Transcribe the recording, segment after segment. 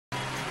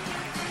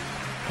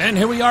And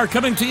here we are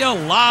coming to you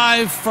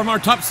live from our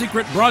top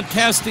secret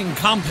broadcasting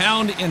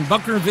compound in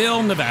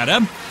Bunkerville,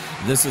 Nevada.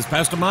 This is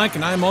Pastor Mike,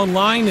 and I'm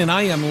online, and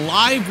I am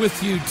live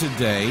with you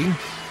today,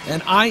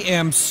 and I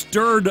am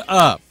stirred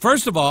up.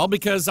 First of all,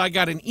 because I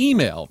got an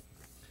email,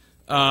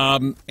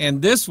 and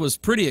this was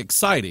pretty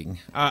exciting.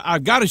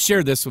 I've got to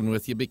share this one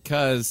with you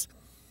because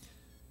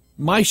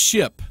my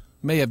ship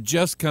may have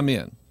just come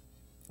in,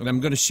 and I'm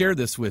going to share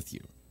this with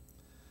you.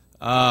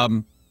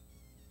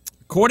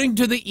 According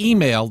to the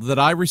email that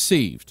I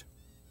received,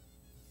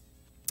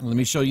 let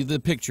me show you the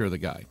picture of the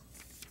guy.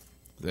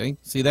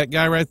 See that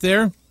guy right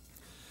there?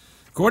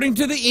 According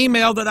to the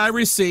email that I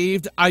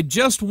received, I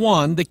just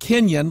won the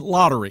Kenyan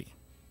lottery.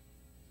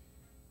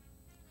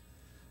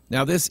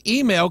 Now, this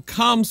email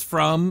comes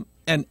from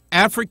an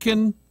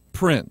African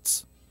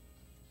prince.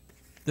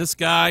 This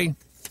guy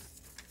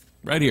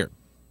right here.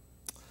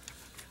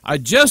 I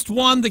just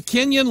won the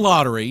Kenyan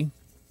lottery,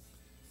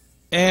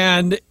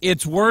 and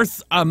it's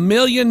worth $1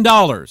 million.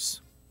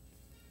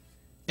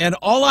 And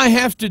all I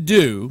have to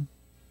do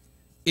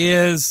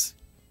is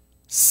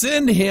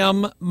send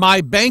him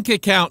my bank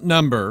account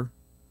number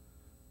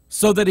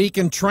so that he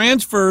can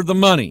transfer the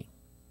money.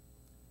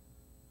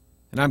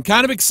 And I'm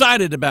kind of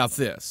excited about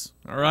this,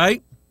 all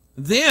right?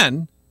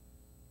 Then,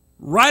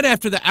 right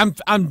after that,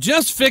 I'm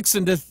just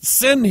fixing to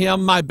send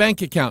him my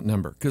bank account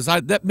number because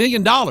that $1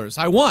 million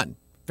I won,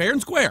 fair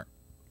and square.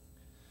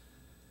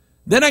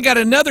 Then I got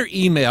another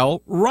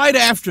email right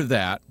after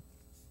that.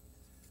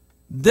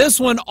 This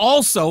one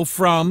also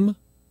from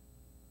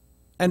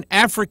an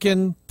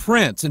African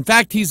prince. In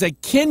fact, he's a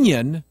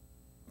Kenyan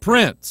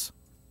prince.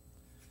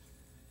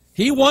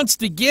 He wants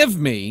to give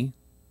me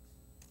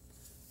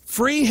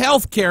free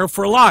health care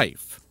for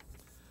life.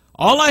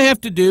 All I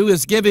have to do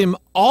is give him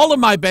all of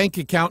my bank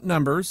account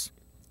numbers,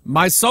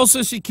 my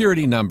Social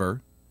Security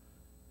number,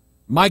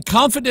 my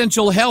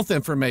confidential health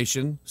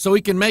information, so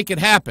he can make it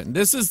happen.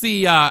 This is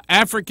the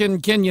African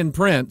Kenyan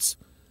prince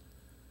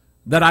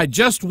that I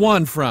just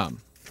won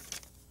from.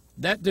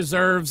 That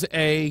deserves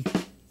a...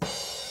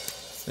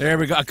 There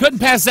we go. I couldn't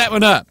pass that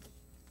one up.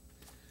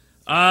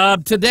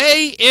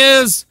 Today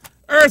is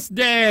Earth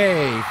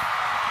Day.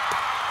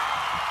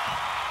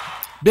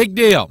 Big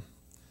deal.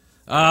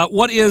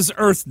 What is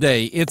Earth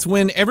Day? It's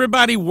when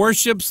everybody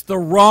worships the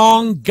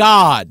wrong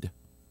God.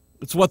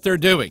 It's what they're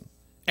doing.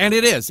 And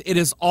it is. It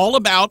is all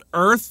about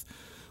earth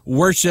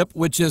worship,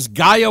 which is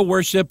Gaia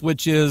worship,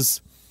 which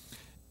is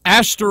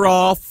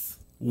Ashtaroth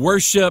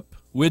worship,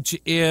 which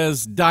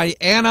is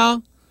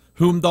Diana,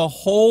 whom the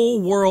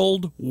whole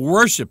world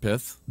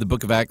worshipeth, the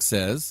book of Acts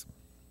says,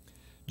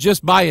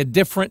 just by a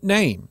different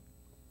name.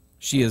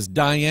 She is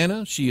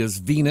Diana. She is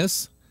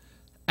Venus.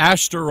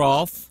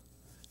 Ashtaroth.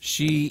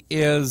 She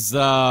is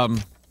Gaia.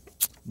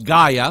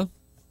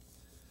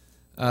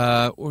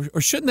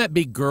 Or shouldn't that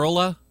be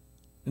Gerla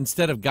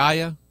instead of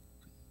Gaia?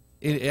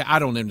 I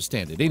don't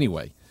understand it.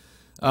 Anyway,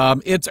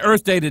 it's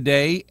Earth Day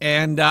today,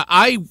 and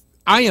I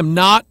am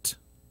not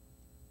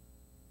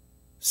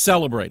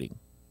celebrating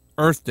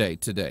Earth Day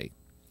today.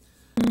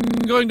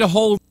 I'm going to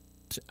hold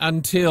it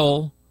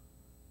until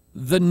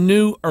the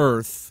new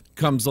Earth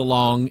comes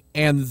along,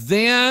 and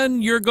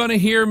then you're going to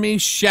hear me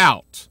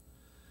shout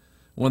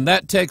when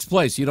that takes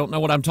place. You don't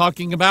know what I'm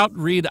talking about?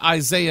 Read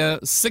Isaiah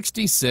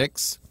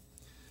 66.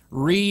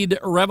 Read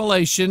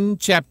Revelation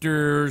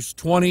chapters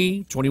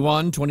 20,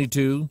 21,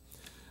 22.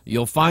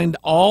 You'll find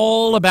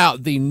all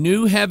about the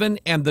new heaven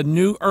and the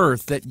new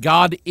earth that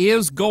God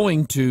is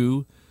going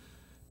to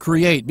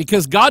create,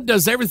 because God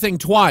does everything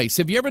twice.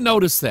 Have you ever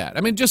noticed that?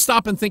 I mean, just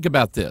stop and think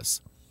about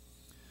this.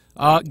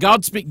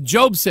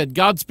 Job said,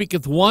 God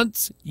speaketh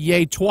once,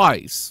 yea,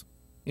 twice,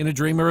 in a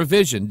dream or a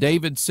vision.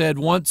 David said,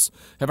 once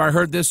have I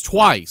heard this,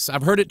 twice.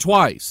 I've heard it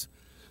twice.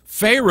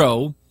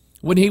 Pharaoh,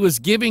 when he was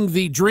giving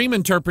the dream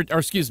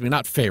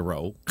not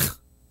Pharaoh,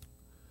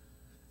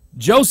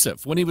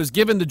 Joseph, when he was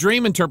given the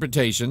dream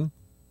interpretation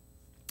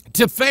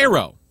to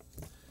Pharaoh,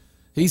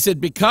 he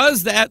said,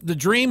 because that the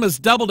dream is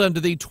doubled unto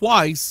thee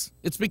twice,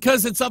 it's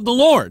because it's of the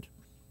Lord.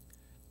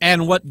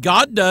 And what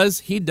God does,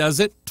 he does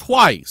it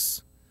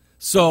twice.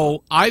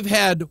 So I've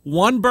had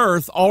one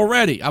birth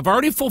already. I've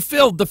already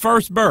fulfilled the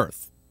first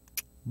birth,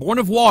 born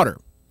of water.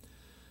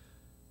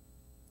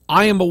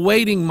 I am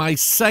awaiting my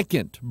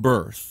second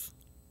birth,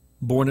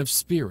 born of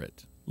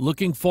spirit.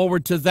 Looking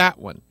forward to that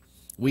one.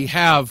 We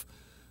have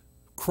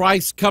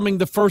Christ coming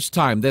the first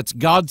time. That's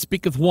God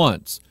speaketh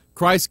once.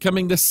 Christ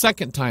coming the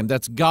second time.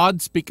 That's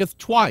God speaketh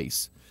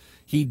twice.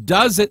 He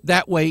does it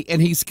that way,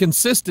 and he's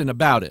consistent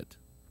about it.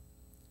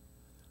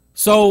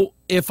 So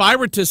if I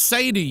were to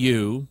say to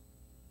you,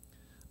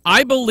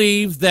 I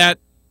believe that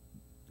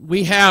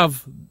we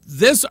have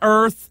this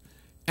earth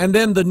and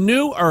then the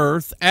new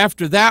earth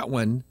after that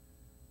one,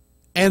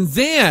 and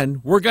then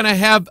we're going to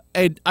have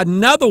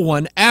another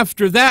one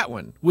after that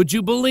one. Would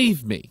you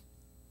believe me?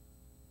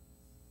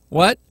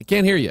 What? I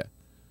can't hear you.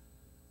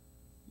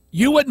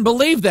 You wouldn't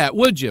believe that,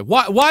 would you?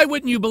 Why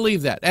wouldn't you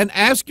believe that? And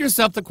ask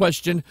yourself the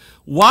question,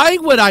 why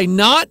would I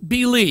not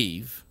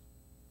believe,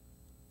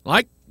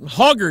 like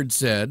Hoggard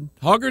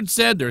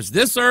said there's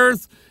this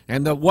earth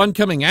and the one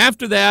coming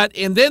after that,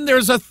 and then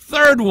there's a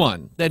third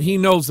one that he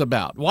knows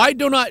about. Why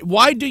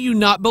do you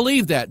not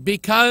believe that?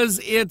 Because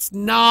it's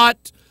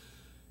not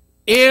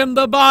in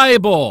the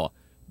Bible.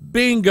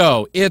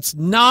 Bingo. It's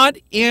not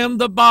in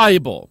the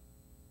Bible.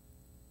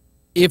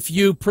 If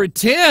you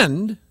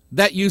pretend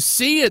that you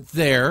see it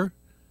there,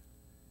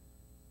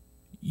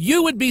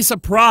 you would be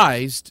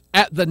surprised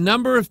at the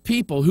number of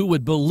people who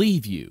would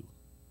believe you.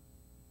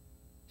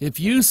 If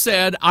you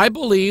said, I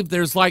believe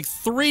there's like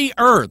 3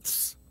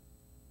 earths,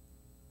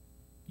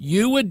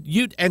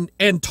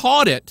 and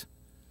taught it,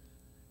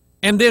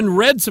 and then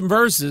read some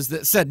verses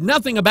that said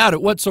nothing about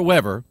it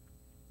whatsoever,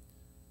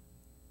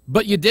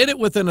 but you did it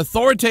with an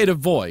authoritative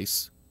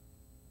voice.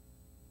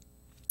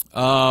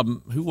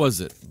 Who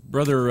was it?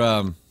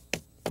 Brother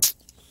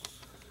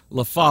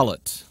La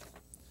Follette.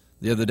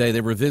 The other day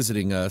they were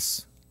visiting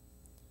us,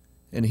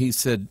 and he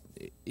said,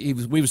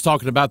 we was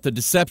talking about the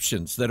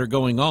deceptions that are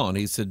going on.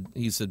 He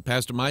said,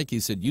 Pastor Mike, he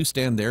said, you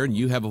stand there and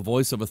you have a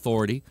voice of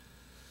authority.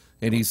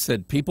 And he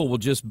said, people will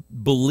just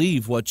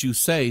believe what you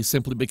say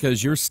simply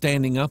because you're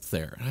standing up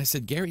there. And I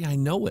said, Gary, I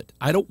know it.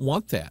 I don't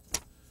want that.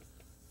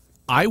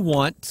 I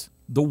want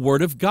the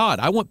Word of God.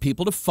 I want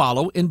people to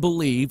follow and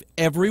believe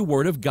every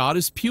word of God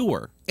is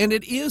pure. And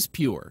it is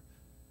pure.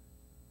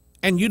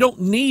 And you don't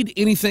need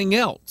anything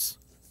else.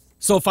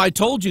 So if I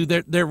told you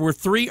that there were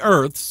 3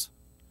 earths,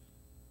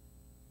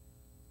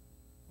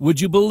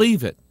 would you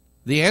believe it?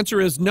 The answer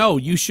is no,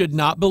 you should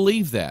not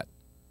believe that.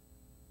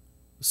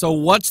 So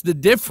what's the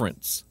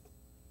difference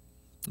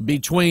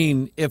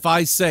between if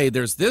I say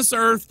there's this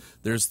earth,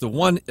 there's the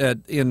one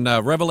in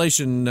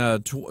Revelation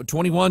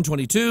 21,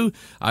 22,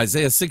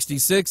 Isaiah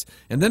 66,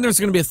 and then there's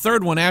going to be a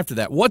third one after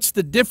that? What's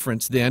the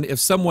difference then if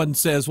someone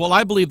says, well,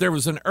 I believe there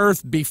was an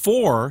earth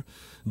before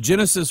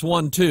Genesis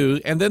 1,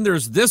 2, and then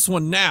there's this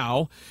one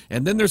now,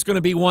 and then there's going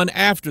to be one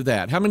after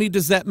that? How many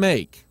does that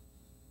make?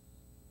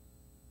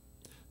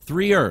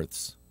 3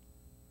 earths.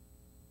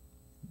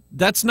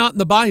 That's not in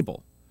the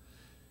Bible.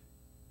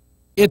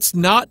 It's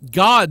not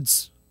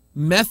God's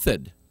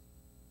method.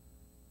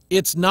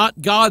 It's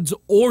not God's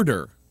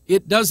order.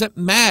 It doesn't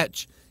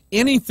match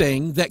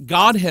anything that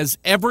God has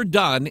ever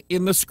done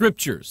in the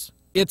Scriptures.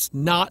 It's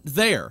not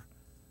there.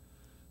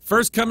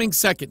 First coming,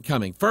 second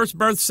coming. First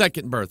birth,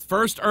 second birth.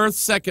 First earth,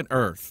 second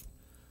earth.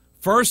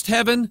 First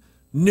heaven,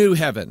 new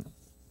heaven.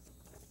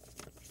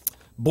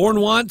 Born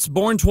once,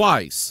 born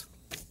twice.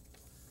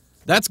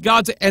 That's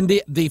God's, and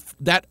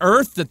that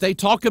earth that they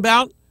talk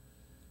about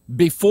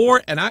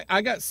before, and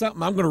I got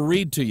something I'm going to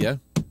read to you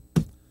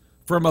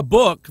from a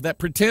book that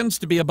pretends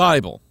to be a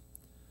Bible.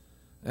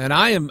 And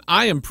I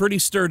am pretty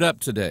stirred up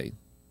today.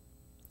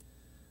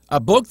 A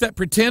book that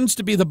pretends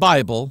to be the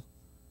Bible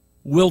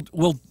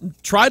will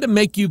try to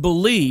make you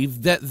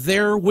believe that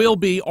there will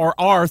be or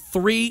are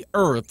 3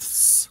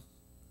 earths.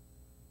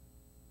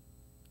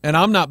 And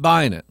I'm not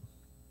buying it.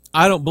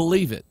 I don't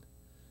believe it.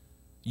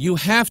 You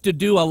have to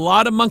do a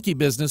lot of monkey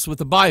business with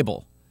the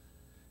Bible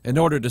in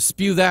order to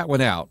spew that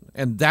one out.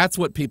 And that's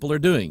what people are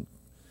doing.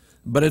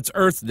 But it's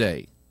Earth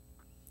Day.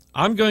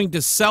 I'm going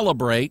to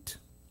celebrate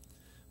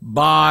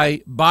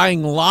by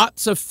buying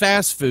lots of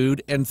fast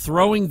food and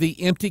throwing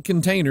the empty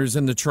containers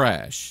in the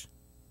trash.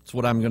 That's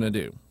what I'm going to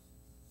do.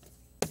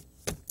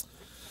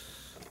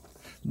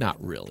 Not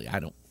really.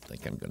 I don't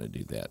think I'm going to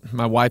do that.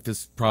 My wife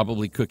is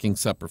probably cooking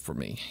supper for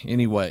me.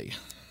 Anyway,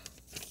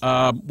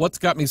 what's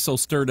got me so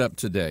stirred up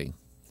today?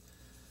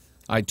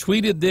 I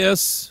tweeted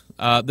this.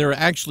 There are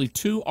actually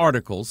 2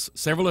 articles.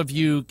 Several of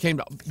you came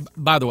to,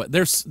 by the way,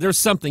 there's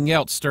something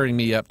else stirring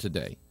me up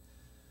today.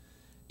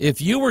 If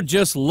you were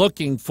just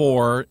looking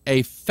for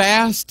a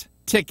fast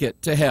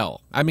ticket to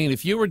hell, I mean,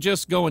 if you were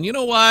just going, you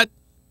know what,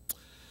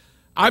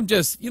 I've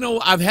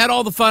had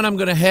all the fun I'm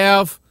going to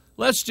have.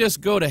 Let's just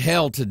go to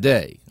hell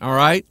today, all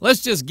right?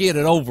 Let's just get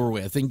it over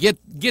with and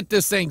get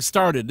this thing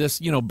started, this,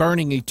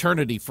 burning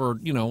eternity for,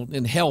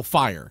 in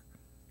hellfire.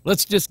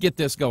 Let's just get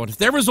this going. If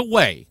there was a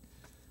way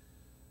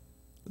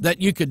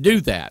that you could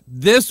do that,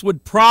 this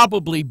would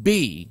probably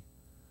be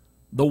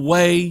the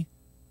way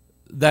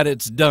that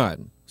it's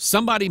done.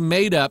 Somebody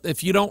made up,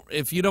 if you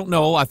don't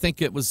know, I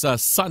think it was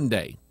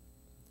Sunday,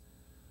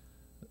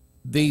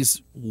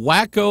 these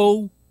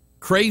wacko,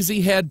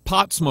 crazy head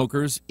pot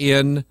smokers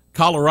in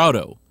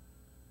Colorado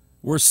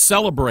were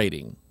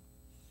celebrating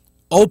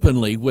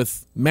openly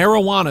with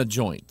marijuana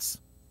joints.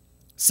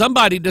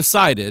 Somebody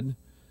decided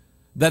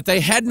that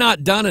they had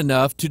not done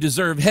enough to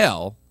deserve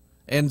hell,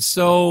 and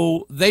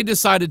so they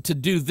decided to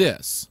do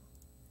this.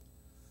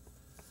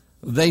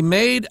 They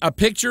made a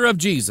picture of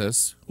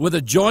Jesus with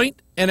a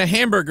joint and a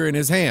hamburger in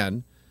his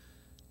hand,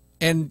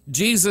 and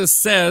Jesus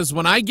says,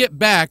 when I get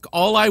back,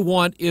 all I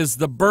want is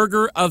the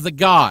burger of the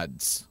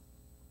gods.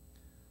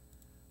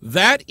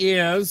 That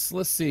is,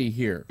 let's see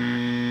here.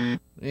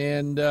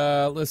 And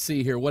let's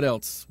see here. What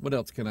else? What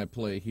else can I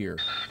play here?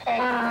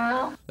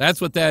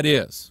 That's what that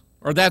is.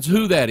 Or that's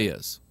who that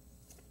is.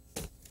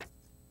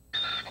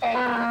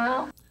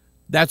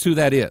 That's who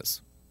that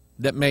is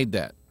that made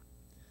that.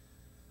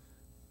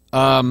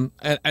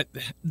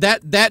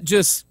 That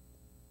just,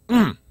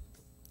 and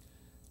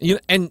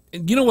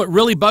you know what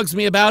really bugs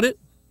me about it?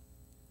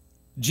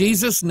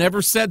 Jesus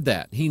never said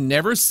that. He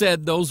never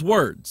said those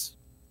words.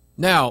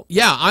 Now,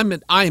 yeah,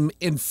 I'm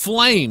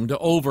inflamed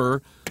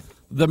over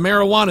the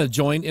marijuana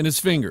joint in his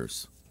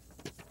fingers.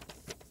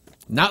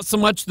 Not so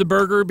much the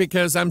burger,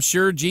 because I'm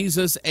sure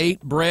Jesus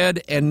ate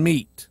bread and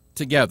meat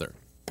together.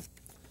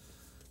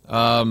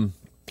 When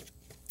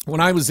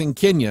I was in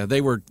Kenya,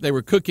 they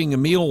were cooking a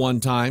meal one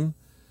time,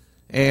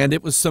 and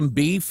it was some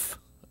beef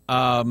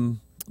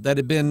that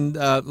had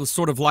been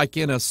sort of like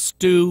in a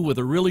stew with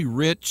a really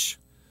rich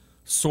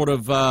sort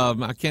of,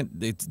 I can't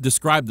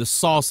describe the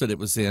sauce that it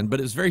was in, but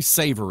it was very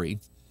savory.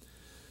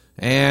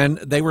 And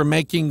they were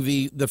making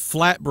the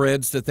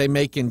flatbreads that they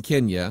make in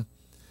Kenya,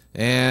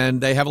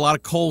 and they have a lot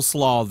of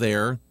coleslaw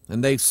there,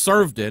 and they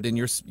served it, and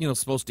you're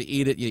supposed to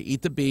eat it. You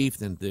eat the beef,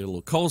 then the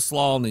little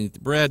coleslaw, and then eat the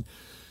bread.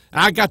 And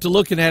I got to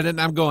looking at it,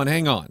 and I'm going,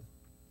 hang on.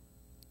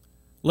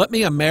 Let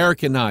me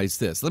Americanize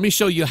this. Let me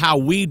show you how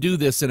we do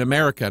this in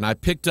America. And I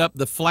picked up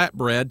the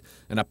flatbread,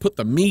 and I put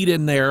the meat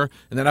in there,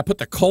 and then I put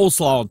the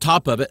coleslaw on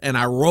top of it, and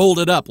I rolled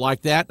it up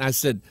like that, and I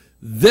said,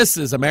 this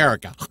is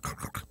America.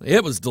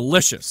 It was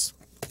delicious.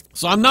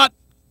 So I'm not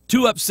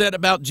too upset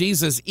about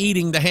Jesus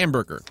eating the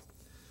hamburger.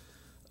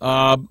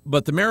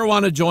 But the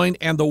marijuana joint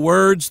and the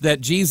words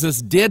that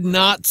Jesus did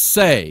not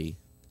say,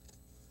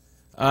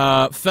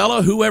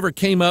 fella, whoever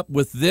came up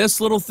with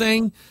this little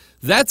thing,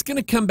 that's going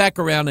to come back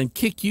around and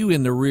kick you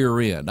in the rear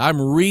end. I'm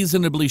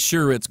reasonably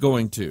sure it's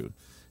going to.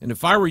 And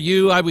if I were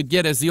you, I would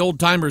get, as the old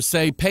timers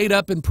say, paid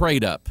up and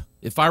prayed up.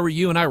 If I were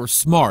you and I were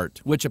smart,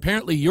 which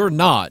apparently you're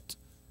not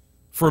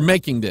for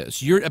making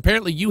this.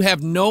 Apparently you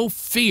have no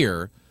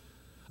fear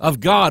of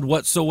God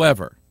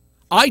whatsoever.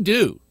 I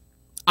do.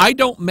 I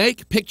don't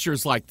make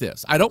pictures like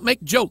this. I don't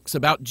make jokes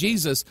about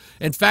Jesus.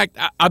 In fact,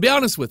 I'll be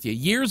honest with you,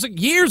 years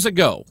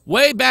ago,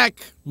 way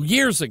back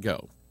years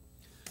ago,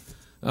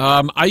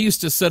 I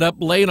used to sit up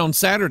late on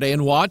Saturday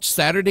and watch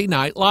Saturday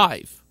Night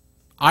Live.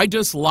 I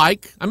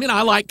like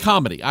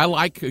comedy. I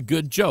like a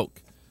good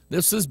joke.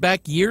 This is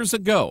back years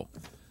ago.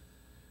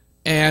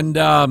 And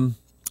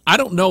I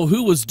don't know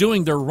who was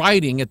doing their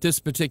writing at this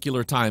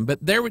particular time, but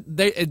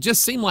it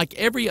just seemed like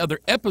every other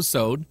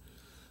episode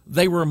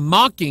they were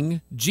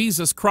mocking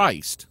Jesus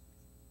Christ.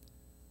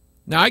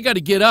 Now, I got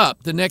to get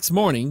up the next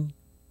morning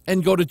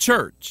and go to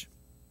church.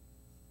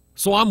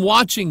 So I'm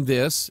watching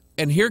this,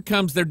 and here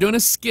comes, they're doing a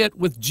skit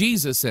with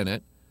Jesus in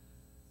it.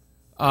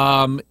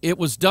 It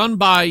was done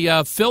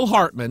by Phil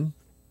Hartman,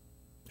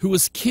 who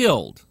was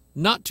killed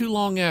not too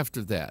long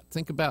after that.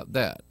 Think about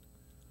that.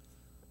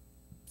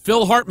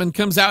 Phil Hartman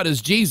comes out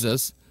as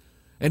Jesus,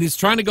 and he's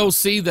trying to go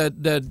see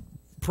the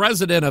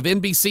president of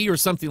NBC or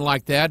something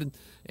like that.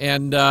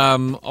 And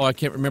I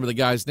can't remember the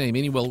guy's name.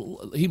 Anyway,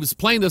 he was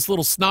playing this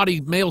little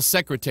snotty male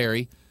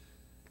secretary,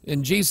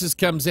 and Jesus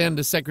comes in,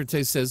 the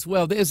secretary says,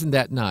 well, isn't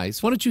that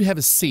nice? Why don't you have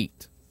a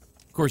seat?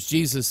 Of course,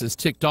 Jesus is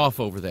ticked off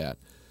over that.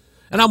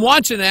 And I'm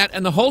watching that,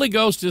 and the Holy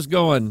Ghost is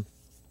going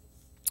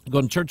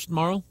to church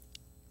tomorrow?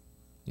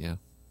 Yeah.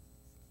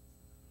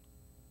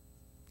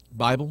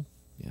 Bible?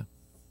 Yeah.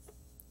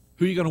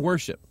 Who are you going to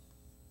worship?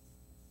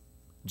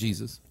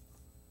 Jesus.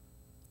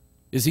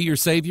 Is he your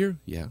Savior?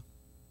 Yeah.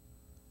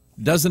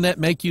 Doesn't that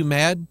make you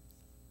mad?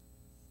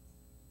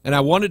 And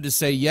I wanted to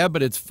say, yeah,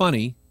 but it's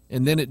funny.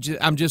 And then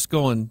I'm just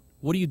going,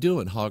 what are you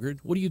doing, Hoggard?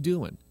 What are you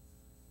doing?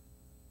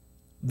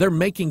 They're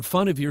making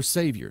fun of your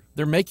Savior.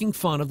 They're making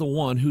fun of the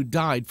one who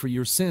died for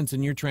your sins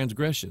and your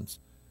transgressions.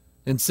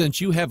 And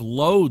since you have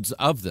loads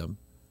of them,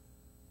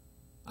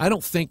 I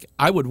don't think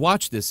I would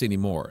watch this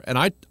anymore. And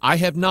I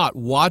have not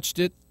watched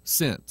it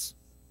since.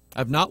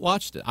 I've not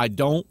watched it.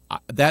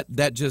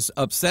 That just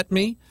upset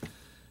me,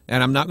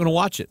 and I'm not going to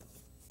watch it.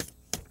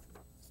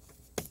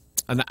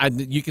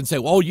 And you can say,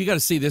 well, you got to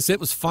see this. It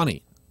was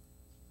funny.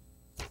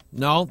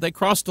 No, they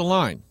crossed a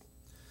line.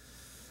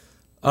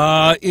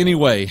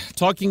 Anyway,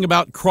 talking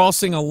about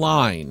crossing a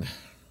line.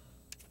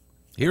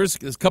 Here's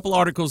a couple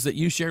articles that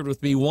you shared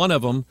with me. One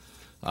of them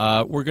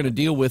we're going to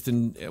deal with,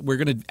 and we're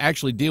going to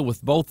actually deal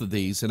with both of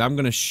these. And I'm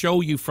going to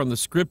show you from the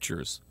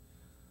scriptures,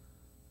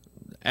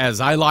 as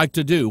I like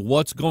to do,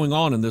 what's going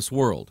on in this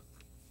world.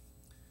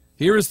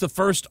 Here is the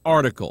first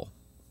article.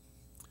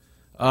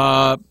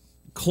 To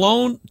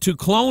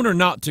clone or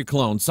not to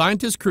clone,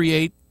 scientists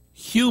create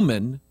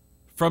human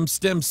from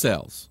stem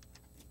cells.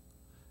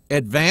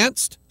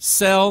 Advanced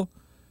cell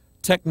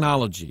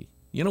technology.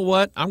 You know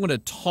what? I'm going to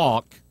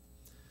talk.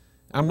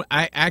 I'm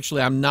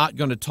not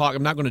going to talk.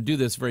 I'm not going to do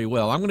this very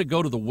well. I'm going to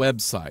go to the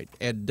website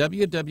at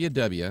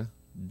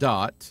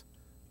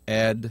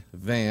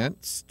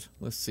www.advanced.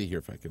 Let's see here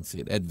if I can see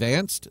it.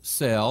 Advanced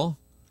Cell,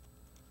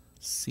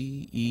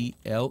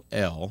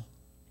 C-E-L-L,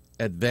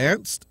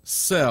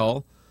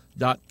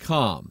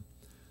 advancedcell.com.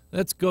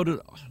 Let's go to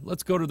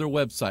their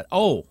website.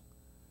 Oh,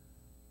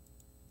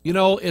 you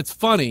know, it's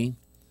funny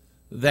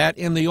that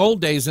in the old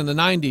days, in the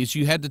 90s,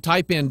 you had to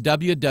type in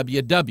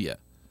www.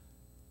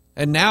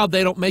 And now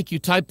they don't make you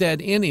type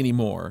that in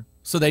anymore,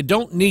 so they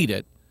don't need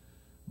it.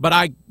 But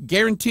I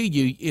guarantee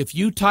you, if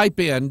you type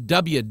in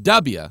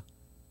WW,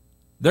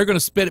 they're going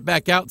to spit it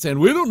back out saying,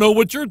 we don't know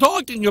what you're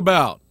talking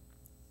about.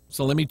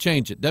 So let me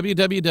change it.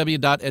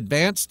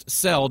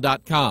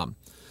 www.advancedcell.com.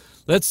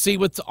 Let's see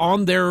what's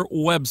on their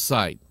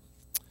website.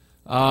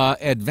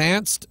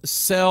 Advanced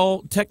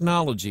Cell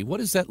Technology. What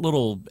is that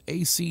little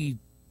ACT?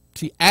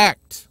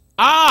 ACT.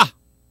 Ah!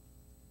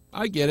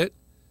 I get it.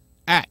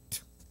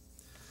 ACT.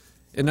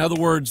 In other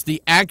words,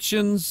 the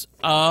actions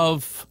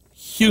of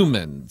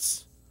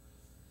humans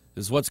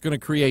is what's going to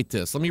create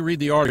this. Let me read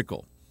the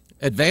article.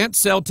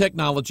 Advanced Cell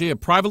Technology, a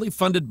privately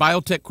funded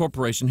biotech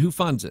corporation. Who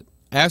funds it?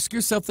 Ask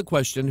yourself the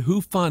question, who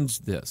funds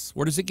this?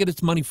 Where does it get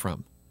its money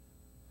from?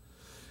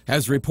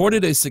 Has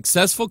reported a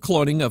successful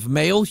cloning of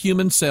male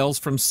human cells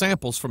from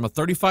samples from a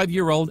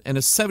 35-year-old and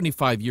a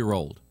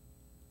 75-year-old.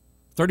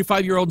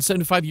 35-year-old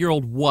and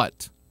 75-year-old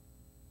what?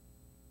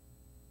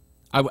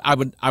 I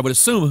would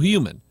assume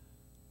human.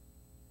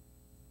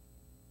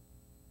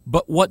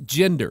 But what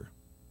gender?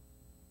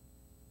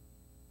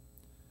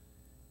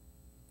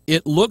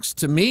 It looks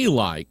to me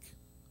like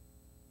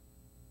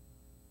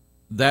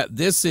that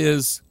this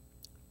is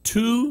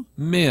two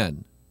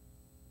men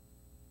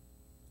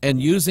and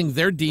using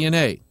their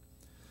DNA.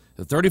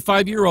 The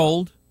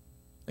 35-year-old,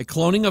 a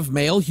cloning of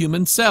male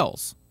human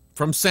cells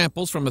from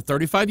samples from a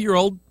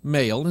 35-year-old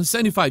male and a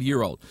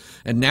 75-year-old,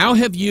 and now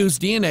have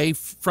used DNA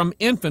from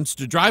infants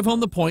to drive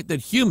home the point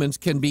that humans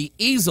can be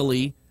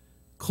easily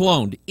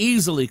cloned.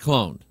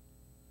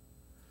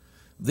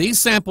 These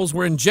samples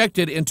were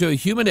injected into a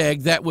human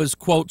egg that was,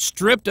 quote,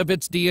 stripped of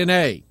its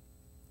DNA.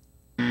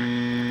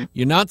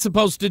 You're not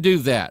supposed to do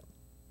that.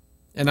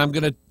 And I'm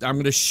going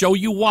to show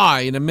you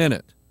why in a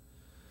minute.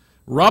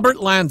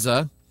 Robert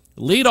Lanza,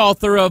 lead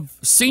author of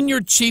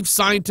Senior Chief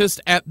Scientist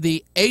at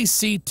the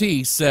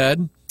ACT,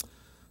 said,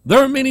 there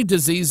are many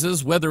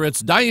diseases, whether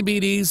it's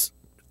diabetes,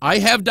 I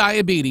have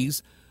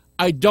diabetes,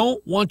 I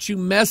don't want you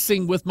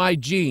messing with my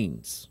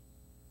genes.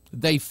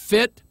 They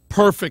fit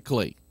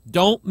perfectly.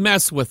 Don't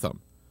mess with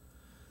them.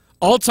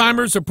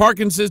 Alzheimer's or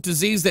Parkinson's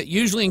disease that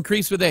usually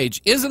increase with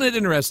age. Isn't it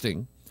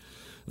interesting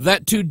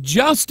that to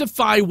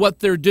justify what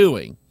they're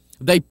doing,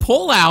 they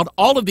pull out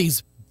all of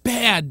these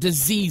bad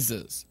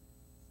diseases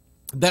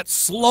that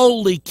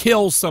slowly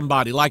kill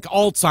somebody, like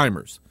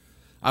Alzheimer's.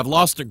 I've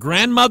lost a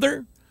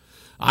grandmother.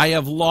 I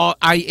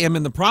am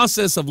in the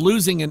process of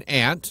losing an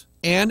aunt,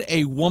 and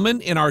a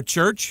woman in our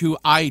church who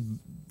I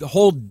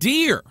hold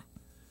dear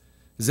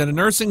is in a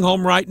nursing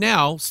home right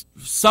now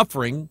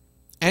suffering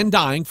and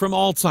dying from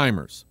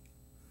Alzheimer's.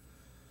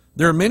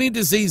 There are many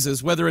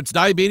diseases, whether it's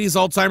diabetes,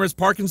 Alzheimer's,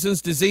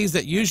 Parkinson's disease,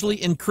 that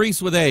usually increase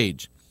with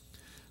age.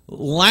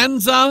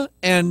 Lanza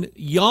and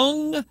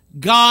Young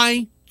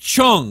Gai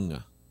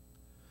Chung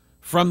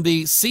from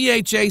the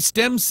CHA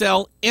Stem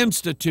Cell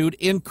Institute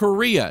in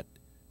Korea.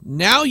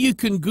 Now you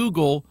can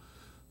Google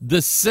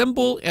the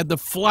symbol and the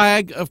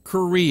flag of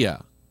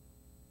Korea.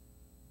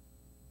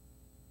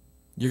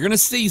 You're going to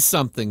see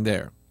something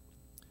there.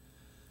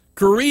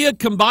 Korea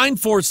combined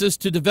forces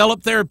to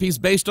develop therapies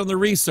based on the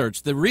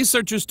research. The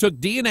researchers took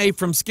DNA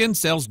from skin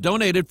cells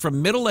donated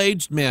from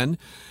middle-aged men,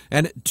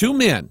 and two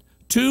men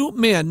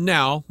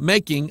now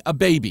making a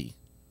baby.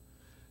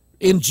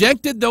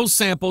 Injected those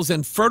samples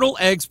in fertile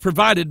eggs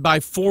provided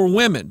by 4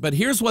 women. But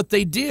here's what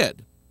they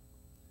did.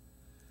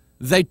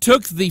 They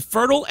took the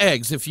fertile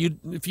eggs. If you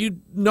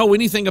know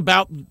anything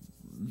about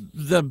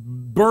the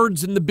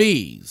birds and the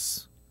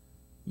bees,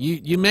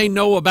 you may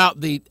know about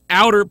the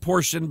outer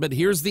portion, but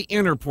here's the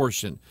inner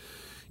portion.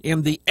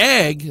 In the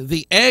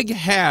egg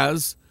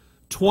has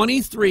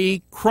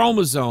 23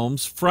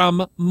 chromosomes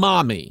from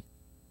mommy.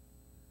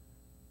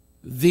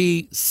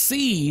 The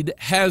seed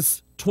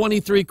has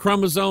 23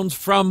 chromosomes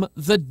from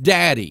the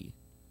daddy.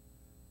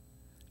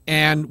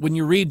 And when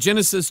you read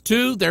Genesis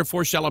 2,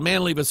 therefore shall a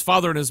man leave his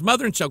father and his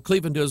mother and shall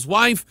cleave unto his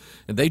wife,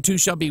 and they two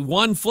shall be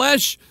one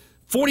flesh.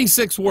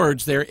 46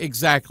 words there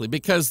exactly,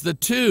 because the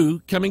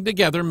two coming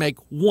together make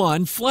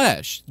one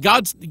flesh.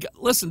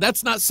 Listen,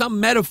 that's not some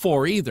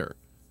metaphor either.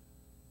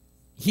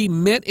 He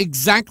meant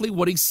exactly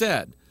what he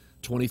said.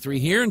 23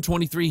 here and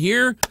 23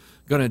 here,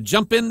 going to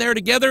jump in there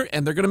together,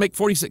 and they're going to make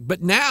 46.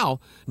 But now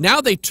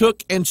they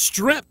took and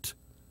stripped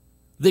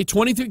the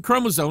 23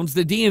 chromosomes,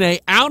 the DNA,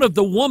 out of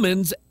the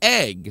woman's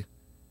egg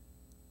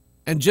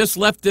and just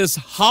left this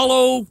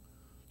hollow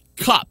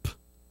cup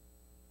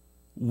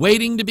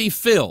waiting to be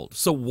filled.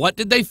 So what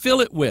did they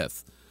fill it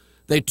with?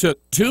 They took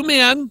 2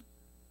 men,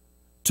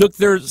 took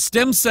their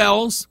stem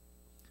cells,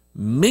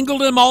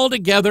 mingled them all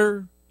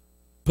together,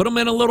 put them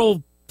in a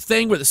little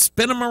thing where they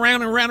spin them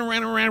around and around and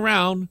around and around and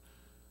around.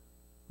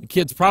 The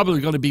kid's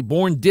probably going to be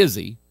born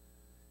dizzy.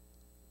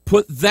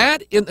 Put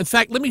that in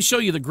fact, let me show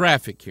you the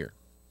graphic here.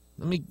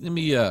 Let me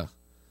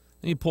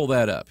pull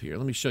that up here.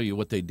 Let me show you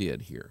what they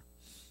did here.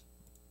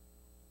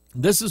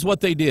 This is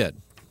what they did.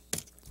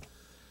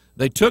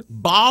 They took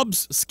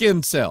Bob's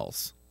skin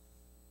cells.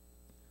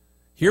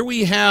 Here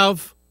we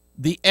have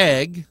the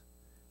egg,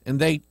 and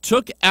they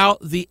took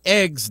out the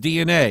egg's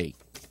DNA.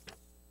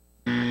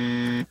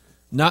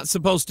 Not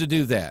supposed to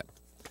do that.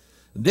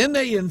 Then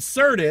they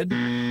inserted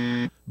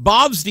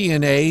Bob's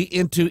DNA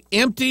into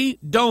empty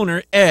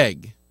donor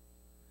egg.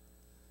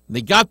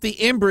 They got the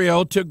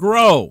embryo to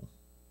grow.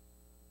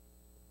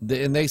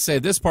 And they say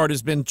this part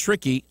has been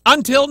tricky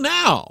until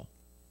now.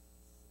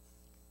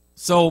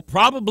 So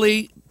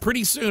probably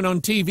pretty soon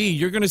on TV,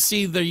 you're going to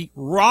see the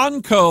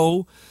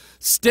Ronco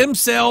stem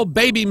cell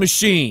baby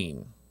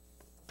machine.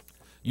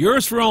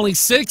 Yours for only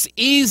 6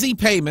 easy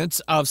payments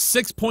of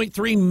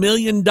 $6.3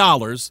 million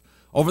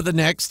over the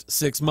next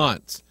 6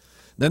 months.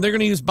 Then they're going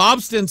to use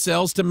Bob stem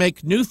cells to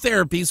make new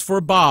therapies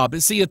for Bob.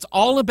 And see, it's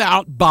all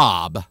about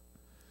Bob.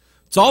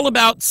 It's all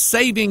about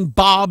saving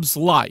Bob's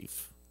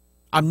life.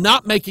 I'm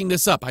not making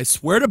this up. I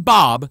swear to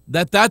Bob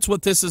that that's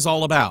what this is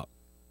all about.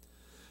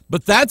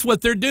 But that's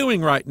what they're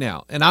doing right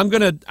now. And I'm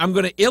going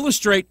to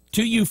illustrate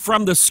to you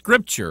from the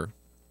scripture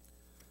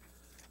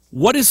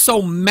what is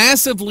so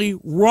massively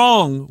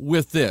wrong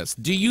with this.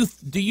 Do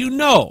you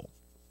know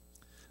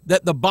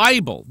that the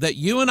Bible that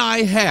you and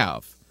I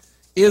have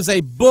is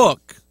a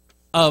book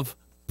of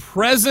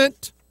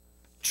present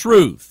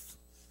truth?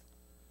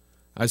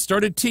 I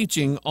started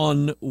teaching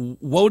on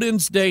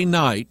Woden's Day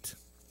night.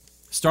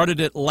 Started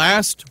it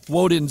last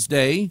Woden's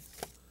Day.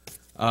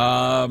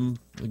 I'm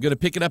going to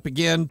pick it up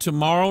again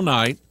tomorrow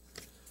night.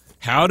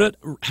 How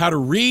to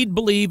read,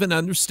 believe, and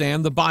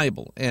understand the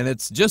Bible. And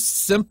it's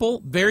just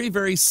simple, very,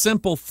 very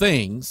simple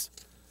things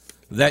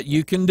that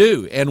you can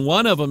do. And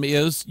one of them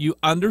is you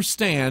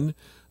understand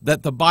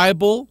that the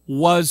Bible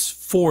was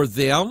for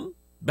them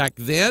back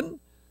then.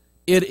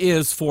 It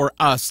is for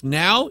us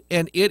now,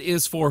 and it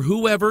is for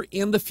whoever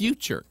in the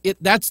future.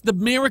 That's the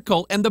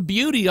miracle and the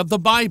beauty of the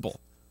Bible.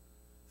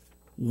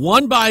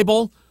 One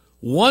Bible,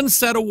 one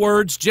set of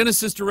words,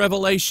 Genesis to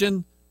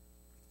Revelation.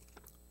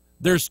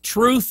 There's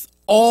truth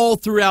all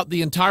throughout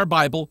the entire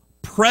Bible,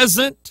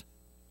 present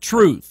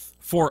truth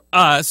for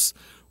us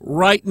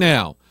right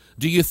now.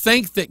 Do you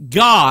think that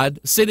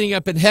God sitting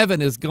up in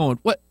heaven is going,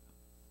 what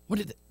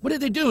are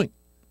they doing?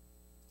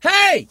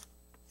 Hey,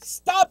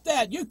 stop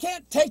that. You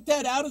can't take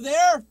that out of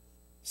there.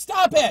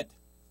 Stop it.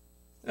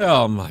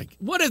 Oh my,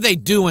 what are they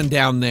doing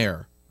down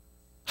there?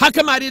 How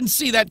come I didn't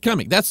see that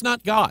coming? That's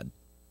not God.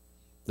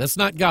 That's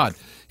not God.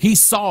 He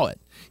saw it.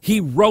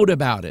 He wrote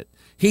about it.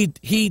 He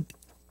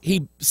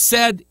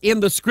said in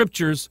the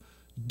scriptures,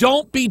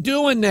 don't be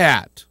doing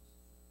that.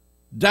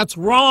 That's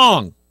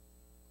wrong.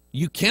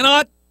 You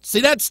cannot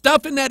see that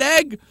stuff in that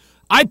egg?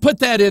 I put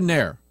that in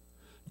there.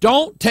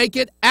 Don't take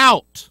it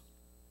out.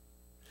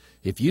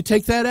 If you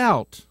take that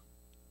out,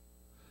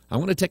 I'm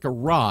going to take a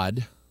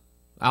rod.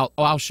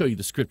 I'll show you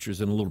the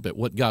scriptures in a little bit,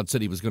 what God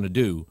said he was going to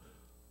do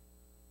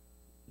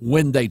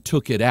when they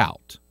took it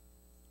out.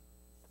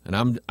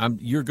 And I'm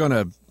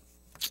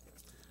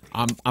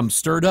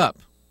stirred up.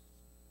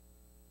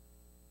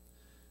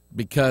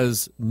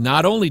 Because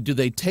not only do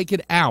they take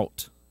it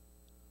out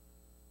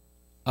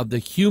of the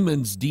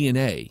human's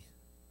DNA,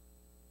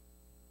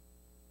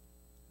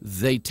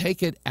 they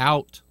take it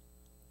out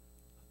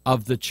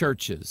of the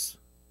church's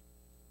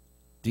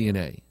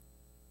DNA.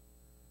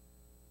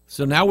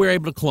 So now we're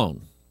able to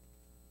clone.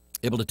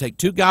 Able to take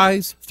 2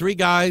 guys, 3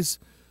 guys,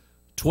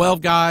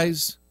 12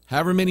 guys,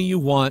 however many you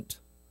want.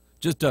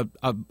 Just a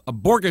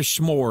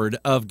smorgasbord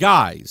of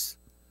guys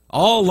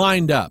all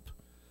lined up.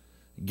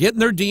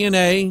 Getting their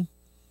DNA,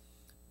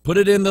 put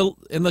it in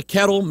the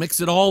kettle, mix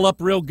it all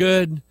up real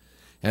good,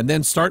 and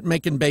then start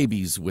making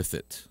babies with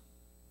it.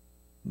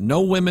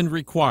 No women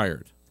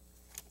required.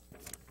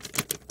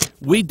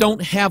 We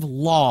don't have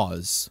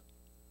laws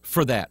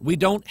for that. We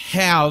don't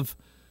have,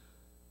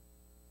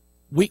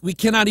 we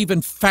cannot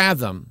even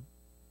fathom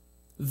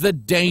the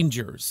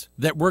dangers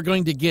that we're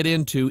going to get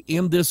into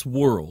in this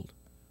world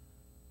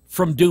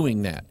from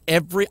doing that.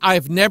 I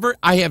have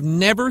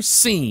never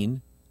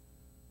seen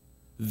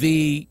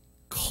the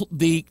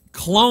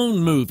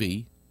clone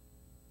movie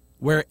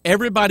where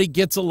everybody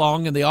gets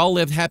along and they all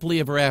live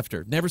happily ever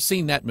after. Never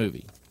seen that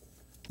movie.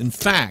 In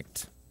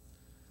fact,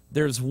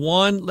 there's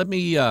one. Let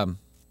me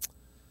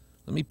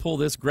pull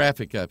this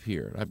graphic up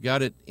here. I've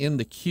got it in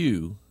the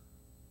queue.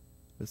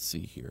 Let's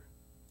see here.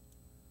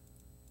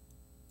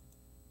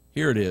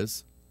 Here it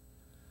is.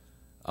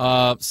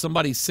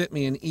 Somebody sent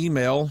me an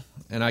email,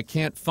 and I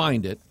can't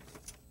find it.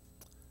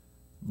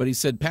 But he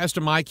said,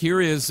 Pastor Mike, here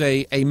is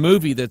a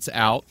movie that's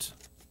out,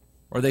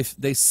 or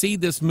they see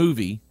this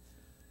movie,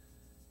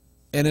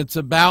 and it's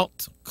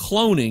about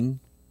cloning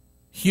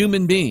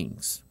human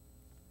beings.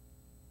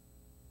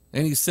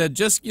 And he said,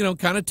 just,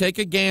 kind of take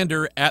a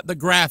gander at the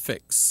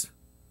graphics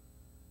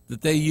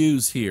that they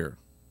use here.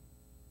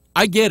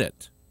 I get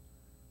it.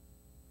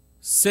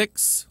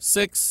 6,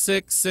 6,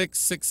 6, 6,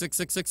 6, 6,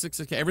 6, 6, 6,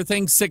 6.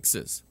 Everything's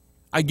sixes.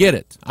 I get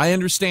it. I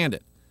understand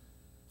it.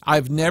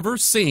 I've never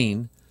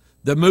seen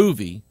the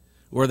movie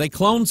where they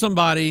cloned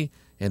somebody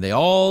and they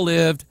all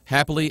lived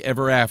happily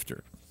ever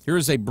after.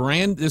 This is a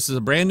brand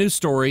new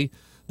story.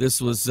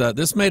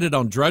 This made it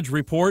on Drudge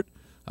Report.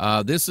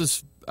 This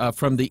is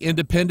from the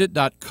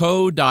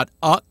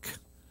independent.co.uk.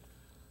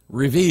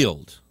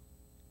 Revealed.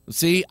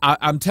 See,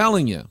 I'm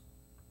telling you,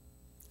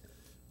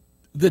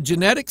 the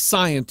genetic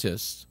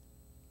scientists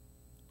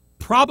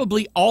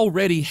probably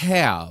already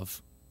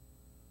have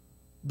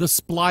the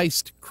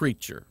spliced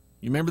creature.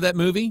 You remember that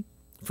movie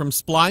from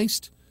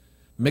Spliced?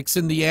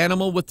 Mixing the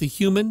animal with the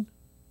human?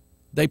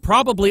 They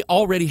probably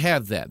already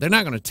have that. They're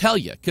not going to tell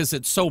you because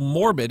it's so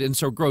morbid and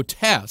so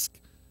grotesque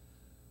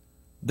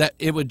that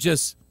it would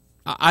just,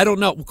 I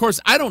don't know. Of course,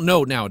 I don't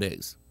know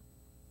nowadays.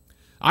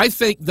 I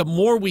think the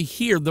more we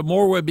hear, the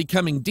more we're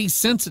becoming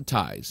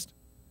desensitized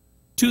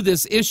to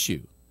this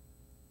issue.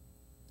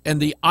 And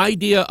the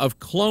idea of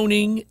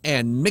cloning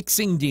and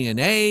mixing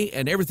DNA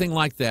and everything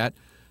like that,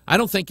 I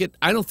don't think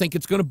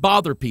it's going to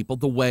bother people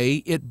the way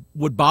it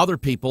would bother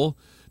people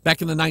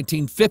back in the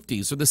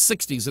 1950s or the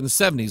 60s and the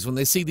 70s when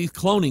they see these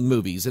cloning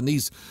movies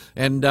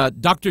and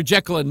Dr.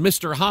 Jekyll and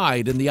Mr.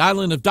 Hyde and the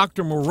Island of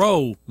Dr.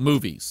 Moreau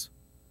movies.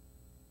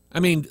 I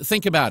mean,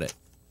 think about it.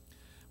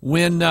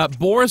 When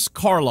Boris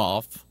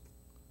Karloff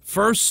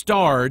first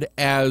starred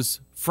as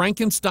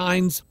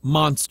Frankenstein's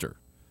monster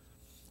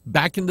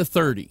back in the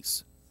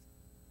 30s,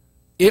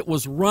 it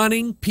was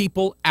running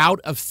people out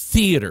of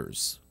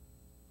theaters.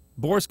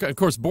 Of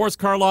course, Boris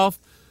Karloff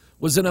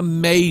was an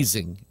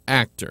amazing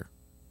actor.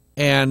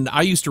 And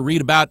I used to read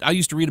about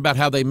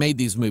how they made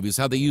these movies,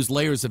 how they used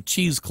layers of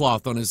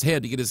cheesecloth on his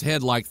head to get his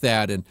head like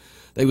that, and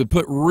they would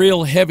put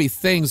real heavy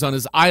things on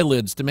his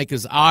eyelids to make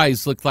his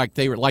eyes look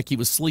like he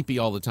was sleepy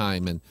all the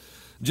time, and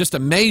just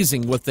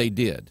amazing what they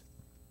did.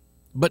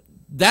 But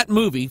that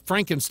movie,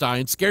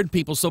 Frankenstein, scared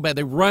people so bad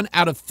they run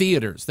out of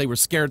theaters. They were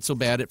scared so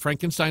bad at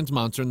Frankenstein's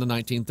monster in the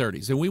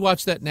 1930s. And we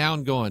watch that now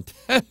and going,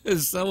 that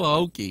is so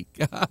hokey.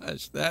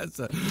 Gosh,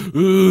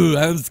 ooh,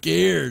 I'm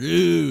scared.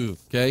 Ooh,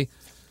 okay?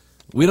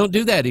 We don't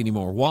do that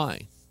anymore.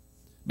 Why?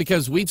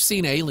 Because we've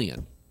seen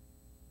Alien.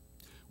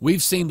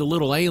 We've seen the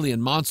little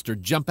alien monster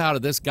jump out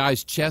of this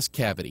guy's chest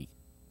cavity.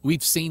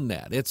 We've seen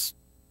that. It's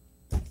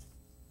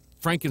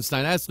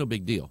Frankenstein. That's no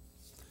big deal.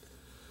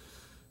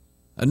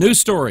 A new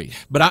story,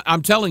 but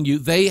I'm telling you,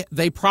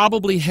 they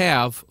probably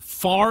have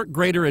far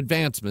greater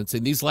advancements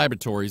in these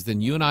laboratories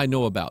than you and I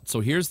know about. So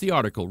here's the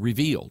article,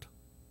 revealed.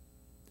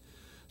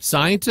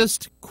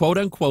 Scientists,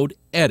 quote-unquote,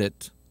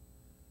 edit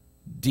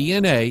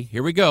DNA,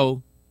 here we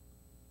go,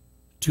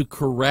 to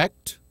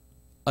correct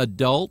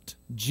adult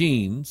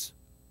genes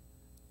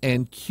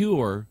and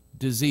cure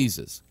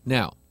diseases.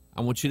 Now,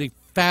 I want you to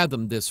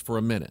fathom this for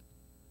a minute.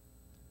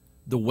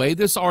 The way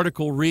this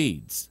article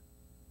reads,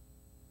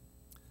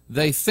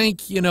 they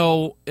think,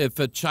 if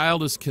a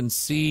child is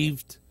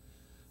conceived,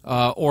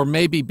 or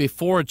maybe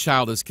before a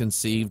child is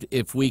conceived,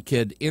 if we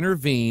could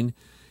intervene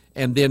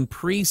and then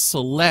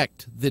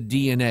pre-select the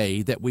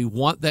DNA that we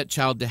want that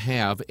child to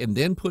have and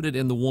then put it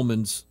in the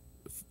woman's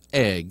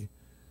egg,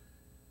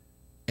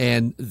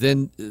 and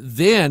then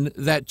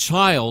that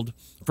child,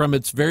 from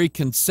its very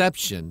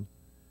conception,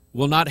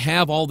 will not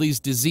have all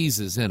these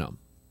diseases in them.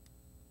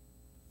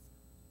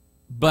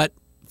 But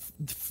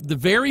the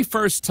very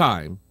first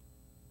time,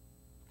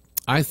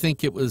 I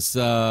think it was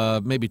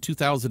maybe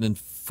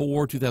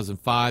 2004,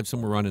 2005,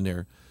 somewhere around in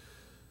there,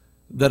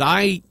 that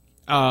I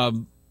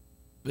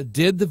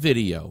did the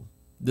video,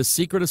 The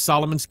Secret of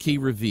Solomon's Key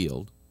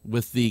Revealed,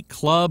 with the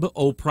Club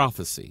O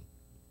Prophecy.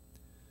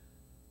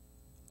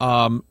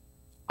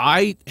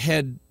 I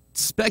had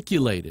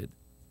speculated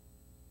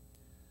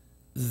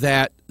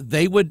that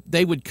they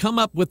would come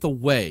up with a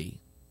way,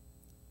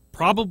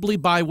 probably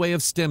by way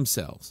of stem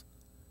cells,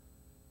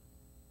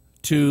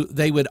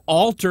 they would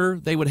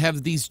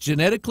have these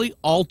genetically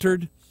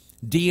altered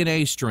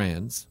DNA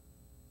strands,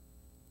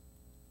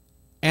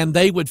 and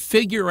they would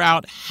figure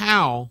out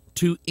how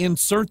to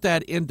insert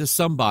that into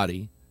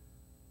somebody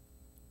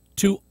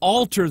to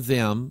alter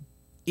them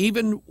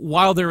even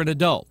while they're an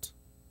adult.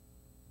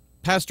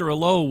 Pastor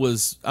Alo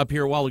was up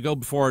here a while ago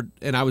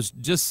and I was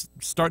just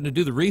starting to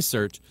do the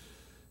research,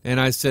 and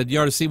I said,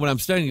 "You ought to see what I'm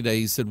studying today."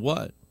 He said,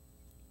 "What?"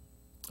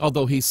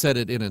 Although he said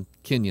it in a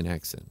Kenyan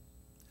accent.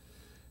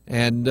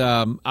 And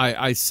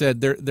I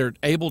said they're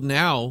able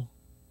now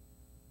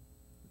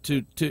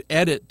to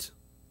edit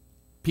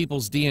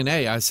people's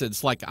DNA. I said,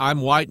 it's like I'm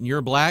white and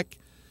you're black.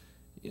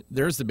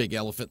 There's the big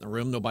elephant in the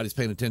room nobody's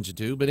paying attention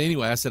to. But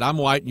anyway, I said, I'm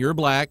white and you're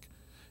black.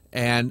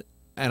 And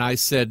I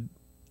said,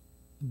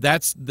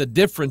 that's the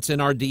difference in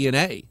our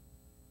DNA.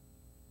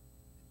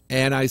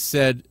 And I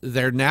said,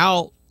 they're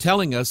now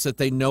telling us that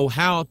they know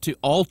how to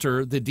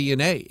alter the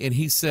DNA. And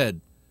he said,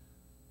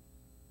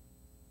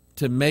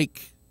 to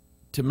make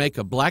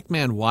a black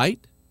man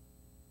white?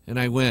 And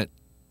I went,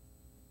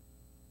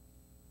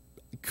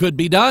 could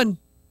be done.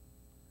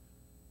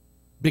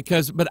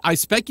 But I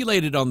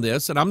speculated on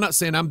this, and I'm not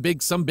saying I'm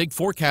some big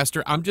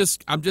forecaster. I'm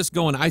just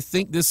going, I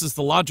think this is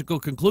the logical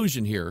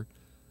conclusion here,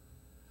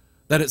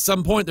 that at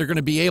some point they're going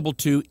to be able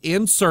to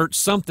insert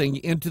something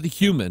into the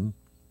human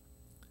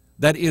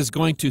that is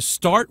going to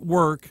start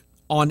work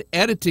on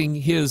editing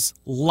his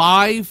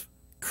live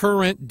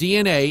current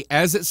DNA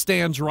as it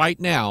stands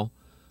right now,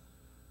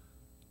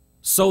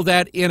 so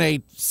that in a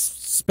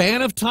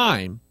span of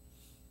time,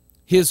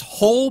 his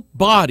whole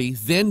body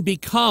then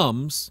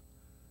becomes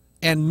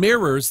and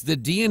mirrors the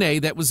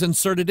DNA that was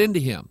inserted into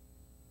him.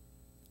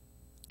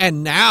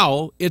 And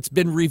now it's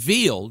been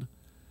revealed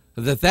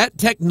that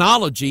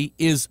technology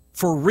is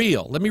for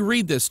real. Let me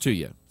read this to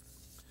you.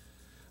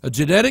 A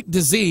genetic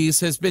disease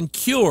has been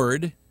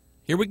cured.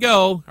 Here we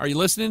go. Are you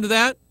listening to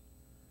that?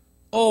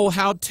 Oh,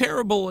 how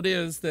terrible it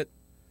is that...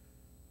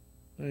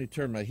 Let me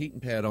turn my heating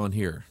pad on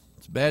here.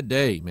 It's a bad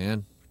day,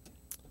 man.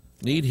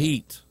 Need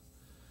heat.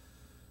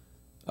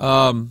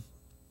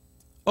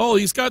 Oh,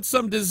 he's got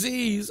some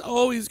disease.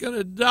 Oh, he's going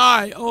to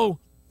die. Oh.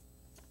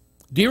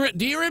 Do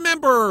you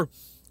remember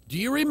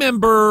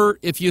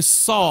if you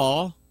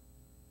saw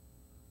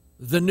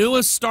the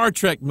newest Star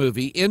Trek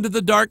movie, Into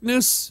the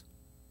Darkness?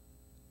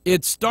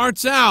 It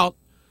starts out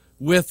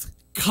with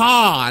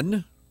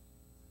Khan,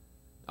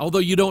 although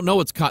you don't know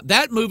it's Khan.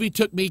 That movie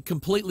took me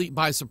completely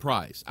by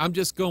surprise. I'm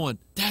just going,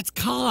 that's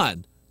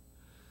Khan.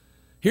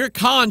 Here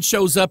Khan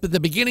shows up at the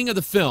beginning of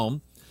the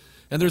film,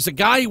 and there's a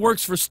guy who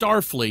works for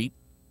Starfleet,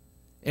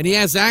 and he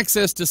has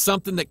access to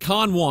something that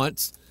Khan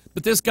wants,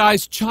 but this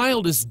guy's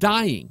child is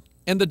dying,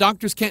 and the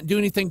doctors can't do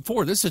anything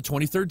for. This is the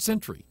 23rd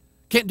century.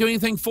 Can't do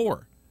anything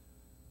for.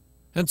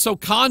 And so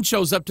Khan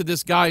shows up to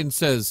this guy and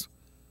says,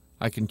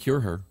 I can cure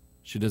her.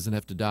 She doesn't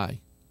have to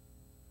die.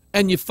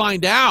 And you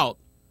find out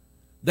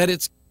that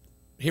it's,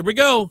 here we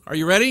go. Are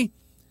you ready?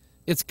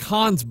 It's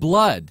Khan's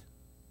blood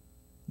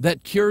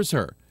that cures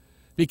her.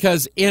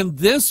 Because in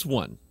this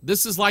one,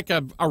 this is like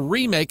a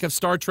remake of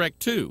Star Trek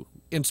II.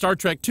 In Star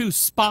Trek II,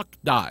 Spock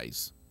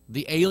dies,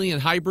 the alien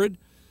hybrid,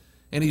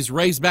 and he's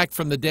raised back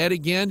from the dead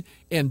again.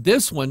 In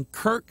this one,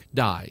 Kirk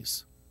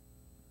dies.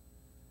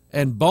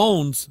 And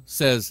Bones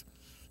says,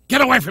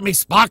 get away from me,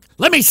 Spock.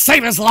 Let me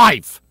save his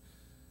life.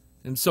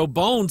 And so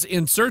Bones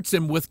inserts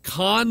him with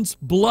Khan's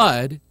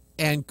blood,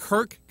 and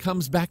Kirk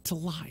comes back to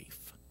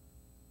life.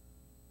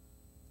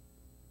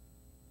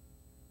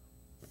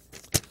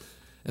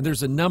 And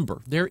there's a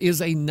number. There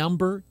is a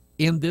number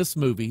in this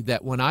movie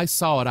that when I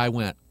saw it, I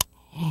went,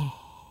 oh.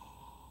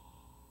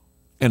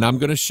 And I'm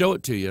going to show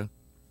it to you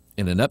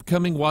in an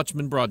upcoming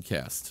Watchman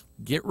broadcast.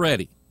 Get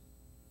ready.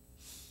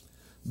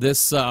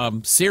 This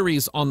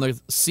series on the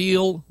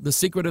seal, the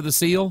secret of the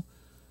seal,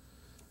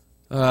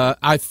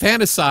 I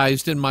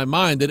fantasized in my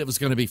mind that it was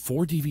going to be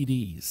 4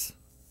 DVDs.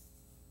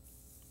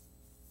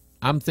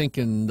 I'm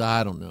thinking,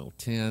 I don't know,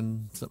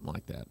 10, something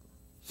like that.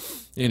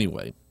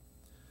 Anyway,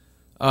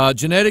 a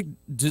genetic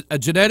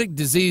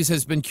disease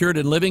has been cured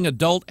in living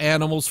adult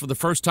animals for the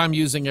first time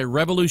using a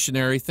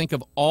revolutionary. Think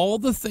of all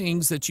the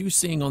things that you're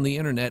seeing on the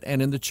internet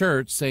and in the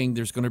church saying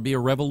there's going to be a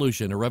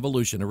revolution, we're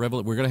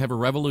going to have a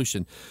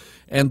revolution.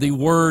 And the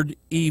word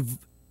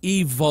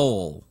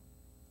evol,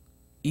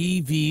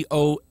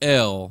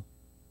 E-V-O-L,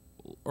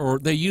 or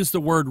they use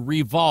the word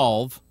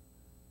revolve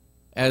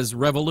as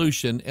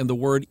revolution, and the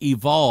word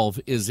evolve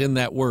is in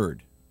that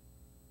word.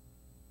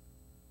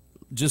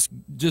 Just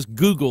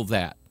Google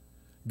that.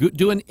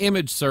 Do an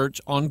image search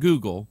on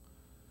Google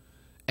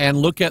and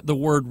look at the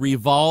word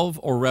revolve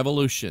or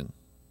revolution.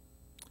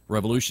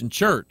 Revolution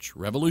Church,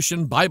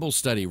 Revolution Bible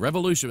Study,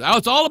 Revolution. Oh,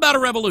 it's all about a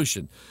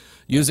revolution.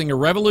 Using a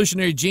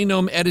revolutionary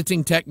genome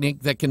editing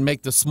technique that can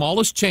make the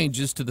smallest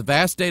changes to the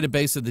vast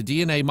database of the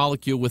DNA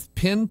molecule with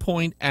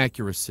pinpoint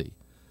accuracy.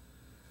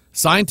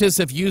 Scientists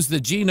have used the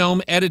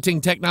genome editing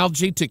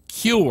technology to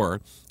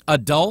cure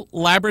adult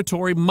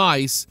laboratory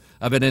mice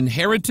of an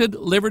inherited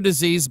liver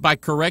disease by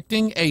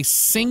correcting a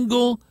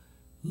single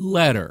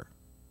letter.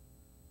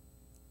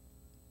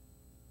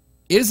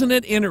 Isn't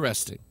it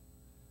interesting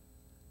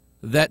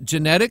that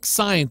genetic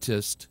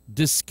scientists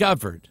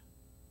discovered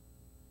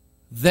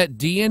that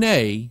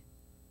DNA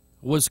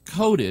was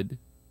coded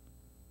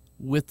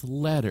with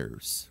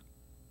letters,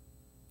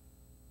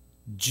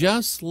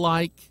 just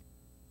like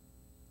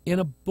in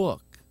a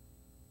book?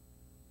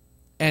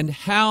 And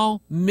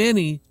how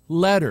many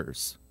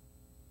letters?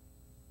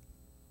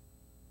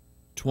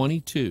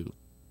 22.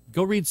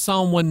 Go read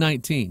Psalm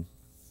 119.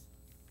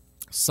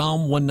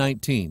 Psalm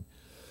 119.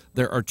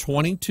 There are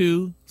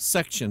 22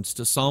 sections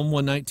to Psalm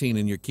 119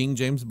 in your King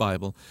James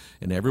Bible,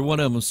 and every one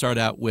of them start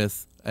out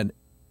with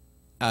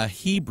a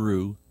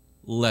Hebrew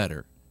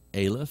letter.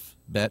 Aleph,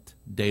 Bet,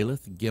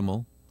 Daleth,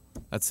 Gimel.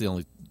 It's the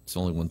only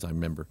ones I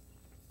remember.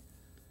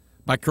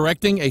 By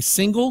correcting a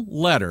single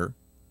letter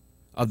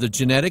of the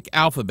genetic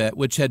alphabet,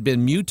 which had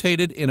been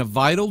mutated in a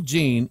vital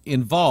gene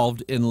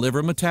involved in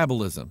liver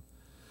metabolism.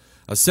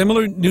 A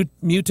similar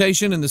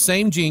mutation in the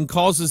same gene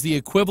causes the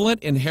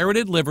equivalent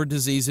inherited liver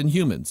disease in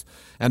humans,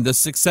 and the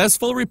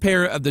successful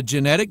repair of the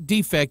genetic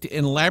defect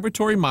in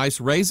laboratory mice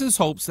raises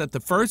hopes that the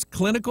first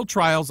clinical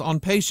trials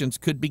on patients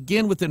could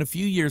begin within a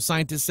few years,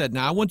 scientists said.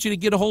 Now, I want you to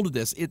get a hold of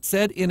this. It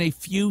said in a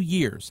few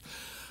years.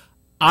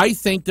 I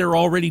think they're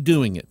already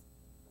doing it.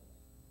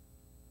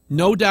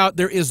 No doubt,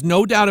 there is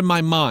no doubt in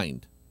my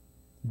mind.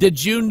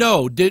 Did you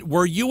know,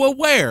 were you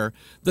aware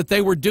that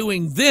they were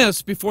doing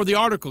this before the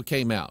article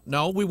came out?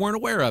 No, we weren't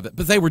aware of it,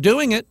 but they were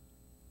doing it.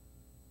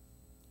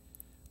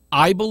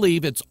 I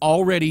believe it's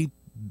already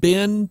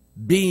been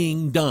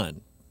being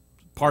done.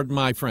 Pardon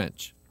my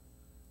French.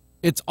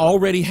 It's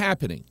already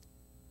happening.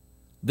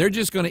 They're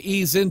just going to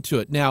ease into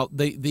it. Now,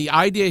 the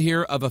idea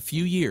here of a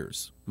few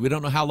years, we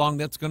don't know how long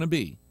that's going to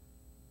be.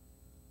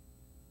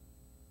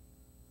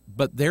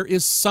 but there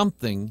is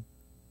something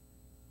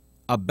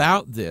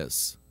about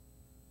this.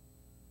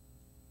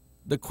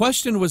 The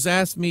question was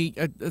asked me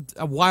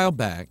a while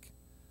back,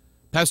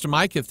 Pastor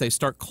Mike, if they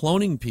start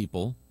cloning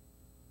people,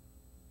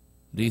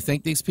 do you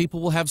think these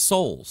people will have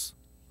souls?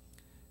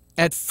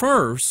 At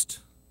first,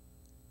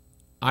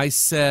 I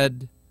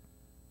said,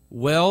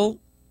 well,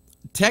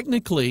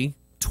 technically,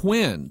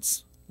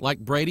 twins, like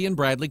Brady and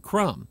Bradley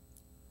Crumb,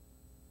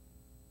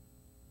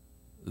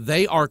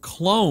 they are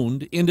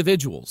cloned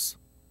individuals.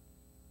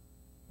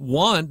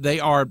 One, they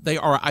are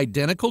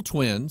identical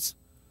twins.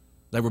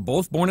 They were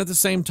both born at the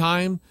same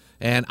time,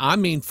 and I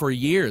mean, for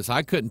years,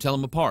 I couldn't tell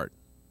them apart.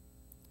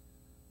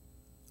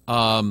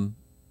 And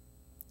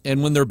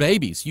when they're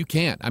babies, you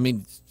can't. I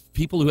mean,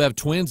 people who have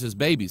twins as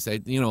babies,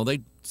 they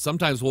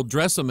sometimes will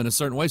dress them in a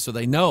certain way so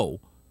they know.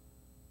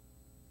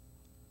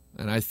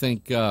 And I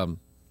think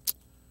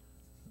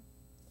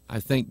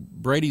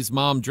Brady's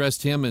mom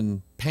dressed him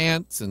in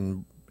pants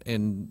and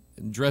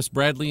dressed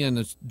Bradley in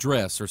a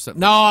dress or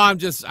something. No,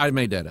 I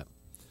made that up.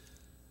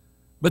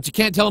 But you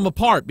can't tell them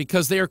apart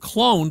because they are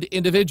cloned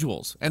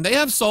individuals. And they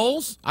have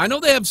souls. I know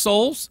they have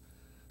souls.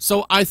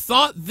 So I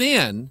thought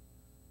then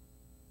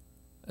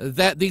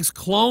that these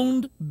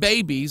cloned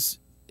babies,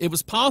 it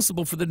was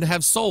possible for them to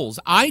have souls.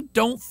 I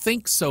don't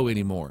think so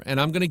anymore. And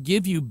I'm going to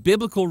give you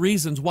biblical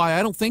reasons why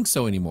I don't think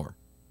so anymore.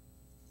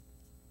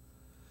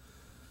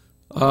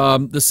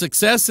 The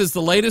success is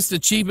the latest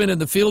achievement in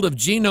the field of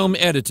genome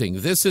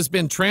editing. This has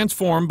been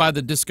transformed by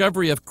the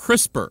discovery of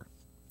CRISPR,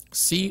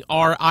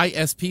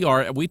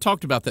 C-R-I-S-P-R. We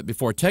talked about that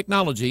before.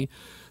 Technology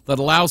that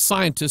allows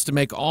scientists to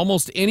make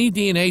almost any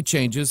DNA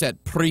changes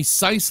at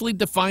precisely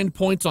defined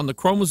points on the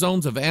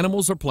chromosomes of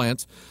animals or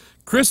plants.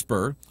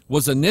 CRISPR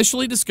was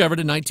initially discovered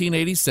in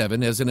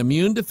 1987 as an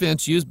immune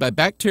defense used by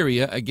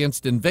bacteria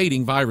against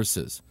invading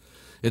viruses.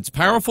 Its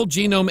powerful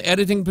genome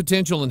editing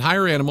potential in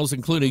higher animals,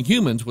 including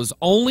humans, was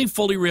only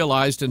fully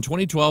realized in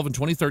 2012 and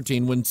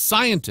 2013 when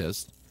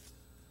scientists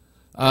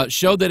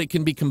showed that it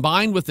can be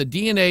combined with a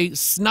DNA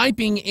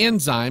sniping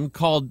enzyme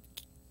called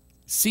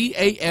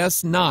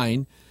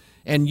Cas9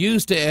 and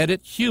used to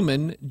edit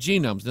human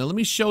genomes. Now, let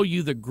me show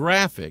you the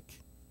graphic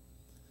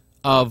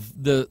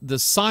of the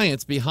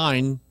science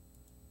behind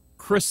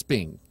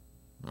crisping,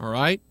 all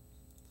right?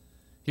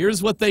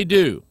 Here's what they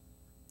do.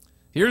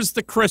 Here's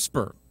the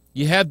CRISPR.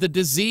 You have the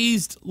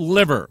diseased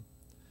liver.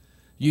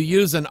 You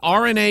use an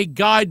RNA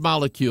guide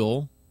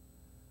molecule.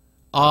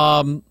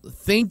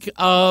 Think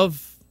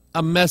of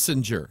a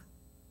messenger.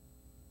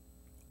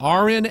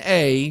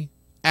 RNA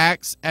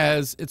acts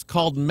as, it's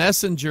called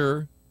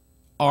messenger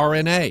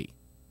RNA.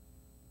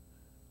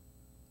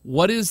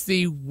 What is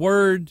the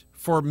word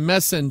for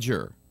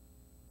messenger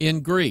in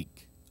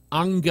Greek?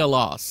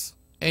 Angelos,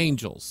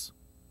 angels.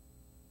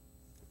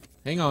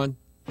 Hang on.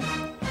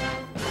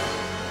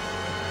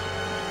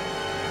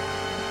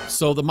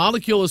 So the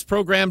molecule is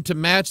programmed to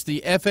match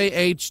the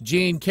FAH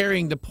gene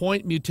carrying the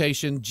point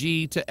mutation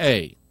G to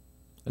A.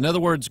 In other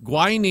words,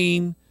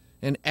 guanine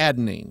and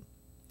adenine.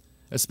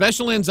 A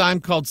special enzyme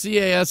called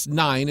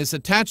Cas9 is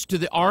attached to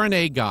the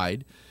RNA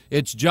guide.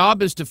 Its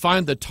job is to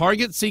find the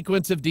target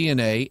sequence of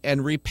DNA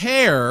and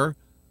repair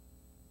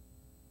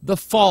the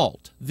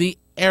fault, the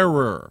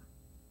error.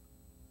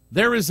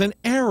 There is an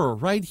error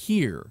right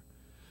here.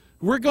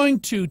 We're going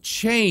to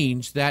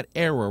change that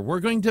error.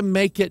 We're going to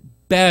make it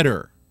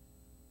better.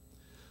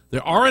 The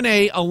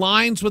RNA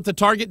aligns with the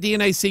target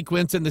DNA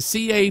sequence in the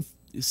Cas9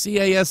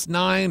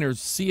 or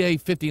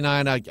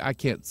Ca59, I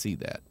can't see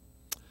that,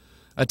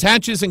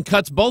 attaches and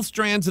cuts both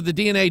strands of the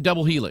DNA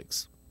double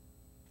helix.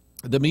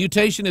 The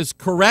mutation is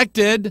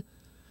corrected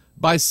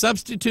by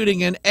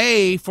substituting an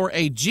A for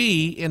a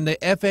G in the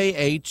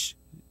FAH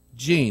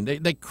gene.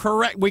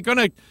 We're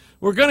going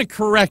to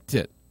correct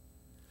it.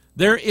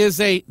 There is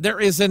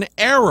an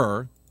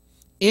error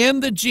in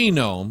the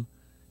genome,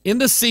 in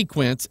the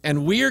sequence,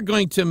 and we are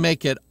going to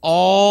make it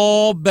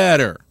all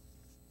better.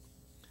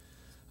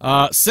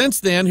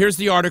 Since then, here's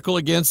the article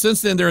again.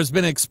 Since then, there has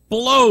been an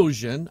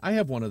explosion. I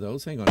have one of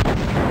those. Hang on.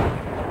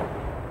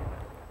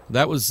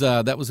 That was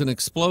an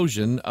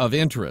explosion of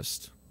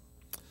interest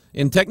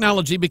in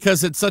technology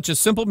because it's such a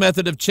simple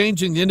method of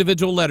changing the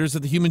individual letters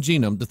of the human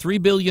genome, the 3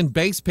 billion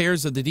base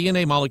pairs of the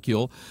DNA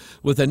molecule,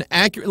 with an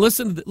accurate,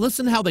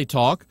 listen how they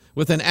talk,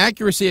 with an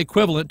accuracy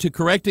equivalent to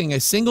correcting a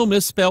single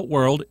misspelt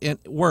word in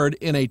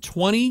a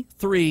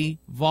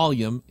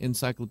 23-volume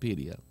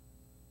encyclopedia.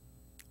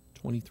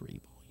 23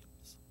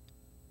 volumes.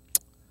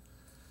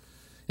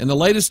 In the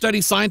latest study,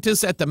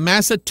 scientists at the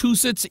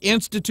Massachusetts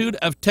Institute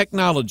of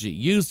Technology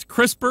used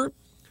CRISPR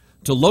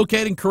to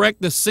locate and correct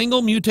the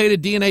single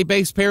mutated DNA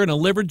base pair in a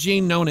liver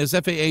gene known as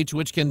FAH,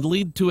 which can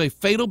lead to a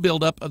fatal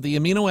buildup of the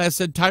amino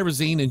acid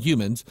tyrosine in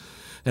humans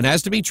and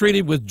has to be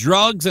treated with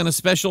drugs and a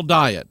special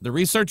diet. The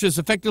researchers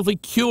effectively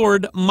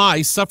cured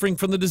mice suffering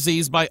from the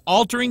disease by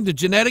altering the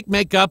genetic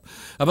makeup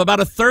of about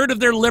a third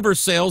of their liver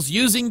cells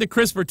using the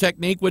CRISPR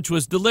technique, which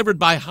was delivered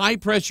by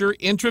high-pressure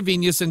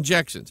intravenous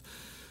injections.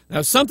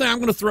 Now, something I'm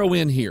going to throw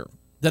in here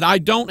that I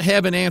don't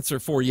have an answer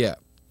for yet.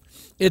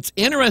 It's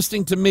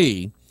interesting to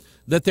me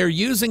that they're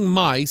using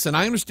mice, and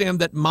I understand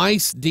that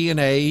mice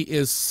DNA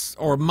is,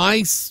 or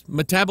mice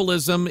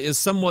metabolism is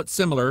somewhat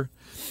similar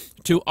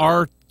to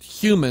our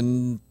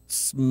human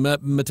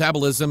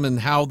metabolism and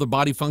how the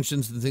body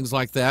functions and things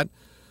like that.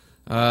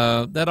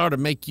 That ought to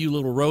make you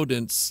little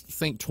rodents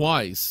think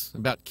twice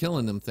about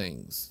killing them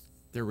things.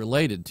 They're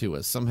related to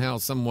us somehow,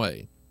 some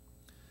way.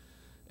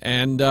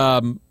 And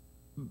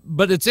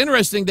but it's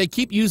interesting, they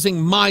keep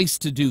using mice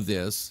to do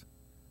this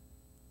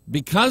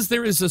because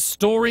there is a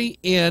story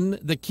in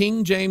the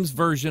King James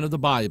Version of the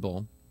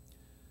Bible.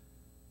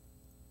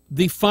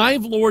 The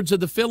 5 lords of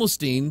the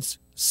Philistines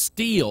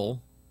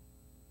steal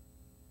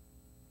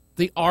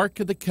the Ark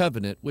of the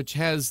Covenant, which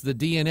has the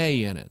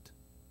DNA in it.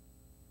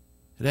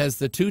 It has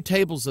the 2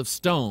 tables of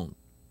stone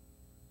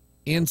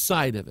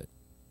inside of it.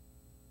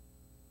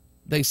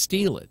 They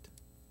steal it.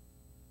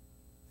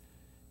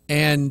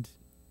 And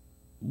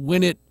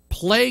when it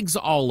plagues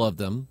all of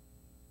them,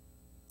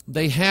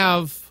 they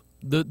have,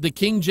 the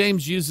King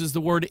James uses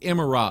the word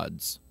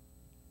emerods.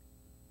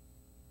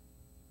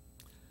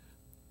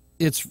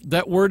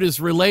 That word is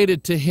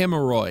related to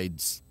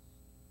hemorrhoids.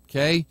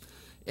 Okay?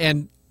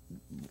 And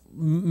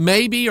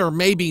maybe or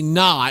maybe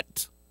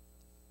not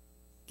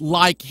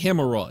like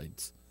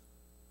hemorrhoids,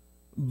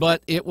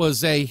 but it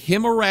was a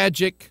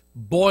hemorrhagic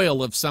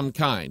boil of some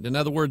kind. In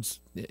other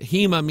words,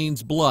 hema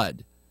means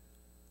blood.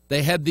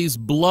 They had these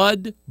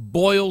blood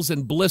boils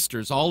and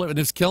blisters, all of it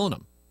is killing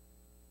them.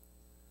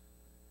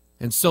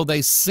 And so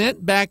they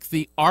sent back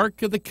the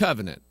Ark of the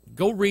Covenant.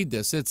 Go read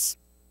this. It's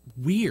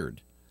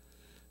weird.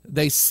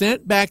 They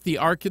sent back the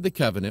Ark of the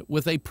Covenant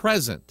with a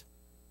present: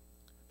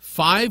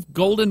 5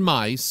 golden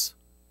mice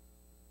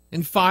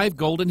and 5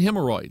 golden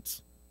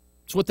hemorrhoids.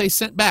 That's what they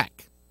sent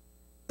back.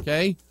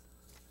 Okay?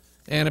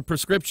 And a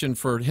prescription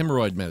for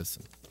hemorrhoid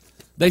medicine.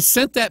 They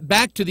sent that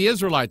back to the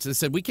Israelites. They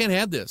said, we can't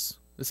have this.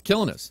 It's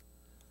killing us.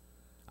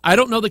 I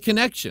don't know the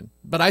connection,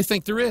 but I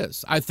think there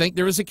is. I think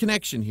there is a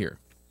connection here.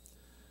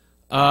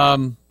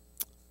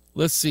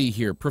 Let's see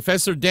here.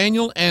 Professor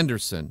Daniel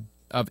Anderson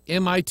of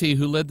MIT,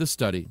 who led the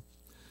study,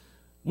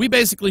 we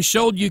basically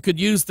showed you could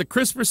use the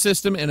CRISPR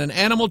system in an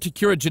animal to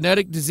cure a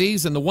genetic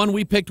disease, and the one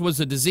we picked was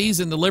a disease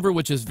in the liver,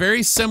 which is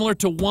very similar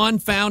to one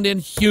found in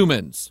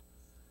humans.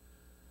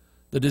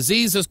 The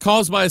disease is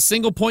caused by a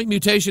single point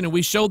mutation, and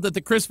we showed that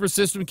the CRISPR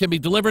system can be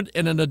delivered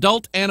in an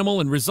adult animal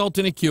and result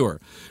in a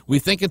cure. We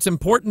think it's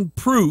important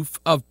proof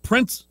of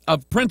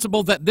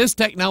principle that this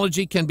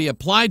technology can be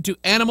applied to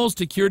animals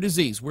to cure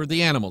disease. We're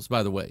the animals,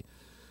 by the way.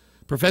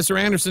 Professor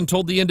Anderson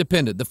told The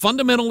Independent, the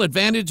fundamental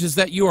advantage is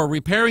that you are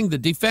repairing the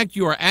defect.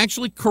 You are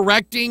actually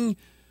correcting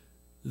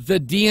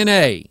the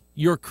DNA.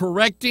 You're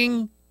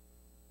correcting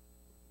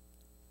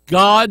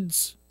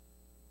God's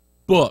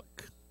book.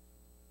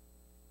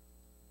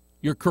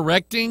 You're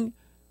correcting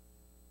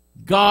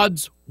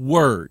God's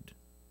word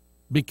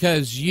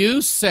because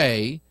you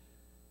say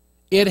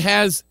it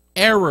has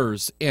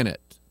errors in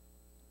it.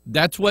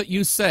 That's what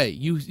you say.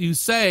 You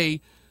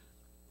say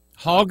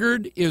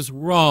Hoggard is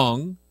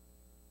wrong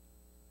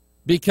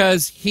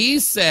because he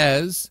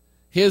says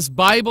his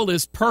Bible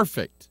is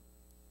perfect.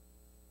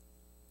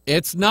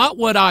 It's not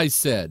what I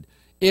said.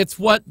 It's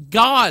what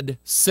God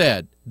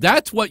said.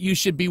 That's what you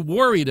should be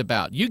worried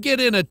about. You get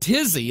in a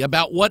tizzy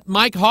about what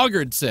Mike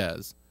Hoggard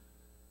says.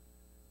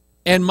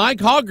 And Mike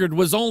Hoggard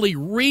was only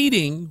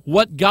reading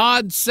what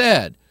God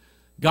said.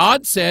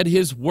 God said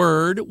his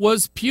word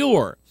was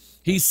pure.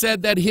 He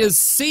said that his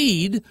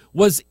seed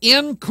was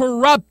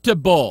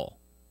incorruptible.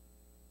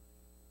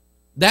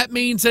 That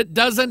means it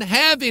doesn't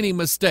have any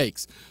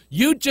mistakes.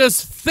 You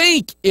just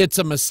think it's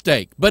a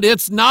mistake, but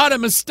it's not a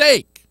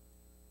mistake.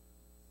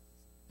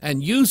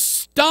 And you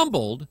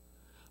stumbled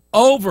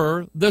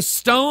over the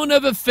stone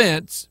of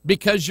offense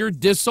because you're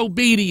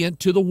disobedient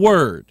to the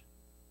word.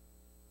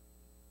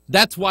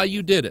 That's why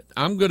you did it.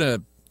 We're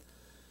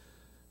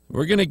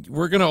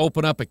gonna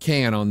open up a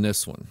can on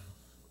this one.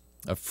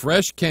 A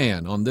fresh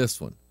can on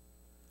this one.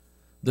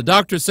 The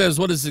doctor says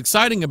what is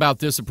exciting about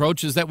this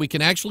approach is that we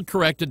can actually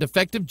correct a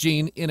defective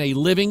gene in a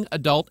living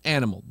adult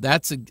animal.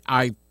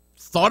 I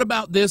thought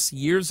about this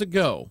years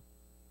ago,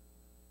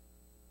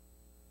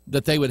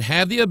 that they would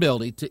have the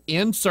ability to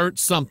insert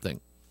something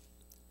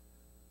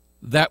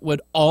that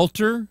would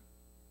alter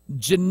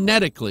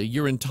genetically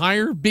your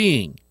entire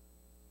being,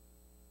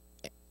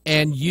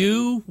 and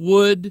you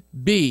would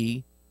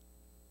be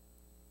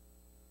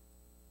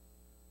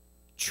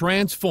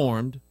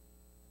transformed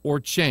or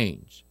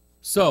changed.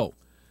 So,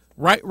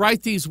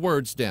 write these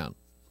words down.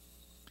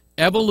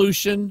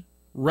 Evolution,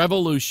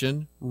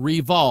 revolution,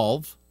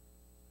 revolve,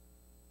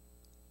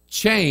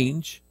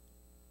 change,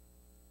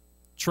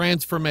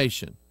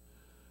 transformation.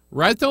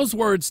 Write those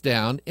words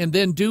down and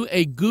then do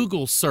a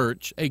Google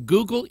search, a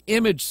Google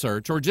image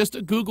search, or just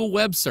a Google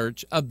web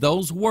search of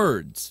those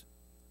words.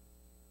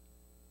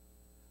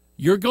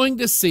 You're going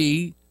to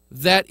see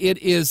that it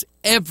is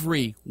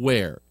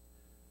everywhere.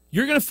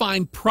 You're going to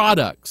find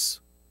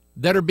products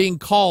that are being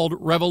called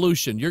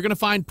revolution. You're going to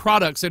find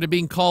products that are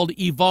being called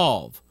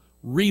evolve,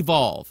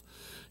 revolve.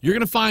 You're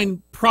going to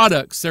find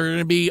products that are going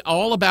to be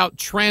all about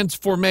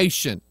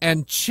transformation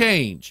and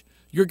change.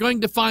 You're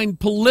going to find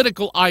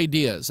political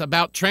ideas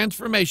about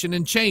transformation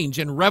and change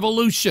and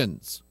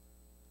revolutions.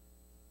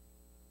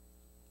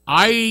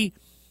 I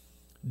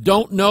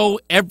don't know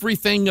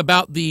everything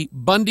about the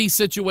Bundy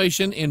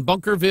situation in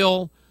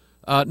Bunkerville,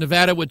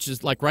 Nevada, which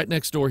is like right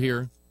next door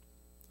here.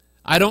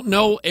 I don't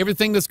know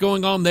everything that's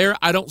going on there.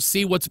 I don't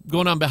see what's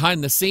going on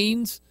behind the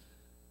scenes.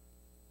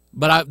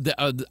 But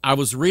I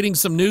was reading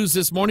some news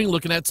this morning,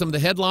 looking at some of the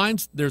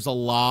headlines. There's a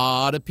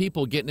lot of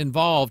people getting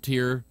involved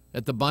here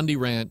at the Bundy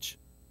Ranch.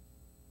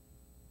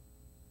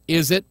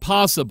 Is it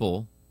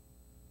possible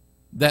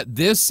that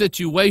this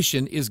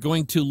situation is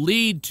going to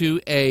lead to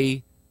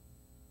a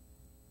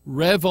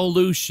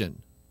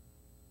revolution?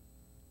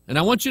 And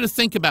I want you to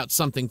think about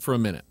something for a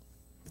minute.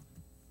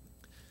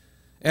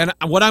 And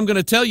what I'm going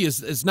to tell you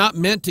is not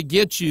meant to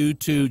get you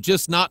to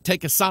just not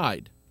take a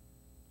side.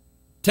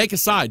 Take a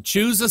side.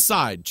 Choose a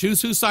side.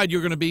 Choose whose side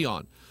you're going to be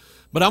on.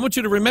 But I want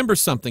you to remember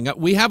something.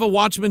 We have a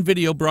Watchman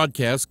video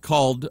broadcast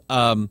called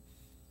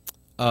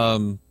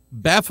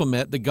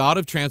Baphomet, the God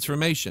of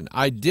Transformation.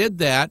 I did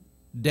that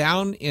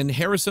down in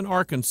Harrison,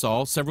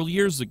 Arkansas several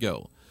years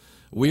ago.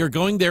 We are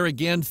going there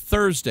again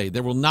Thursday.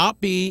 There will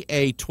not be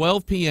a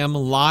 12 p.m.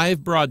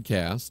 live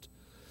broadcast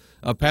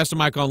of Pastor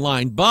Mike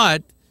Online,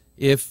 but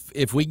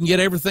if we can get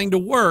everything to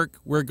work,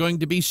 we're going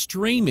to be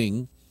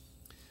streaming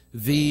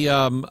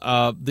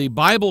the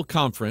Bible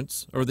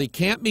conference, or the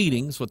camp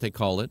meetings, what they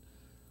call it,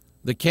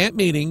 the camp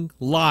meeting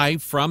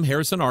live from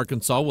Harrison,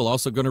 Arkansas. We're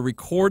also going to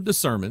record the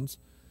sermons,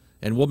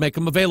 and we'll make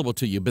them available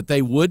to you. But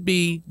they would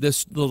be,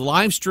 the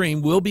live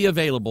stream will be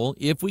available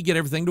if we get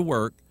everything to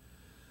work.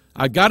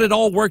 I've got it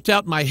all worked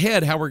out in my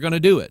head how we're going to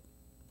do it.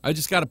 I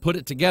just got to put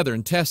it together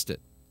and test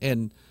it.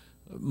 And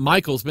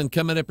Michael's been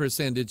coming up here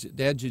saying, Dad,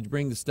 did you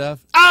bring the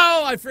stuff?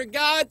 Oh, I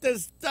forgot the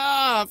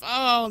stuff.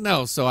 Oh,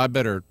 no. So I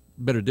better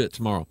do it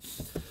tomorrow.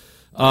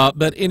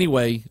 But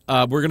anyway,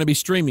 we're going to be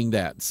streaming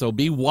that. So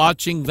be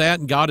watching that.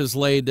 And God has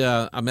laid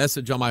a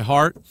message on my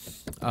heart.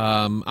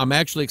 I'm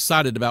actually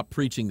excited about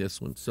preaching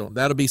this one. So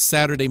that'll be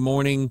Saturday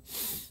morning.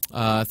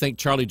 I think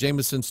Charlie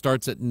Jameson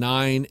starts at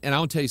 9. And I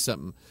want to tell you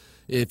something.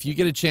 If you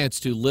get a chance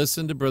to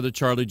listen to Brother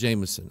Charlie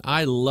Jameson,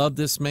 I love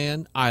this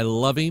man. I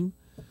love him.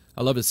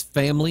 I love his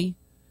family.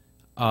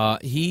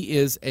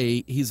 He's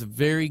a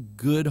very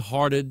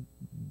good-hearted,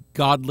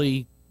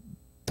 godly.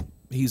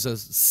 He's a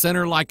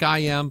sinner like I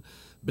am,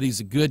 but he's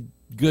a good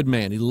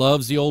man. He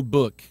loves the old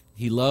book.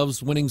 He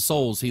loves winning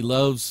souls. He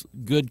loves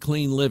good,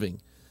 clean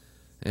living.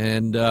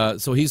 And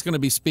so he's going to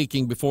be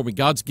speaking before me.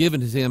 God's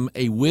given him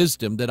a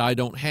wisdom that I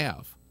don't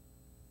have.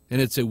 And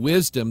it's a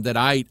wisdom that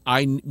I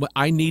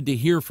need to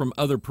hear from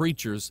other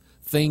preachers,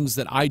 things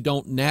that I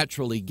don't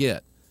naturally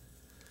get.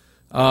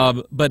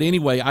 But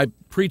anyway, I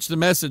preached the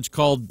message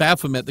called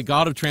Baphomet, the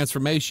God of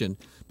Transformation,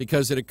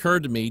 because it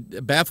occurred to me,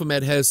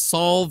 Baphomet has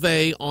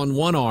Solvay on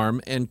one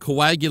arm and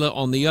Coagula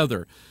on the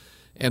other.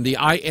 And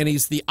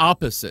he's the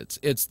opposites.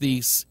 It's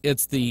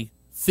the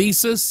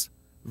thesis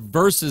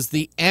versus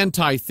the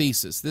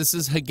antithesis. This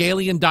is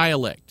Hegelian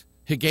dialect.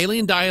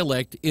 Hegelian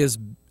dialect is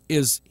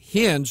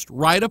hinged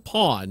right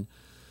upon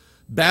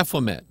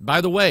Baphomet.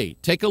 By the way,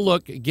 take a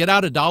look, get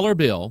out a dollar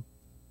bill,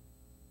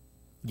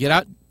 get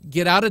out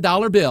a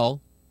dollar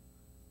bill,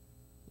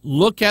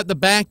 look at the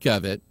back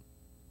of it,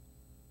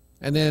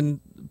 and then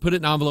put it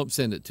in an envelope and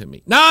send it to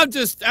me. No, I'm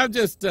just a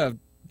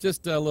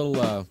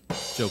little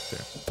joke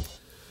there.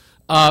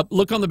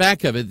 Look on the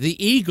back of it.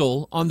 The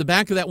eagle on the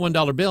back of that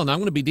 $1 bill, and I'm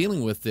going to be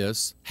dealing with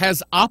this,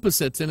 has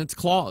opposites in its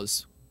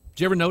claws.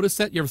 Did you ever notice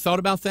that? You ever thought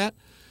about that?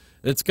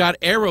 It's got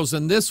arrows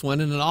in this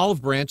one and an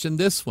olive branch in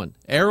this one.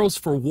 Arrows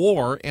for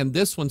war, and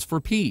this one's for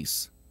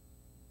peace.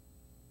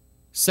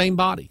 Same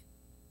body.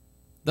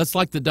 That's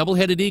like the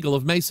double-headed eagle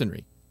of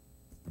Masonry.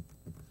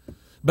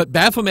 But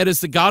Baphomet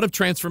is the God of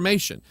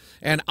transformation.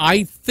 And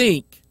I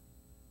think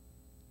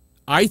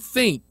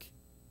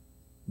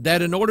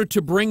that in order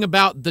to bring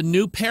about the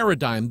new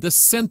paradigm, the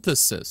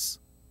synthesis,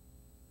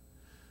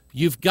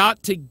 you've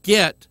got to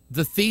get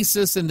the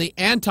thesis and the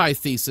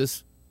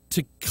antithesis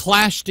to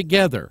clash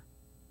together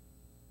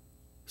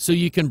so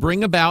you can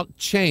bring about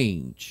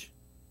change.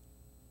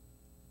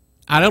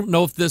 I don't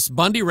know if this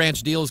Bundy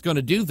Ranch deal is going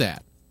to do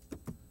that,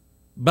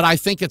 but I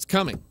think it's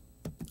coming.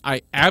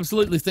 I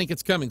absolutely think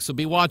it's coming, so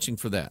be watching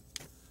for that.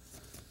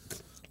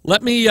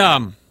 Let me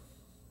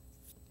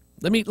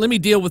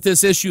deal with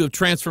this issue of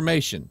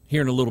transformation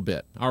here in a little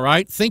bit. All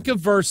right? Think of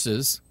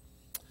verses.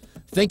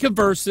 Think of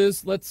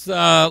verses. Let's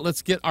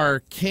get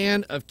our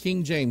can of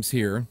King James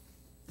here.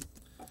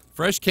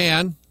 Fresh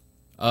can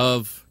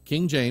of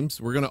King James.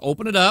 We're going to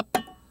open it up,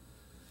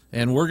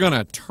 and we're going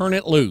to turn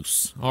it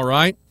loose. All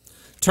right?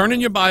 Turn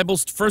in your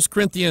Bibles to 1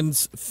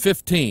 Corinthians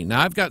 15.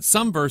 Now, I've got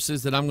some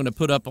verses that I'm going to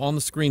put up on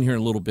the screen here in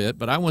a little bit,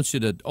 but I want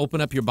you to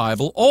open up your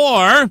Bible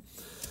or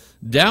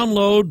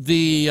download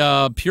the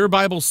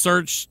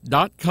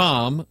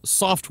purebiblesearch.com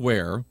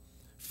software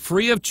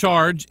free of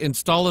charge.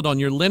 Install it on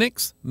your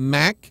Linux,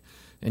 Mac,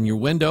 And your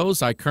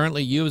Windows, I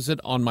currently use it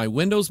on my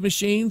Windows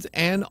machines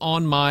and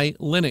on my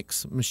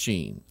Linux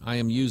machine. I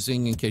am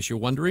using, in case you're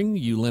wondering,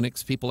 you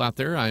Linux people out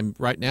there, I'm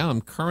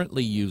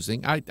currently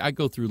using, I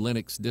go through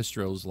Linux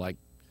distros like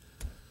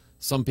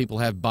some people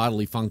have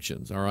bodily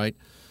functions, all right?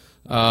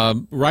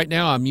 Right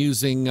now I'm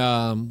using,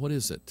 what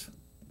is it?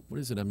 What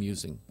is it I'm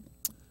using?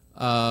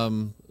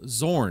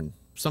 Zorn,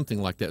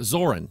 something like that,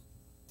 Zorin.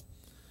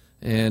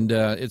 And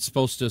it's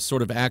supposed to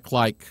sort of act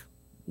like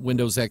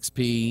Windows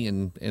XP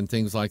and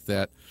things like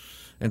that.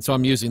 And so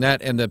I'm using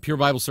that, and the Pure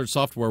Bible Search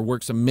software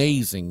works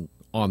amazing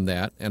on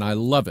that, and I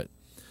love it.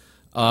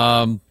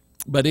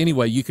 But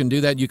anyway, you can do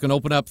that. You can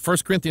open up 1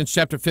 Corinthians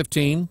chapter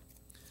 15.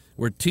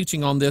 We're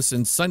teaching on this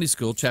in Sunday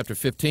school, chapter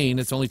 15.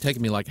 It's only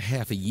taken me like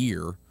half a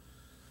year.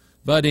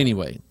 But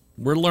anyway,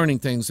 we're learning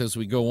things as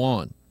we go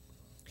on.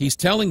 He's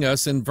telling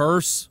us in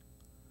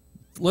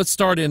let's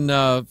start in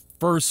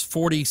verse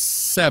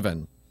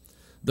 47.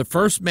 The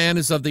first man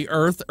is of the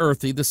earth,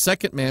 earthy. The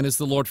second man is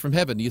the Lord from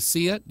heaven. Do you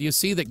see it? Do you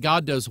see that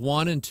God does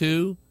 1 and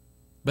 2,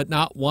 but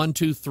not 1,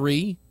 2,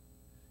 3?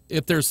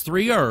 If there's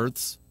 3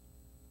 earths,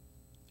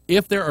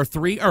 if there are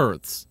 3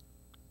 earths,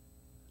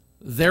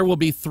 there will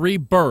be 3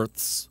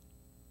 births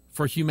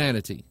for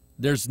humanity.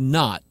 There's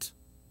not.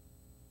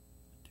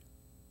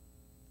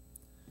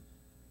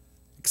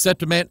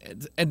 Except a man,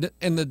 and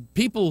the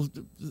people,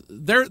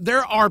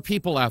 there are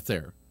people out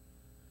there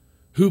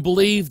who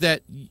believe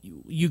that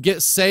you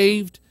get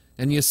saved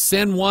and you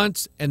sin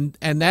once and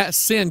that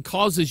sin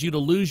causes you to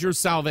lose your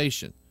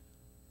salvation.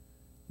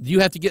 You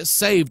have to get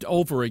saved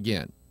over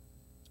again.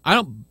 I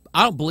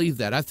don't believe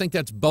that. I think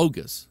that's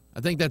bogus.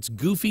 I think that's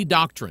goofy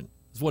doctrine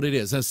is what it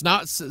is. And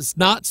it's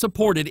not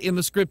supported in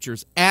the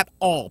Scriptures at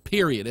all,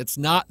 period. It's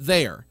not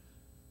there.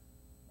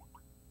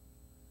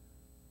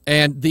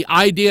 And the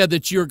idea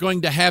that you're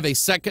going to have a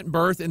second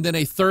birth and then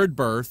a third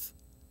birth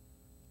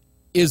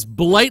is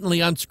blatantly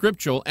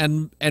unscriptural,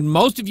 and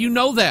most of you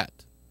know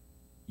that.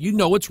 You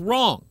know it's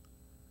wrong.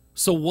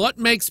 So what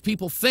makes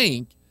people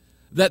think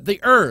that the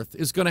earth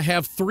is going to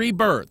have 3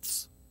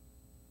 births?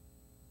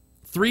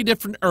 3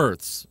 different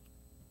earths.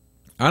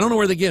 I don't know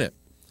where they get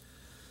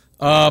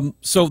it.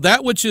 So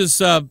that which is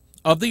of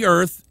the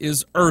earth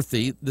is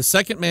earthy. The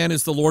second man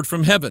is the Lord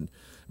from heaven.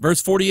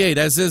 Verse 48,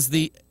 as is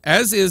the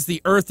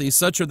earthy,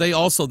 such are they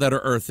also that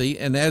are earthy,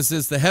 and as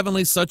is the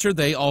heavenly, such are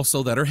they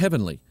also that are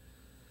heavenly.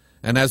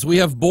 And as we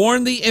have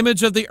borne the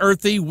image of the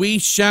earthy, we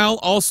shall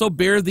also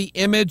bear the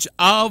image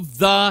of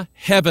the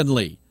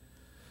heavenly.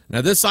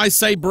 Now this I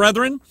say,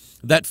 brethren,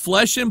 that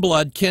flesh and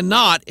blood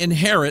cannot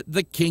inherit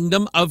the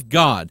kingdom of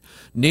God,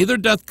 neither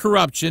doth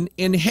corruption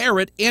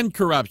inherit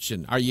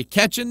incorruption. Are you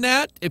catching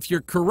that? If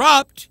you're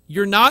corrupt,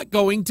 you're not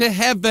going to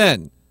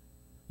heaven.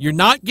 You're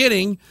not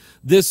getting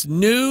this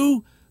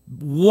new,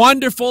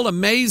 wonderful,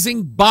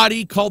 amazing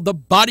body called the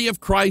body of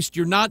Christ.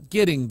 You're not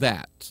getting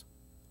that.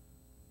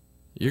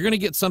 You're going to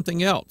get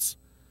something else.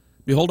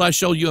 Behold, I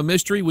show you a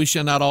mystery. We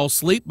shall not all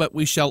sleep, but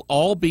we shall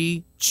all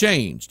be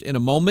changed in a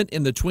moment,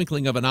 in the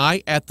twinkling of an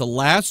eye, at the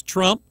last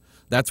trump.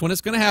 That's when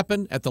it's going to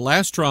happen, at the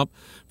last trump.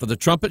 For the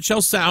trumpet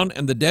shall sound,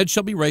 and the dead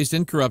shall be raised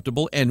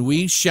incorruptible, and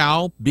we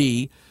shall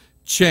be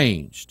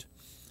changed.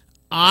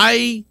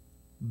 I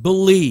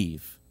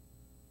believe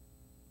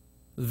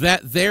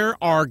that there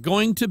are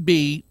going to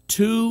be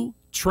 2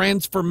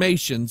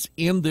 transformations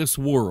in this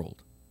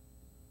world.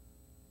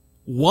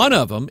 One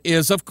of them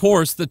is, of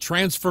course, the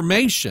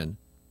transformation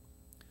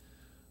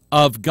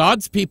of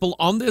God's people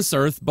on this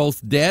earth,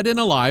 both dead and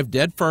alive,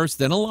 dead first,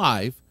 then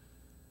alive,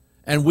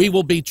 and we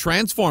will be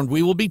transformed.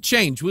 We will be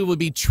changed. We will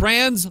be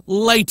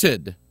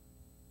translated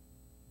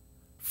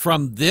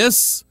from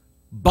this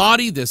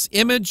body, this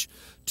image,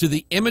 to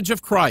the image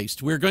of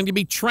Christ. We're going to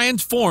be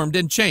transformed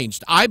and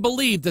changed. I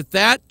believe that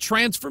that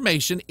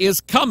transformation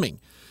is coming.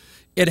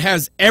 It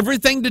has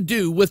everything to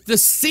do with the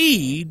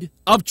seed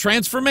of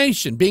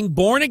transformation, being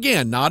born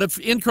again, not of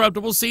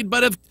incorruptible seed,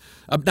 but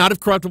not of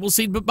corruptible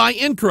seed, but by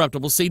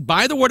incorruptible seed,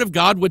 by the word of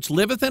God, which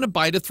liveth and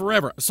abideth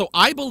forever. So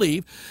I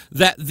believe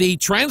that the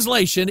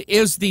translation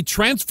is the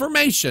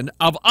transformation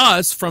of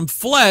us from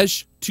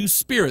flesh to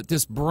spirit,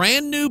 this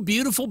brand new,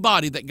 beautiful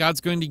body that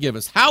God's going to give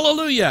us.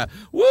 Hallelujah.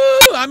 Woo!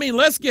 I mean,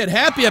 let's get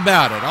happy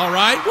about it, all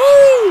right?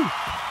 Woo!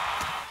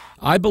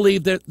 I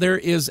believe that there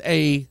is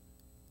a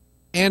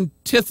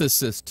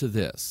antithesis to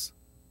this,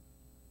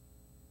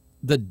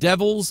 the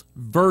devil's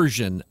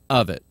version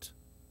of it.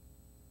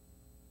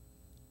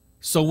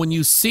 So when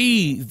you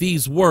see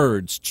these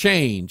words,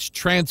 change,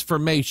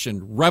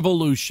 transformation,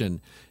 revolution,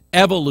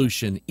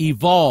 evolution,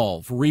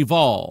 evolve,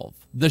 revolve,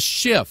 the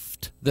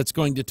shift that's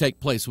going to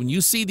take place, when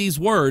you see these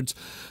words,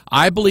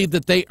 I believe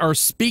that they are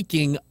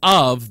speaking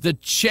of the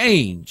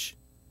change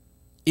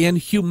in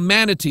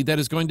humanity that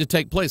is going to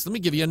take place. Let me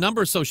give you a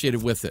number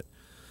associated with it.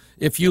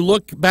 If you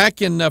look back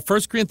in 1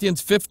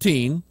 Corinthians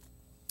 15,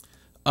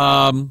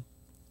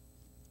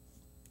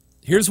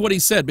 here's what he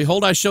said.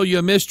 Behold, I show you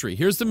a mystery.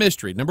 Here's the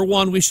mystery. Number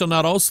 1, we shall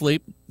not all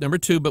sleep. Number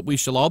 2, but we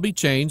shall all be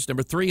changed.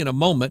 Number 3, in a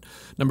moment.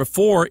 Number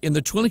 4, in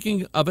the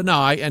twinkling of an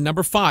eye. And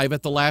number 5,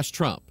 at the last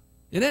trump.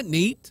 Isn't that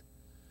neat?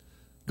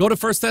 Go to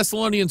 1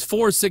 Thessalonians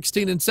 4,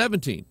 16 and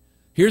 17.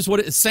 Here's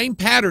what the same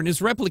pattern is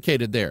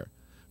replicated there.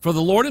 For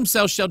the Lord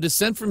himself shall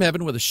descend from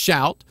heaven with a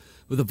shout,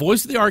 with the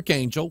voice of the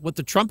archangel, with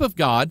the trump of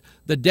God.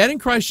 The dead in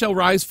Christ shall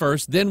rise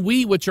first. Then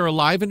we which are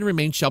alive and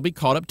remain shall be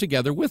caught up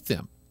together with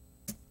them.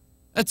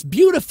 That's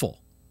beautiful.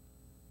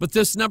 But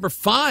this number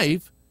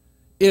 5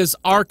 is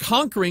our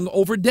conquering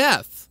over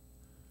death.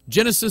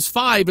 Genesis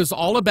 5 is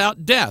all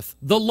about death.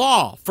 The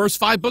law, first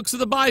 5 books of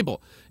the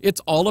Bible,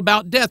 it's all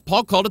about death.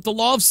 Paul called it the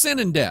law of sin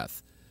and death.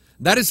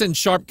 That is in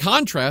sharp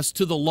contrast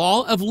to the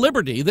law of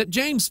liberty that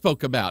James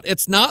spoke about.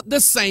 It's not the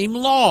same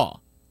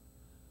law.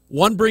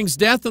 One brings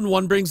death and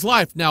one brings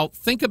life. Now,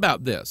 think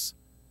about this.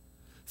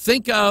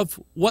 Think of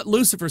what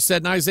Lucifer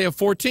said in Isaiah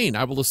 14.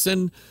 I will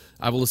ascend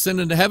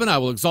into heaven. I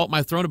will exalt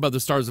my throne above the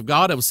stars of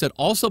God. I will sit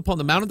also upon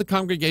the mount of the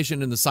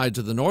congregation in the sides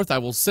of the north. I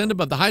will ascend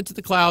above the heights of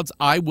the clouds.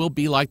 I will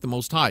be like the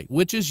Most High,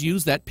 which is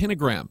used that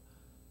pentagram.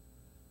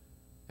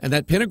 And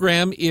that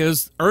pentagram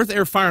is earth,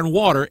 air, fire, and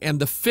water,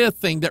 and the 5th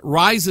thing that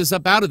rises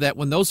up out of that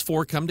when those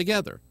 4 come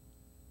together.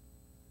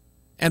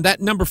 And that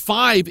number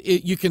 5,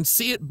 you can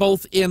see it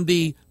both in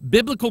the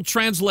biblical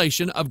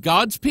translation of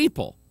God's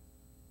people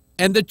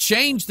and the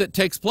change that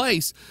takes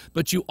place,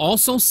 but you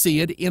also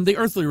see it in the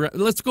earthly.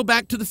 Let's go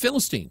back to the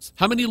Philistines.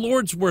 How many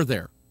lords were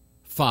there?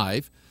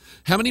 5.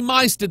 How many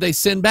mice did they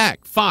send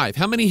back? 5.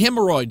 How many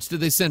hemorrhoids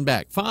did they send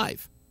back?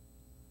 5.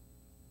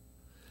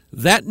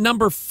 That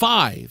number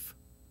 5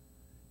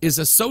 is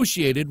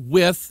associated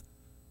with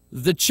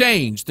the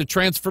change, the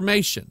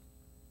transformation.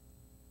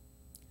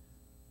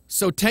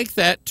 So take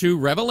that to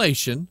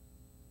Revelation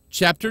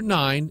chapter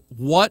 9.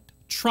 What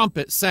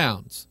trumpet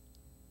sounds?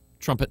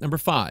 Trumpet number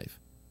 5.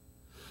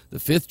 The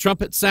 5th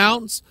trumpet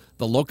sounds.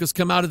 The locusts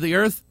come out of the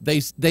earth.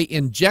 They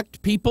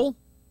inject people.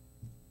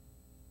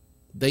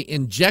 They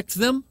inject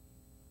them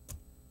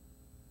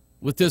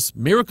with this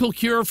miracle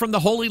cure from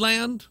the Holy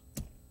Land.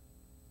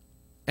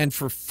 And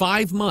for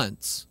 5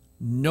 months,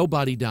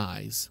 nobody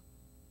dies.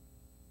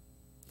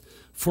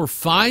 For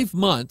 5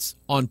 months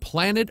on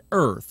planet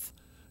Earth,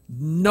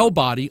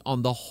 nobody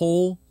on the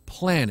whole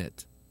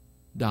planet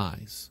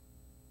dies.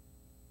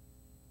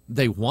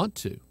 They want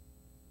to,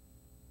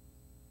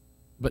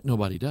 but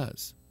nobody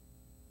does.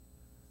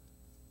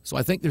 So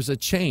I think there's a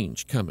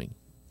change coming.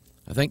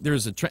 I think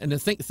there's a trend.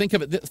 And think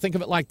of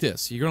it like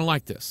this. You're going to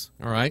like this,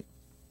 all right?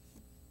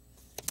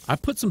 I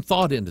put some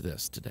thought into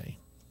this today.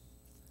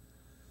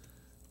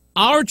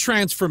 Our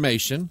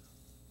transformation,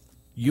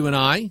 you and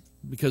I,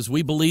 because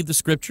we believe the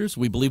Scriptures,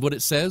 we believe what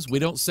it says. We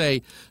don't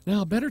say,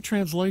 now, a better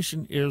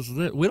translation is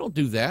that. We don't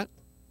do that.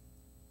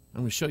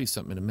 I'm going to show you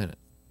something in a minute.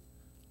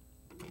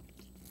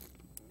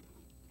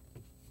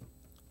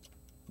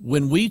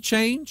 When we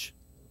change,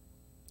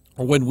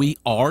 or when we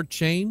are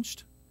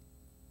changed,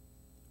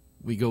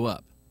 we go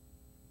up.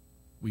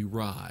 We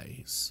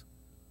rise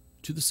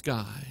to the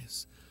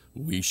skies.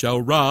 We shall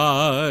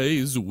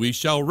rise. We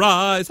shall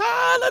rise.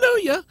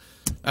 Hallelujah.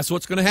 That's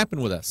what's going to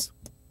happen with us.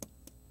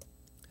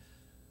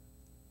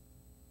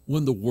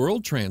 When the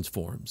world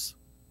transforms,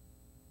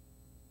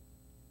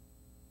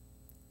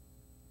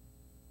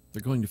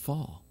 they're going to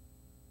fall.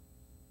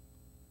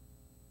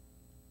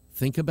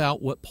 Think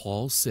about what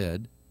Paul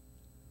said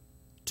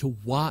to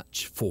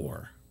watch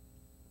for.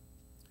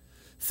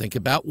 Think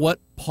about what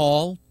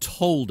Paul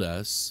told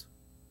us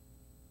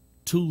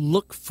to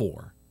look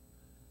for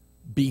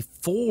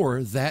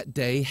before that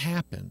day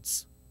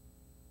happens.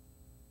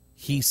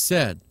 He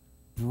said,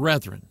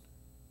 brethren,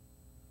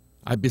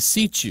 I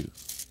beseech you,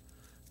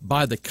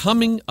 by the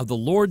coming of the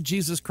Lord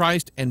Jesus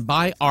Christ and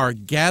by our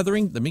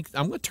gathering,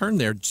 I'm going to turn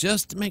there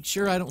just to make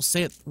sure I don't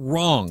say it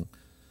wrong.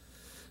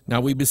 Now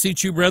we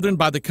beseech you, brethren,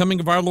 by the coming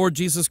of our Lord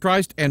Jesus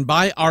Christ and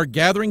by our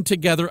gathering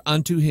together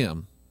unto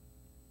him.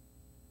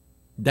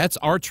 That's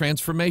our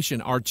transformation,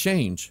 our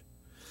change.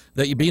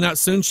 That you be not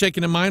soon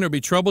shaken in mind or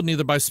be troubled,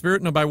 neither by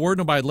spirit, nor by word,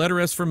 nor by letter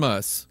as from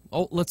us.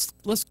 Oh, let's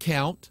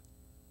count.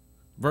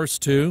 Verse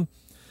 2.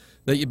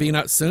 That you be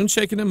not soon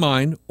shaken in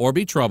mind or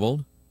be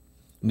troubled,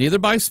 neither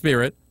by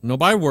spirit, nor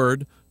by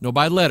word, nor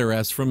by letter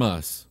as from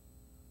us.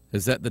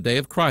 Is that the day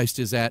of Christ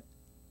is at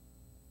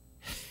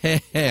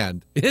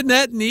hand. Isn't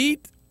that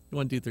neat?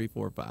 1, 2, 3,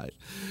 4, 5.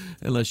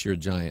 Unless you're a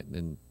giant,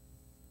 and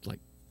like,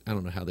 I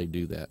don't know how they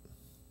do that.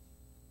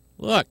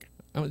 Look,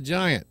 I'm a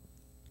giant.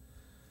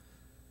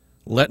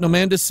 Let no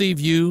man deceive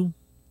you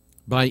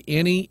by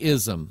any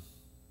ism.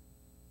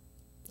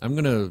 I'm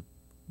going to,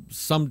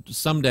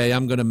 someday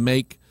I'm going to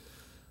make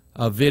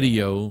a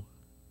video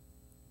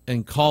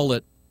and call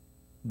it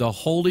the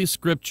Holy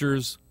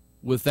Scriptures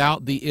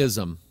without the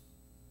ism.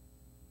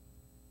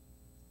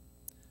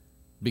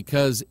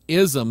 Because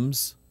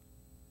isms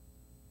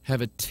have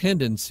a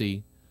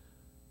tendency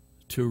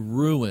to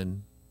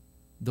ruin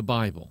the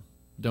Bible,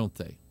 don't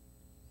they?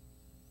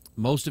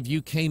 Most of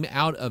you came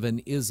out of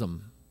an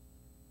ism.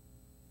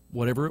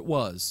 Whatever it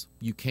was,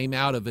 you came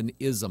out of an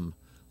ism,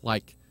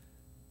 like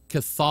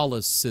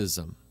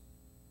Catholicism.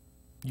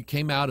 You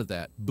came out of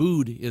that.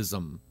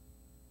 Buddhism.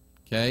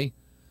 Okay?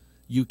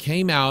 You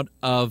came out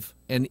of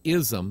an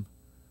ism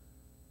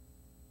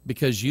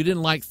because you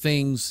didn't like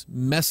things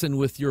messing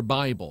with your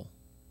Bible.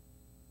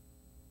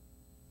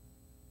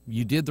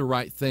 You did the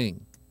right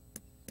thing.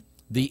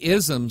 The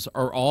isms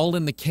are all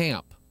in the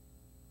camp.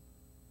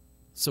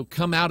 So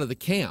come out of the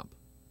camp,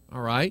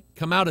 all right?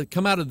 Come out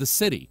of the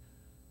city.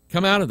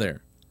 Come out of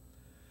there.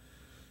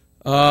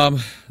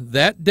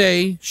 That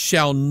day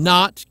shall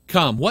not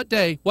come. What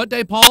day? What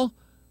day, Paul?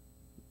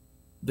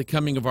 The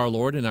coming of our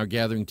Lord and our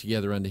gathering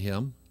together unto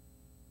him.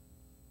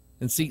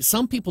 And see,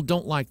 some people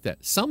don't like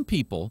that. Some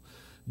people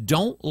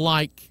don't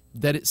like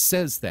that it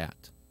says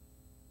that,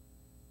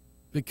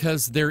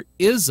 because their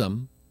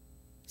ism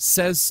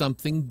says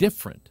something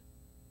different.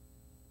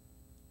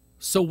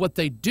 So what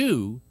they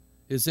do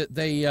is that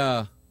they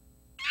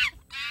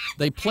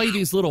play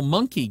these little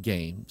monkey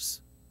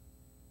games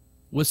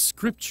with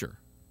Scripture,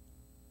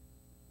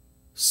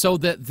 so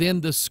that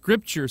then the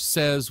Scripture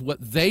says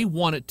what they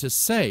want it to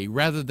say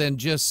rather than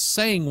just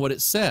saying what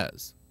it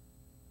says.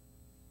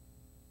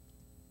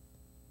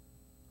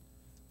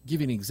 I'll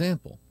give you an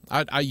example.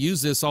 I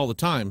use this all the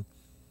time.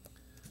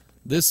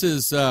 This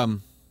is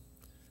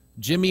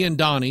Jimmy and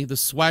Donnie, the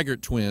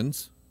Swaggart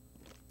twins.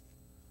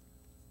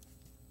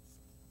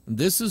 And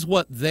this is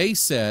what they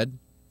said.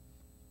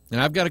 And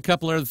I've got a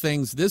couple other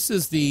things. This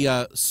is the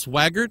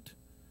Swaggart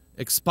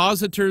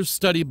Expositor's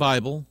Study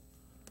Bible,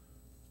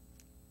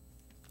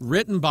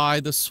 written by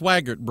the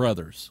Swaggart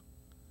brothers.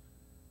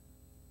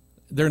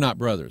 They're not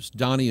brothers.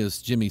 Donnie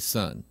is Jimmy's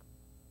son.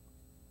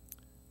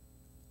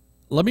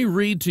 Let me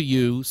read to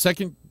you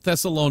 2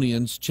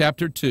 Thessalonians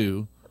chapter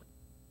 2,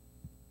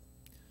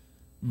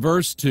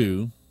 verse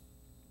 2,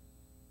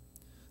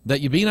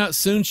 that you be not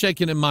soon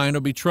shaken in mind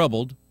or be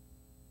troubled.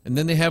 And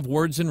then they have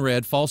words in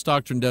red. False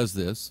doctrine does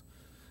this.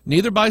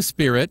 Neither by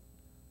spirit.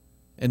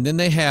 And then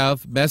they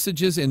have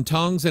messages in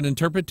tongues and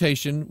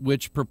interpretation,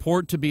 which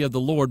purport to be of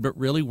the Lord, but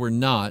really were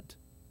not.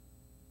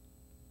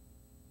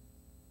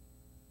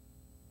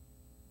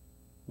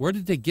 Where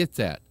did they get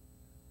that?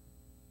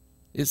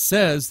 It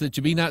says that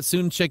you be not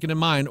soon shaken in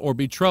mind or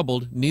be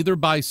troubled, neither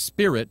by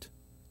spirit,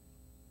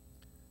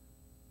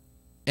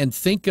 and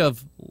think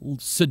of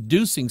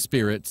seducing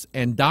spirits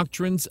and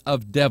doctrines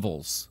of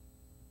devils.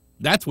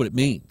 That's what it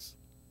means.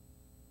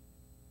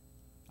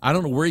 I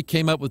don't know where he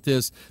came up with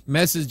this,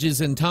 messages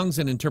in tongues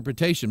and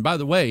interpretation. By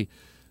the way,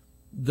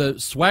 the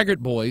Swaggart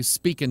boys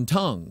speak in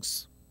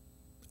tongues,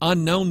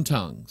 unknown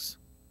tongues.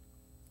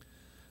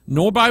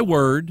 Nor by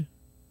word,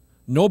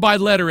 nor by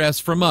letter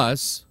as from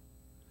us,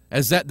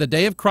 as that the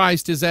day of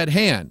Christ is at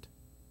hand.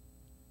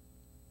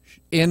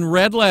 In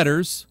red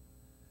letters,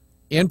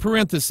 in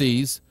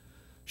parentheses,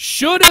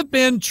 should have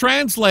been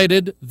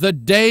translated the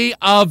day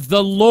of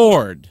the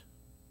Lord.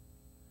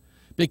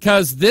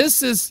 Because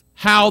this is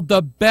how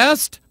the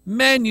best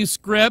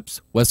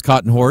manuscripts,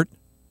 Westcott and Hort,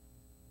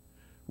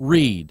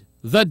 read.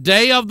 The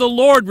day of the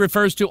Lord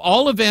refers to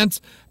all events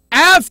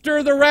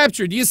after the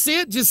rapture. Do you see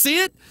it? Do you see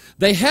it?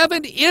 They have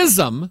an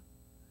ism,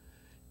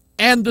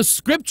 and the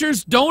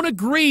Scriptures don't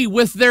agree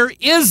with their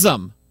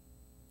ism.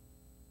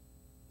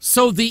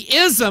 So the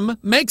ism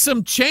makes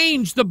them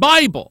change the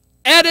Bible,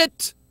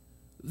 edit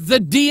the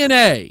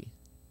DNA.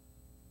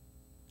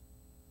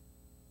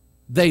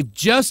 They've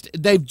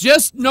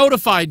just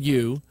notified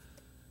you.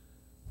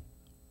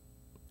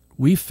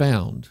 We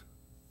found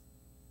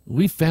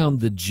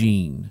the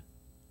gene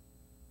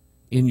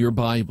in your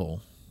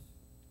Bible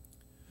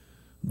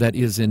that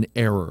is in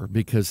error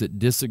because it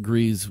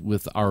disagrees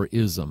with our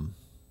ism.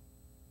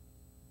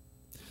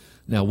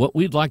 Now, what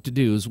we'd like to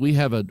do is we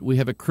have a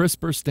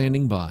CRISPR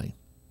standing by.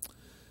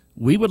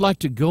 We would like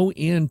to go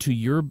into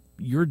your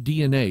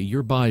DNA,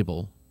 your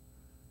Bible,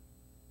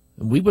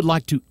 and we would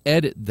like to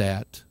edit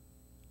that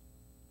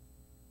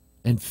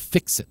and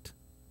fix it.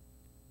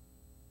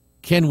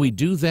 Can we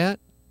do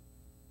that?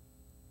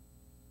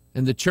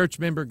 And the church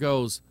member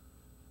goes,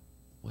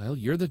 well,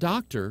 you're the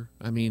doctor.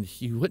 I mean,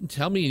 you wouldn't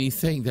tell me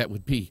anything that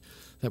would be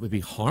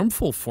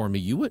harmful for me.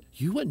 You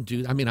wouldn't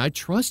do that. I mean, I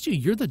trust you.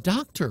 You're the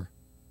doctor.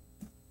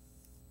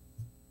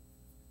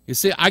 You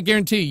see, I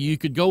guarantee you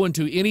could go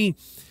into any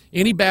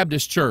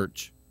Baptist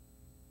church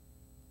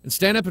and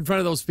stand up in front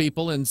of those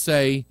people and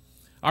say,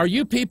 are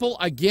you people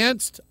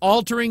against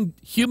altering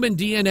human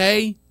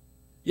DNA?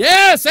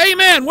 Yes,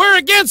 amen, we're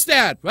against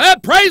that. Well,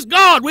 praise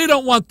God, we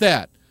don't want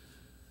that.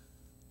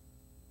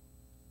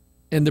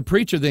 And the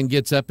preacher then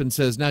gets up and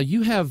says, now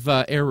you have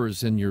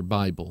errors in your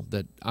Bible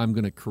that I'm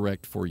going to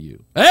correct for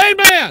you.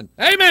 Amen,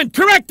 amen,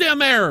 correct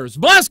them errors.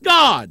 Bless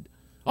God.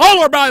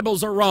 All our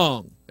Bibles are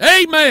wrong.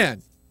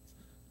 Amen.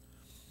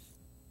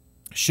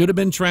 Should have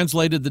been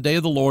translated the day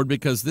of the Lord,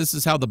 because this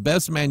is how the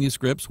best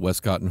manuscripts,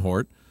 Westcott and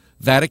Hort,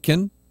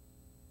 Vatican,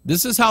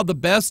 this is how the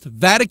best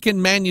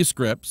Vatican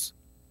manuscripts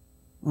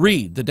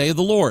read the day of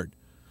the Lord.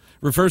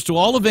 Refers to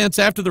all events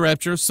after the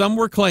rapture. Some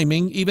were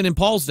claiming, even in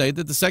Paul's day,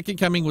 that the second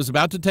coming was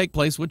about to take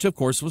place, which of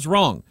course was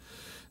wrong.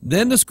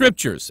 Then the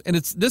Scriptures, and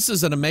this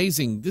is an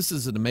amazing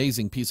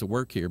piece of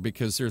work here,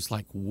 because there's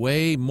like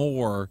way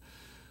more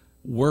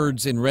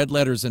words in red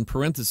letters and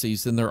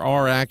parentheses than there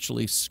are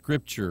actually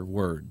Scripture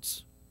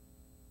words.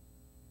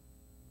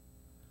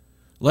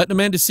 Let no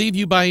man deceive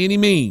you by any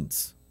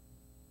means.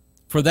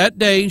 For that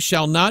day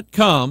shall not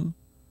come,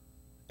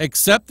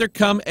 except there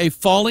come a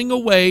falling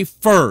away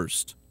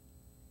first.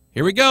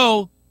 Here we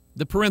go,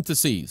 the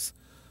parentheses.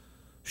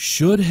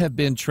 Should have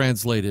been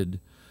translated,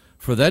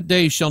 for that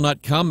day shall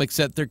not come,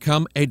 except there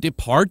come a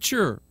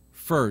departure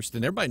first.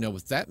 And everybody knows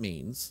what that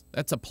means.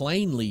 That's a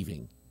plane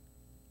leaving.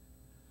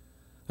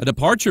 A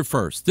departure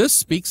first. This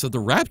speaks of the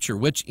rapture,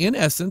 which in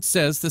essence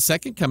says the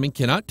second coming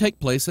cannot take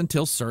place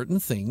until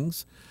certain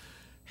things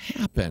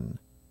happen.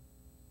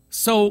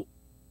 So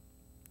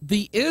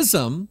the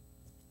ism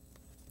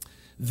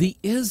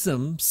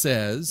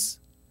says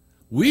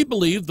we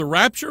believe the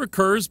rapture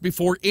occurs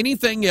before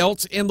anything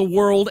else in the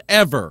world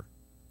ever.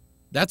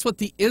 That's what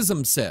the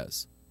ism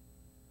says.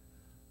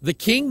 The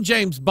King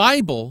James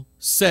Bible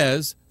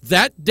says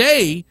that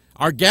day,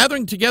 our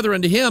gathering together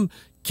unto him,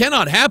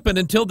 cannot happen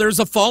until there's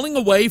a falling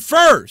away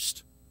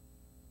first.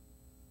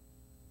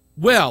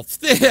 Well,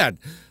 then,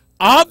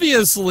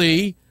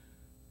 obviously,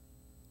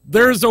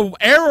 there's an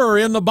error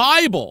in the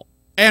Bible,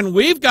 and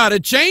we've got to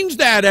change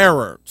that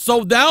error.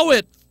 So now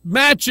it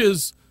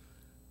matches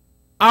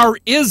our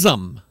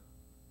ism.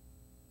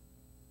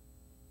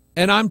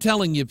 And I'm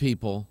telling you,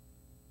 people,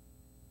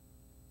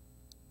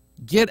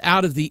 get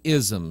out of the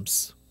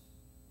isms.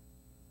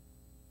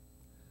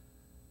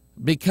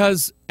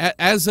 Because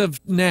as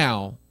of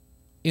now,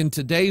 in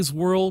today's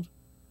world,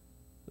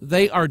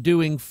 they are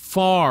doing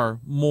far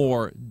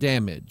more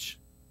damage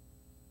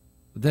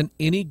than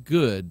any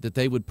good that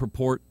they would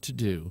purport to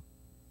do.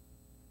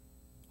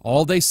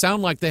 All they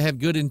sound like they have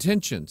good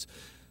intentions.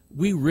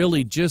 We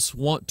really just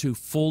want to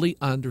fully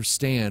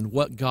understand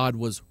what God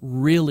was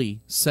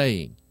really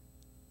saying.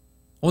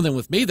 Well, then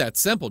with me,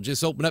 that's simple.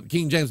 Just open up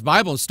King James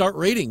Bible and start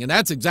reading, and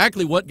that's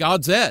exactly what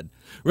God said.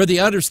 Whether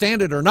you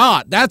understand it or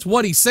not, that's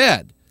what he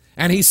said,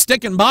 and he's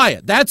sticking by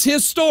it. That's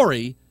his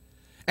story,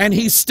 and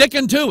he's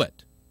sticking to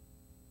it.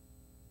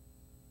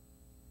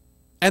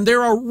 And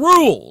there are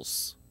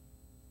rules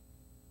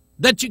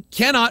that you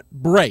cannot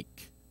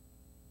break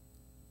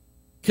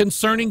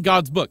concerning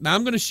God's book. Now,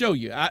 I'm going to show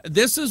you.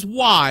 This is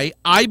why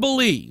I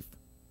believe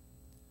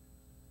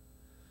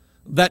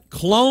that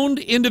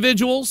cloned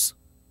individuals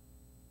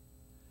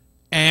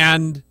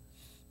and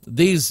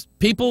these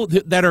people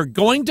that are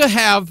going to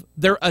have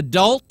their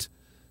adult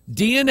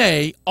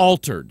DNA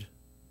altered,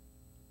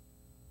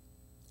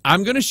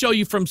 I'm going to show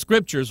you from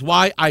scriptures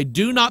why I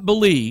do not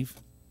believe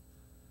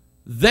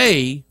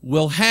they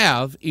will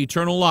have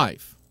eternal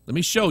life. Let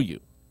me show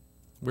you.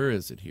 Where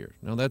is it here?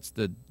 No, that's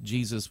the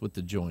Jesus with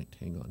the joint.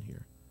 Hang on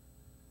here.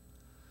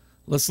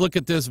 Let's look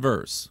at this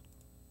verse.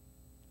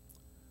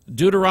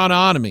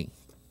 Deuteronomy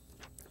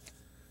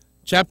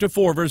chapter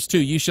 4, verse 2.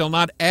 You shall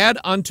not add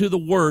unto the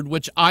word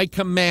which I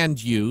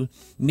command you,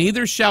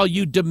 neither shall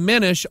you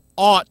diminish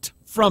aught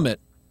from it.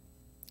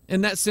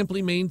 And that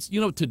simply means, you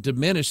know, to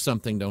diminish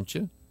something, don't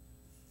you?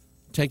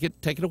 Take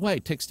it away.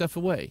 Take stuff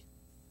away.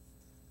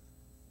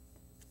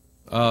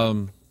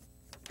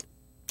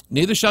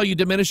 Neither shall you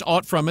diminish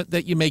aught from it,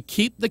 that you may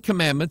keep the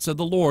commandments of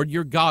the Lord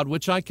your God,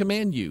 which I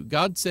command you.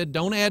 God said,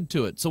 don't add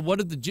to it. So what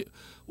did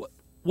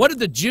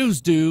the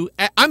Jews do?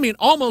 I mean,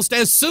 almost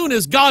as soon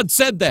as God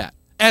said that,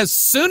 as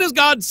soon as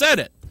God said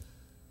it,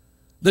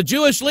 the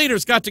Jewish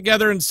leaders got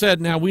together and said,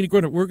 now we're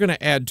going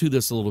to add to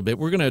this a little bit.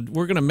 We're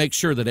going to make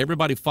sure that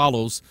everybody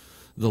follows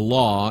the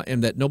law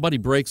and that nobody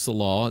breaks the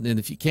law. And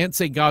if you can't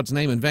say God's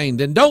name in vain,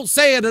 then don't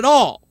say it at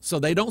all. So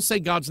they don't say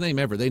God's name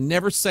ever. They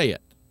never say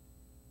it.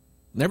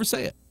 Never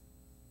say it.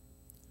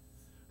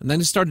 And then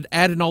they started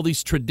adding all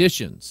these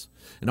traditions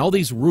and all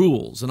these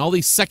rules and all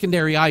these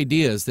secondary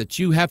ideas that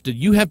you have to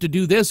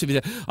do this.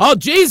 Oh,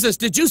 Jesus,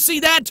 did you see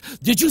that?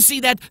 Did you see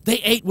that? They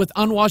ate with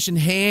unwashed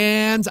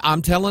hands.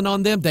 I'm telling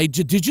on them.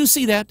 Did you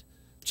see that?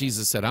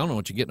 Jesus said, I don't know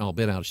what you're getting all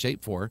bent out of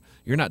shape for.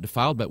 You're not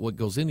defiled by what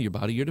goes into your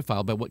body. You're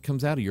defiled by what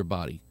comes out of your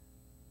body.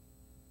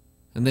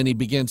 And then he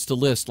begins to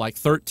list like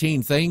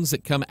 13 things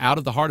that come out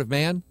of the heart of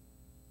man.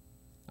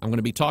 I'm going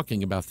to be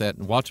talking about that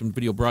and watching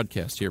video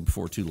broadcast here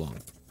before too long.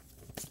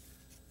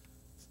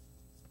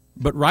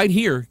 But right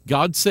here,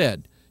 God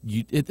said,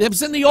 it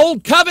was in the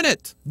Old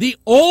Covenant. The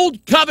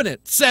Old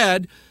Covenant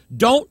said,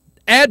 don't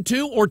add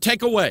to or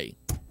take away.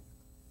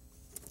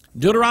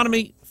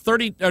 Deuteronomy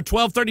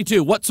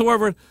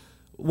 12:32,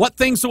 what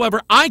things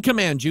soever I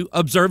command you,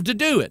 observe to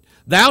do it.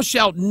 Thou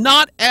shalt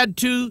not add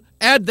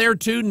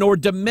thereto, nor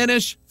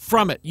diminish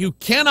from it. You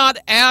cannot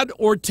add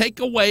or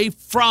take away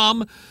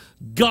from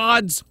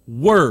God's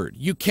word.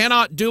 You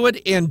cannot do it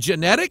in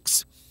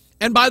genetics.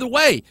 And by the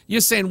way, you're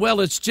saying,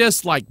 well, it's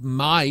just like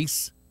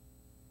mice.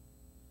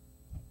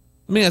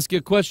 Let me ask you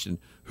a question.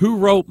 Who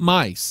wrote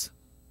mice?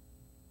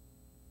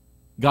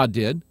 God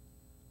did.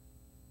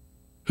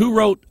 Who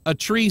wrote a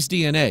tree's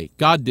DNA?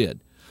 God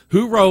did.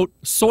 Who wrote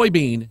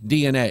soybean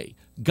DNA?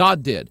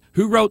 God did.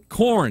 Who wrote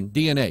corn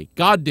DNA?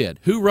 God did.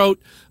 Who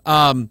wrote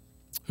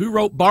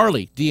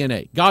barley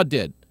DNA? God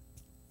did.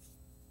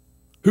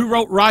 Who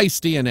wrote rice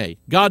DNA?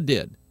 God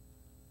did.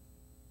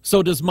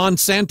 So does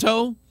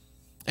Monsanto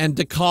and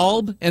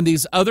DeKalb and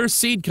these other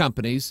seed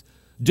companies,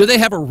 Do they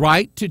have a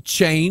right to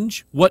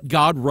change what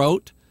God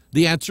wrote?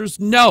 The answer is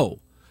no.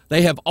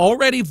 They have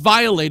already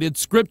violated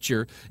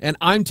Scripture, and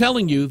I'm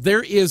telling you,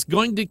 there is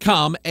going to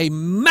come a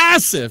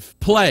massive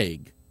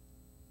plague,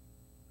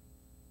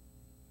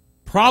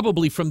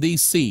 probably from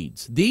these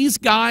seeds. These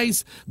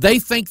guys, they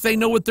think they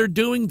know what they're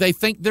doing. They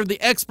think they're the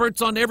experts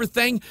on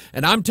everything,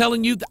 and I'm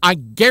telling you, I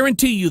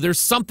guarantee you there's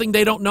something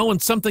they don't know and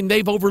something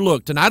they've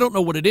overlooked, and I don't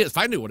know what it is. If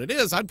I knew what it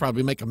is, I'd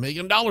probably make $1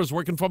 million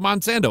working for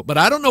Monsanto, but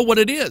I don't know what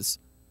it is.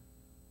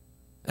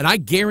 And I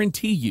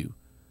guarantee you,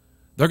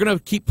 they're going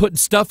to keep putting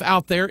stuff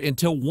out there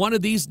until one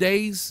of these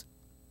days,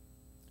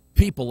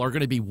 people are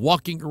going to be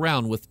walking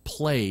around with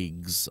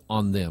plagues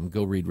on them.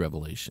 Go read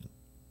Revelation.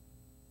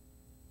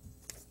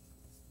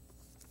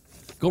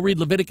 Go read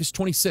Leviticus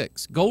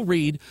 26. Go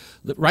read,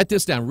 write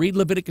this down, read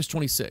Leviticus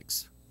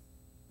 26.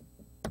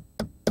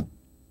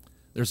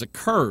 There's a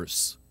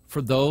curse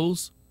for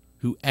those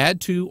who add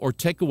to or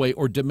take away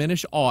or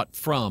diminish aught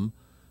from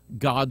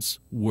God's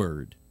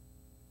word.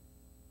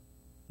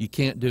 You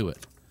can't do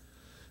it.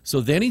 So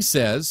then he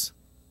says,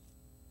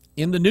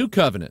 in the new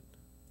covenant,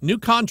 new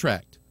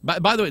contract. By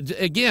the way,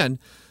 again,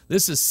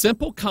 this is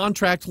simple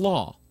contract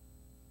law.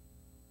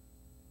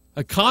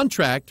 A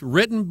contract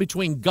written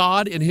between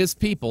God and his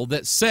people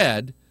that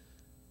said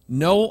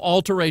no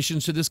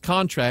alterations to this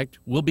contract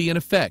will be in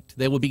effect.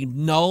 They will be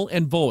null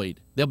and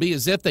void. They'll be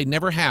as if they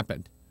never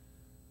happened.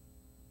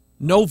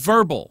 No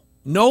verbal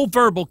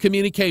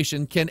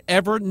communication can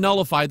ever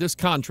nullify this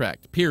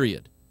contract,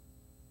 period.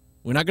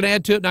 We're not going to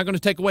add to it, not going to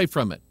take away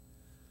from it.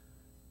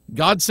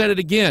 God said it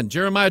again,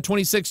 Jeremiah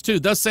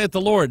 26:2. Thus saith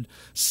the Lord,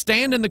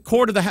 stand in the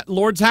court of the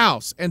Lord's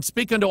house, and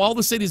speak unto all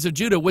the cities of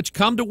Judah, which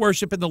come to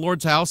worship in the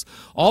Lord's house,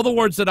 all the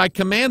words that I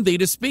command thee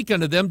to speak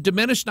unto them,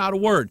 diminish not a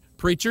word.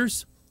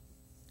 Preachers,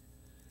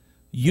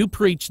 you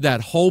preach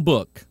that whole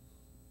book.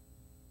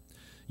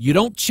 You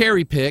don't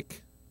cherry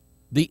pick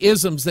the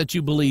isms that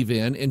you believe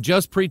in and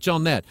just preach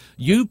on that.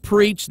 You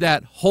preach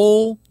that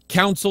whole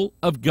counsel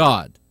of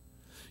God.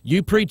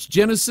 You preach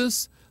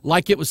Genesis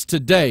like it was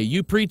today.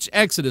 You preach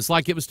Exodus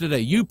like it was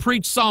today. You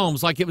preach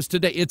Psalms like it was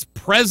today. It's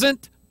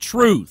present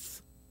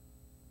truth.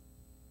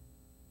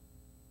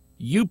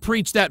 You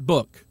preach that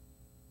book.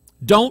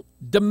 Don't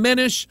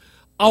diminish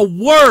a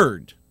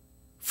word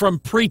from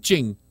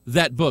preaching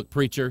that book,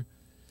 preacher.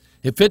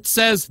 If it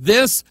says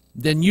this,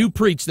 then you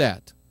preach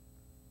that.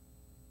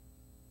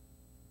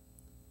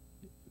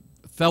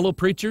 Fellow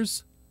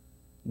preachers,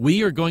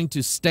 we are going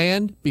to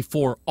stand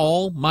before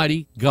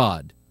Almighty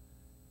God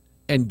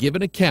and give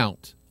an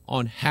account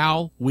on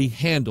how we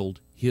handled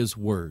his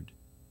word.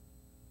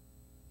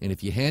 And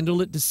if you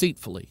handle it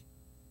deceitfully,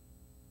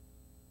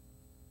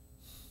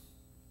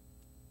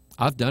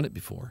 I've done it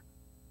before.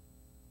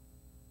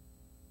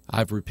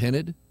 I've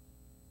repented.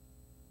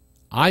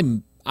 I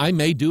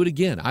may do it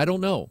again. I don't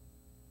know.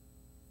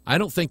 I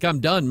don't think I'm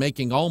done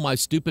making all my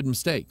stupid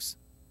mistakes.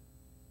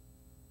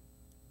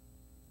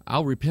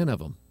 I'll repent of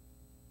them.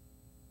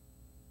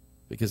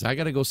 Because I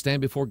got to go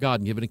stand before God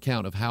and give an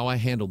account of how I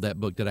handled that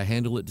book. Did I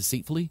handle it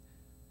deceitfully?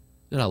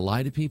 Did I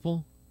lie to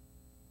people?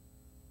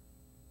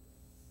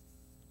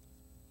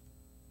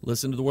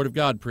 Listen to the word of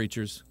God,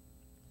 preachers.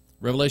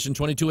 Revelation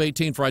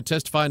 22:18, for I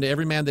testify unto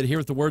every man that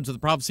heareth the words of the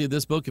prophecy of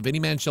this book, if any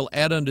man shall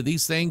add unto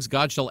these things,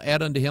 God shall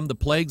add unto him the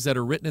plagues that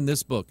are written in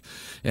this book.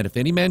 And if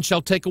any man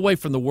shall take away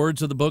from the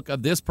words of the book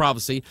of this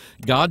prophecy,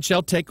 God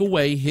shall take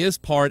away his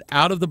part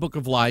out of the book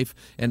of life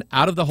and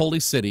out of the holy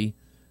city.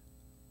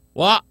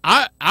 Well,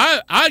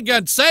 I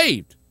got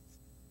saved.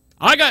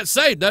 I got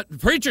saved. That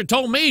preacher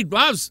told me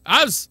I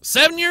was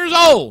 7 years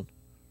old.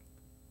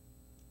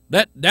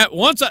 That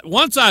once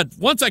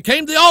I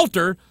came to the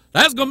altar,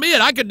 that's going to be it.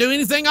 I could do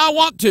anything I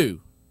want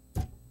to.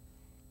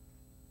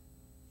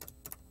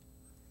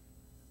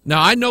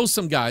 Now, I know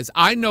some guys.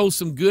 I know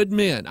some good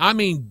men. I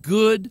mean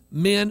good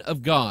men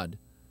of God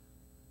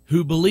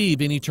who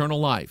believe in eternal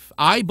life.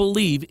 I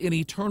believe in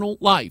eternal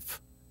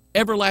life,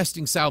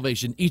 everlasting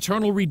salvation,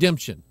 eternal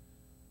redemption.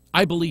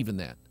 I believe in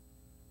that.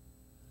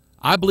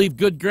 I believe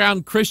good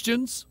ground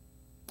Christians,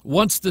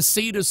 once the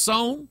seed is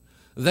sown,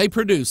 they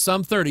produce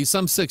some 30,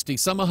 some 60,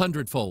 some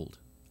 100-fold.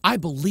 I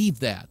believe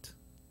that.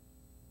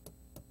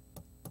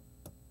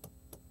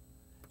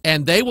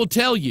 And they will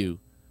tell you,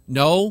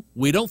 no,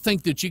 we don't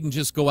think that you can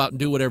just go out and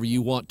do whatever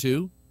you want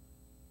to.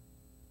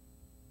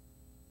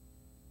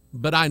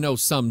 But I know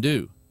some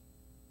do.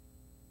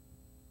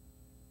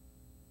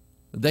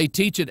 They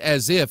teach it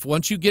as if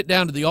once you get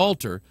down to the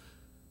altar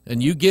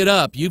and you get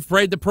up, you've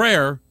prayed the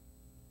prayer,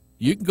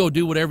 you can go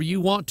do whatever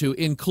you want to,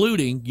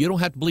 including you don't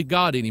have to believe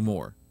God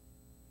anymore.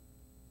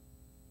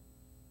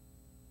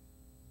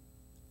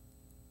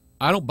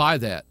 I don't buy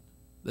that.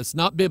 That's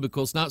not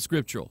biblical. It's not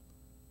scriptural.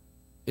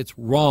 It's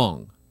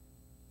wrong.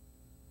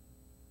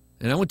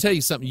 And I want to tell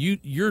you something.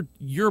 You're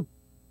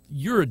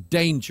a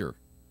danger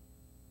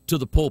to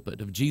the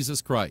pulpit of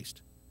Jesus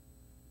Christ.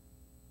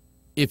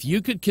 If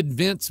you could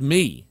convince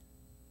me,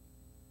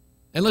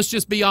 and let's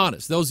just be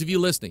honest, those of you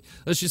listening,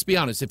 let's just be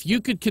honest. If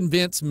you could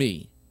convince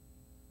me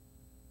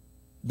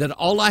that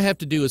all I have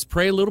to do is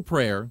pray a little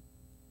prayer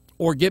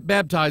or get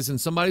baptized in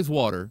somebody's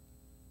water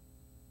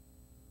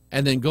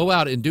and then go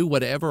out and do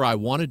whatever I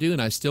want to do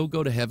and I still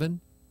go to heaven?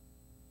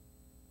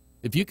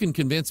 If you can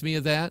convince me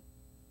of that,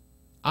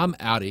 I'm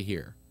out of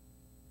here.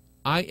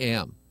 I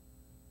am.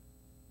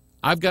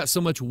 I've got so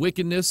much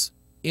wickedness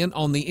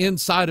on the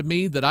inside of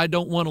me that I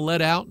don't want to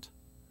let out.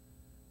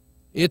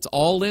 It's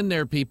all in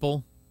there,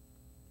 people.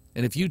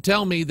 And if you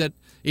tell me that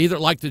either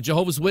like the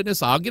Jehovah's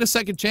Witness, I'll get a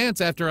second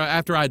chance after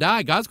I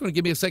die, God's going to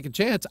give me a second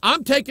chance,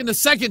 I'm taking the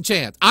second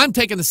chance. I'm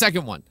taking the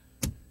second one.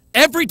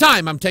 Every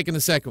time I'm taking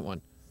the second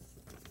one.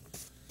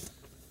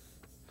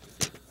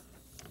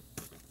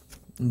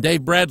 And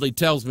Dave Bradley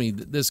tells me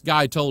that this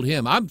guy told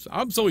him, I'm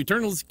so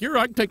eternally secure,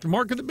 I can take the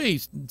mark of the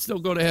beast and still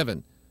go to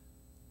heaven.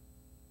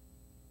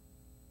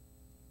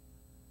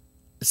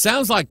 It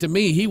sounds like to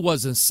me he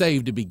wasn't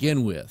saved to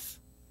begin with.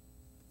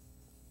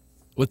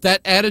 With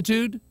that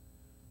attitude,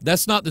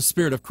 that's not the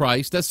Spirit of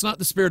Christ. That's not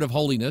the Spirit of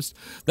holiness.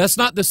 That's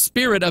not the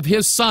Spirit of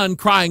His Son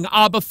crying,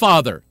 Abba,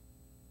 Father.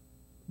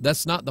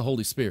 That's not the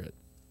Holy Spirit.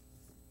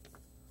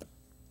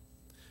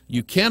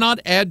 You cannot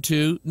add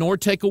to nor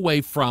take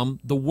away from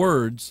the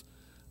words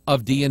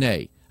of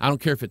DNA. I don't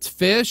care if it's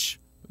fish,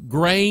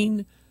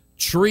 grain,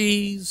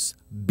 trees,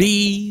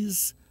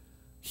 bees,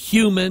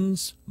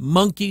 humans,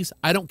 monkeys.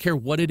 I don't care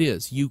what it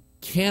is. You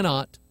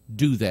cannot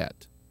do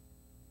that.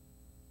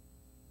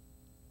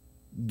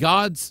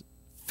 God's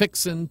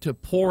fixing to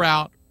pour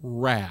out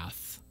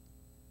wrath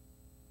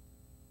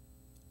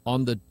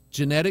on the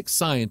genetic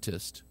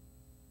scientist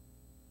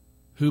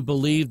who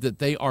believe that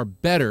they are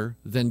better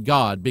than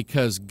God,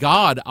 because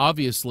God,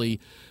 obviously,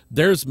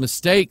 there's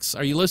mistakes.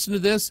 Are you listening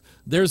to this?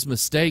 There's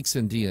mistakes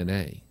in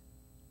DNA.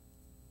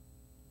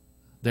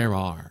 There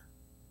are.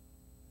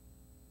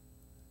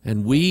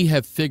 And we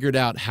have figured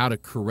out how to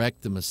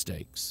correct the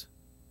mistakes.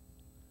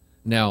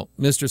 Now,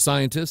 Mr.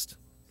 Scientist,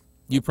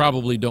 you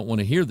probably don't want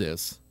to hear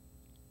this,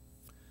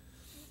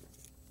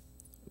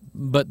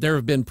 but there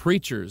have been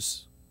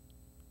preachers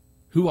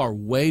who are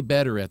way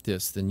better at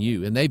this than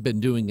you, and they've been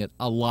doing it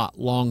a lot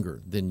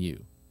longer than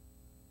you,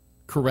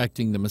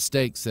 correcting the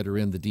mistakes that are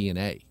in the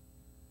DNA.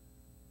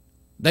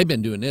 They've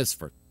been doing this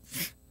for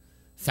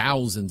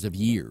thousands of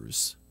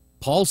years.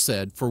 Paul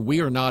said, "For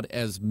we are not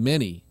as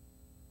many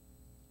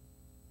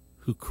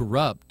who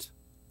corrupt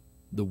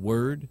the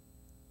word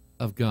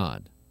of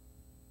God."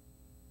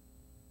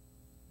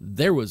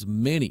 There was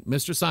many,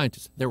 Mr.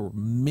 Scientist, there were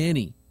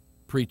many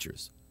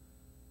preachers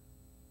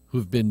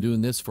who've been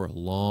doing this for a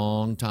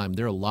long time.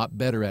 They're a lot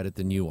better at it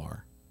than you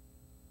are.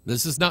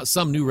 This is not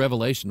some new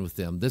revelation with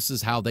them. This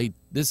is how they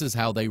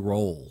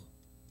roll.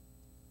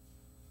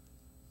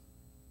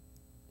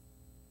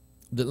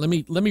 Let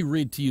me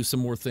read to you some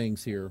more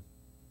things here.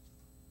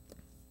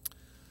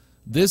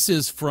 This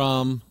is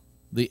from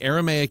the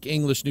Aramaic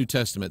English New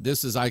Testament.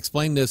 I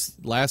explained this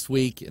last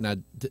week, and I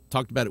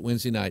talked about it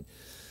Wednesday night.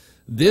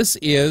 This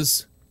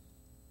is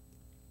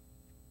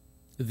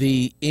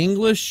the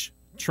English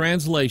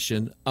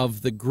translation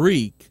of the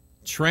Greek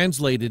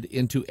translated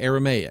into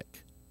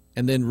Aramaic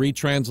and then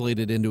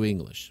retranslated into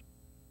English.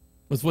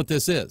 That's what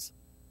this is.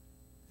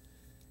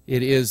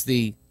 It is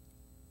the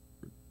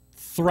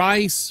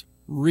thrice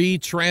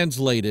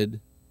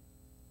retranslated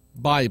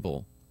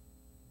Bible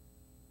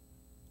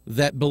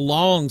that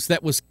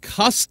was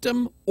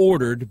custom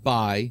ordered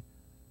by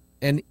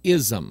an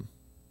ism.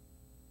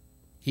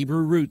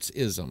 Hebrew roots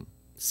ism.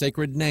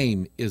 Sacred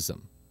name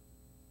ism.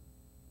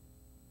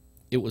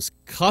 It was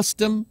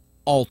custom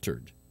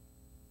altered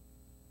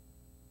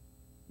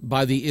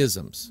by the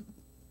isms.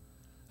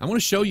 I want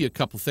to show you a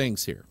couple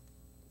things here.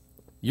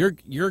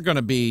 You're going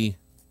to be,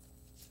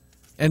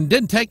 and it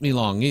didn't take me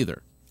long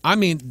either. I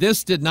mean,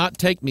 this did not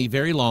take me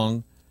very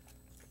long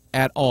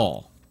at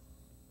all.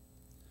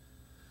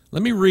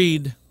 Let me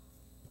read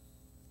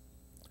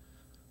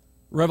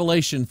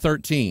Revelation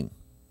 13.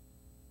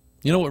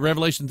 You know what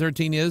Revelation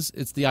 13 is?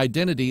 It's the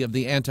identity of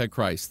the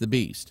Antichrist, the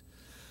beast.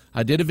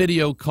 I did a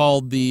video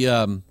called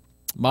the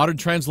Modern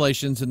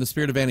Translations in the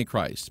Spirit of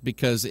Antichrist,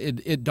 because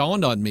it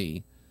dawned on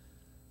me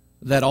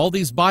that all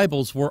these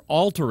Bibles were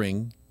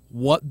altering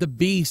what the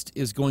beast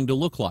is going to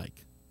look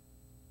like.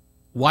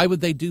 Why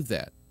would they do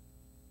that?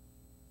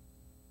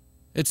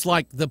 It's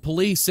like the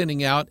police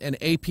sending out an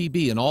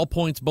APB, an all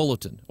points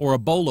bulletin, or a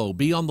BOLO,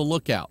 be on the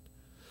lookout.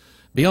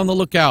 Be on the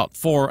lookout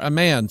for a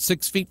man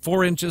 6 feet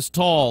 4 inches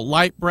tall,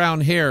 light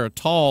brown hair,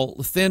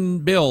 tall, thin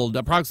build,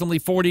 approximately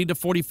 40 to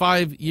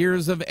 45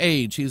 years of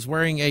age. He's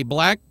wearing a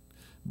black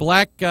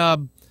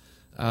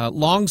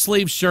long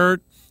sleeve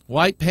shirt,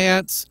 white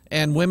pants,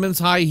 and women's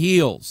high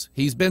heels.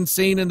 He's been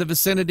seen in the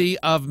vicinity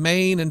of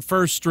Main and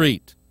First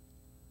Street.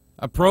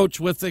 Approach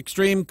with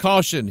extreme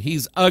caution.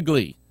 He's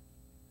ugly.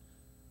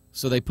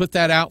 So they put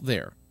that out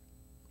there.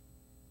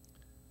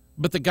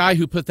 But the guy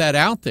who put that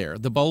out there,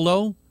 the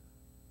BOLO,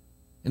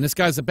 and this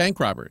guy's a bank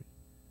robber,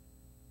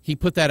 he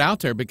put that out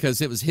there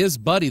because it was his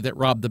buddy that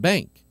robbed the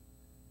bank.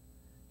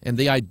 And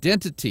the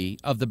identity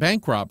of the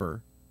bank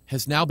robber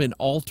has now been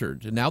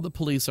altered, and now the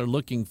police are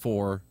looking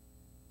for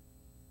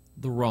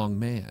the wrong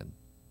man.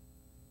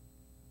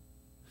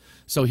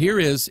 So here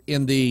is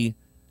in the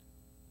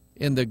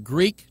in the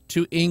Greek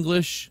to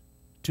English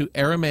to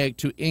Aramaic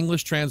to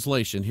English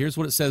translation, here's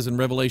what it says in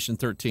Revelation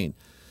 13.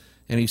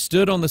 And he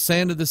stood on the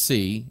sand of the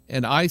sea,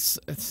 and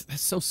that's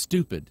so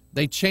stupid.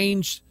 They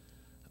changed,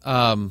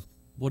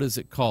 what is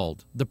it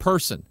called? The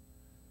person.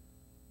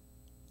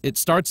 It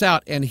starts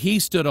out, and he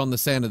stood on the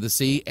sand of the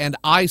sea, and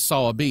I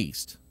saw a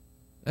beast.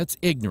 That's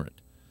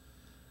ignorant.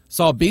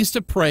 Saw a beast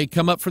of prey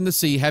come up from the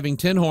sea, having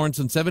 10 horns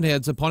and 7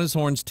 heads, upon his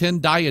horns 10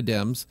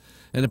 diadems,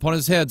 and upon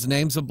his heads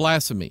names of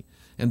blasphemy.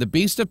 And the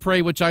beast of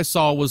prey which I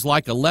saw was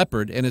like a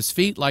leopard, and his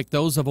feet like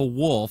those of a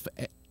wolf.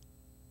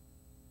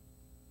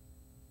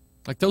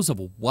 Like those of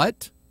a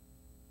what?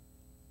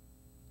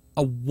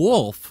 A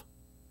wolf?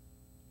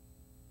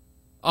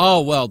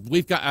 Oh, well,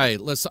 we've got, hey,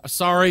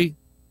 sorry,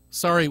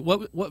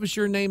 what was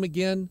your name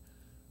again?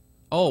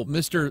 Oh,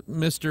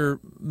 Mr.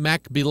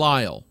 Mac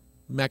Belial,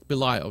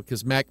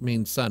 because Mac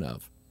means son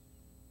of.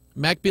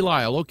 Mac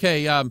Belial,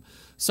 okay,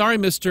 sorry,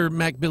 Mr.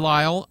 Mac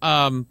Belial,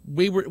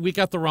 we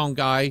got the wrong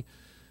guy.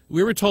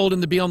 We were told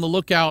in the Be on the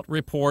Lookout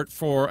report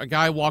for a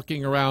guy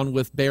walking around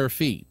with bare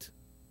feet.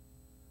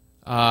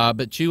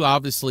 But you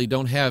obviously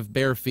don't have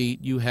bare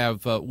feet. You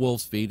have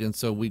wolf's feet, and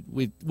so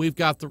we've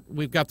got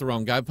the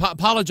wrong guy.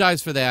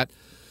 Apologize for that.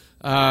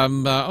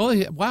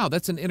 Oh wow,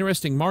 that's an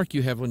interesting mark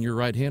you have on your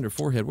right hand or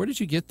forehead. Where did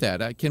you get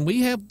that? Can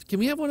we have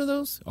one of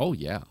those? Oh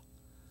yeah.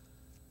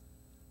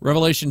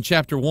 Revelation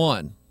chapter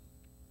 1,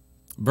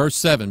 verse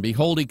 7.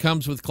 Behold, he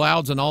comes with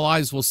clouds, and all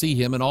eyes will see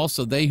him, and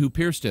also they who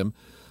pierced him,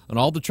 and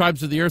all the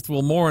tribes of the earth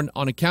will mourn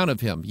on account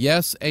of him.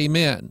 Yes,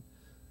 amen.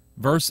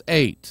 Verse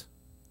 8.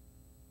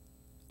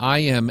 I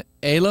am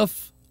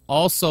Aleph,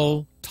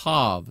 also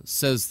Tav,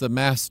 says the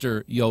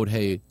Master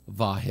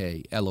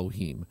Yod-He-Vah-He,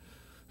 Elohim,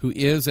 who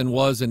is and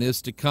was and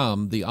is to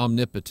come, the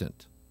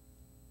Omnipotent.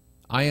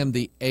 I am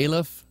the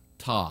Aleph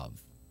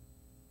Tav.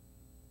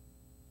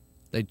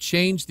 They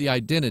changed the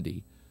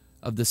identity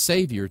of the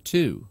Savior,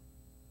 too.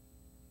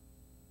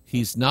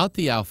 He's not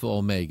the Alpha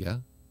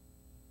Omega,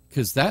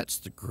 because that's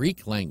the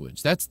Greek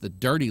language. That's the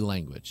dirty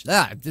language.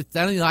 I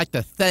don't like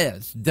to say it.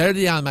 It's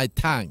dirty on my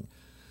tongue.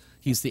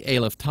 He's the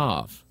Aleph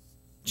Tav.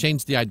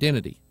 Changed the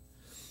identity.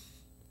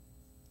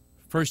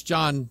 1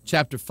 John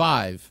chapter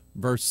 5,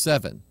 verse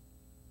 7.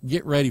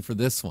 Get ready for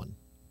this one.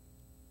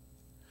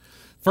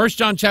 1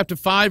 John chapter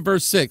 5,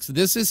 verse 6.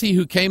 This is he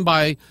who came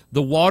by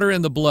the water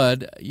and the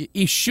blood,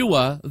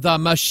 Yeshua the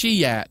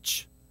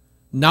Mashiach.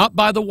 Not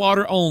by the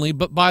water only,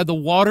 but by the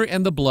water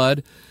and the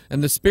blood.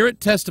 And the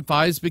Spirit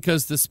testifies,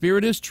 because the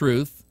Spirit is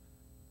truth.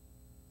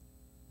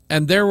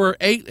 And there were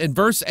in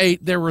verse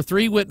 8, there were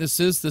 3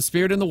 witnesses, the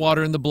Spirit and the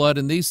water and the blood,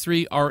 and these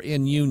 3 are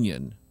in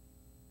union.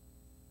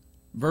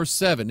 Verse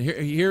 7,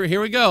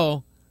 here we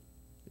go.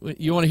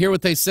 You want to hear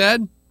what they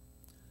said?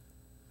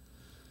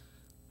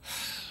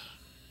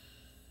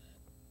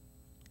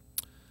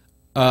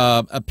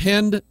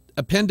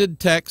 Appended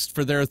text,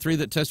 for there are 3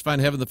 that testify in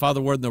heaven, the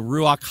Father, the Word, and the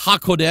Ruach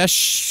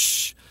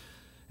HaKodesh.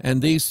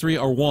 And these 3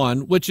 are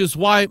one, which is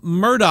why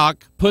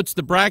Murdoch puts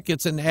the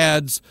brackets and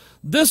adds,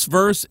 this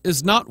verse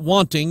is not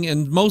wanting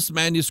in most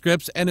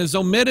manuscripts and is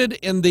omitted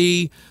in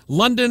the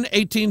London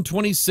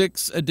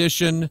 1826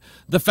 edition.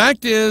 The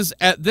fact is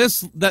that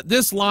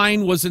this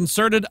line was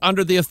inserted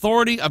under the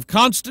authority of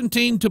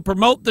Constantine to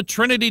promote the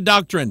Trinity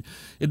doctrine.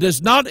 It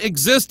does not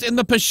exist in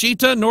the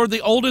Peshitta nor the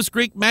oldest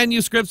Greek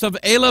manuscripts of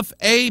Aleph,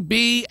 A,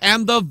 B,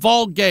 and the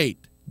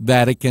Vulgate.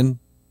 Vatican.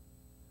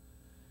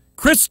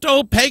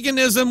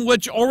 Christo-paganism,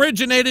 which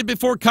originated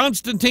before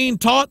Constantine,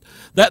 taught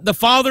that the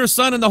Father,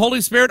 Son, and the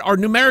Holy Spirit are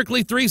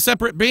numerically 3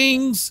 separate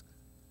beings.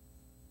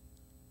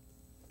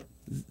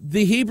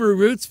 The Hebrew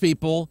roots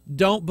people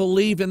don't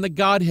believe in the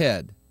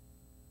Godhead.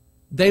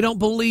 They don't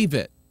believe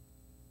it.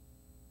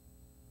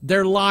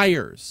 They're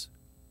liars.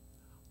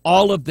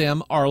 All of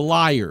them are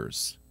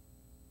liars.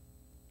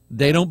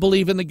 They don't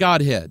believe in the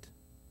Godhead.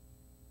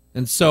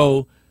 And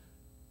so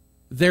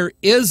their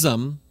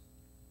ism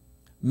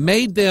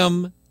made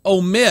them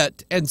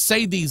omit and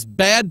say these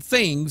bad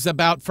things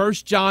about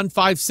 1 John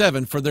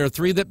 5:7. For there are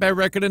 3 that bear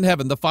record in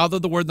heaven, the Father,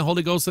 the Word, and the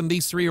Holy Ghost, and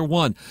these 3 are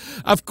one.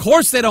 Of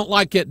course they don't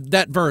like it,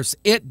 that verse.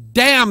 It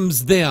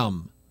damns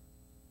them.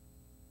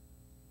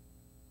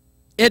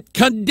 It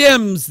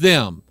condemns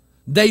them.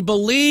 They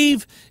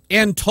believe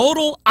in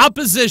total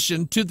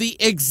opposition to the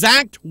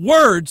exact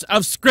words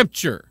of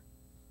Scripture.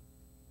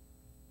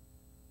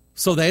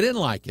 So they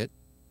didn't like it.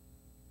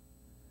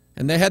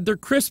 And they had their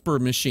CRISPR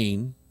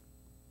machine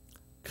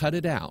cut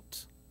it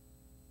out.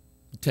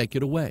 Take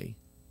it away.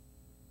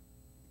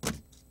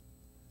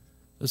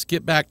 Let's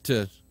get back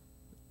to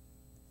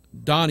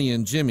Donnie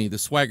and Jimmy, the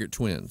Swaggart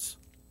twins.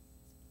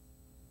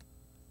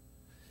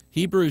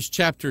 Hebrews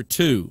chapter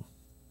 2.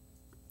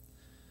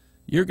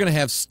 You're going to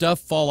have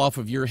stuff fall off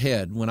of your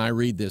head when I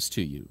read this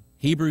to you.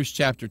 Hebrews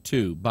chapter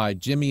 2 by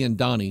Jimmy and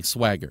Donnie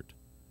Swaggart.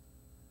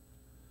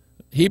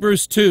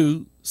 Hebrews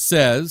 2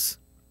 says,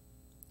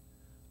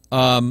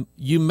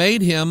 you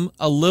made him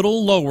a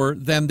little lower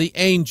than the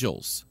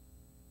angels.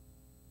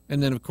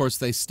 And then, of course,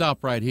 they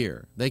stop right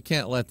here. They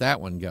can't let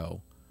that one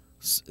go.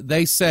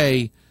 They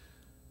say,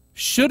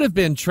 should have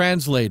been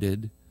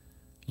translated,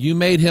 You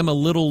made him a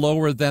little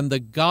lower than the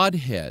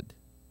Godhead.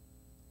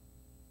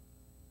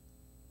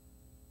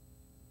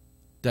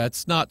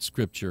 That's not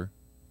Scripture.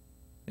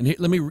 And here,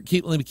 let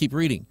me keep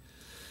reading.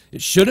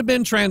 It should have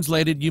been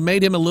translated, you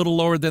made him a little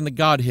lower than the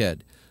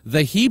Godhead.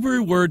 The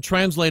Hebrew word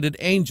translated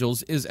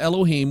angels is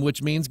Elohim,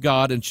 which means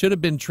God, and should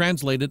have been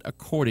translated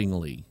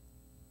accordingly.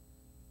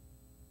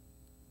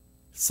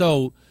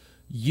 So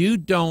you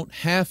don't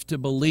have to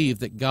believe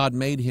that God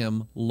made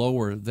him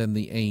lower than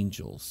the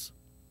angels.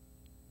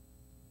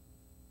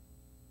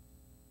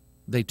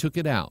 They took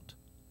it out.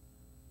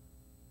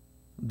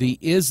 The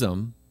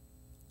ism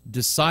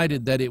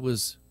decided that it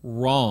was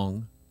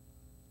wrong,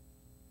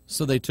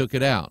 so they took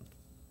it out.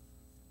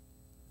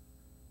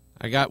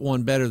 I got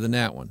one better than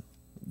that one.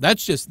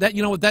 That's just that.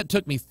 You know what? That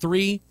took me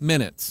 3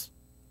 minutes.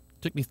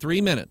 It took me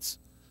 3 minutes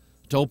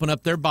to open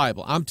up their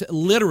Bible. I'm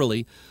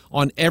literally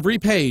on every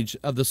page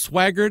of the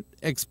Hoggard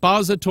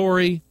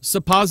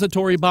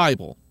Suppository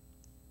Bible.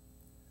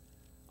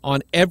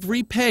 On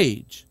every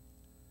page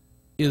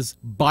is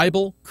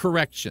Bible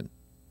correction.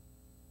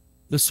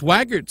 The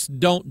Hoggards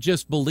don't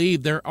just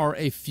believe there are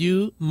a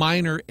few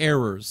minor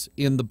errors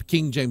in the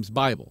King James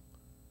Bible.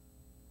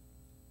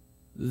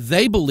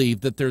 They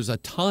believe that there's a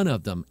ton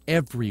of them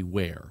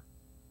everywhere.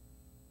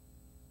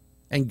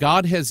 And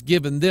God has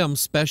given them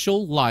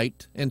special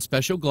light and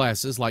special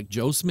glasses like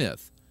Joe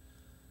Smith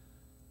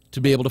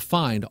to be able to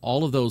find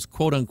all of those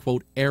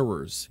quote-unquote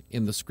errors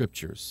in the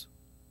Scriptures.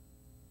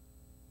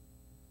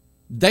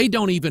 They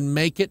don't even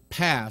make it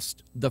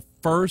past the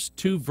first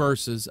 2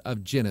 verses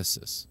of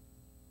Genesis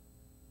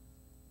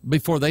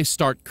before they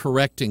start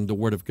correcting the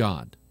Word of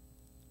God.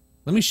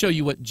 Let me show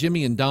you what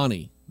Jimmy and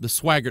Donnie, the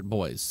Hoggard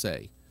boys,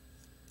 say.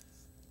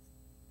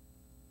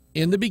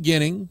 In the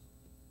beginning,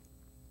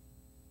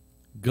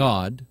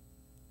 God,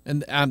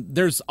 and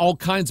there's all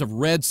kinds of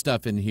red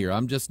stuff in here.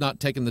 I'm just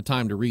not taking the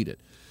time to read it.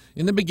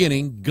 In the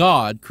beginning,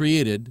 God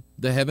created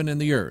the heaven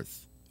and the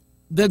earth.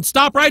 Then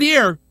stop right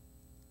here.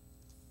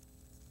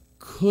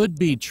 Could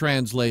be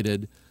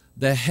translated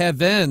the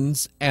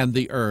heavens and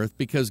the earth,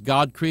 because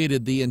God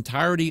created the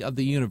entirety of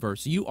the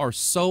universe. You are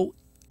so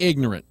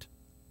ignorant,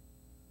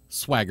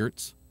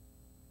 Hoggards.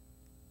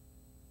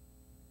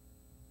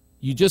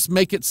 You just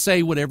make it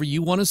say whatever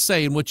you want to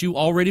say, and what you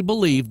already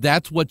believe,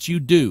 that's what you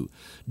do.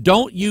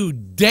 Don't you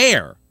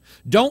dare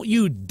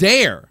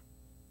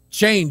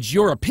change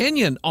your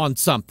opinion on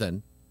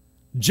something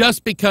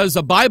just because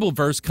a Bible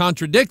verse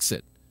contradicts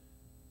it.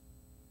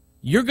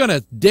 You're going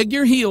to dig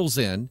your heels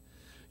in.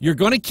 You're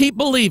going to keep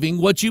believing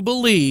what you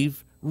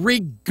believe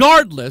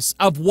regardless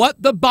of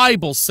what the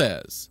Bible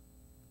says.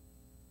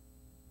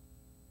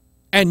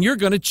 And you're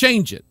going to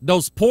change it.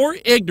 Those poor,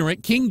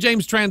 ignorant King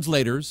James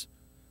translators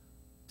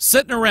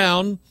sitting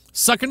around,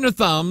 sucking their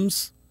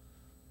thumbs,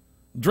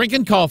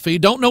 drinking coffee,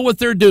 don't know what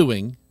they're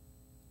doing,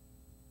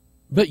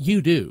 but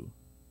you do.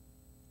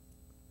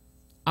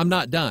 I'm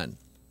not done.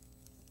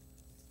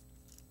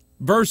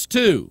 Verse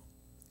 2.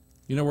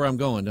 You know where I'm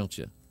going, don't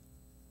you?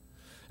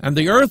 And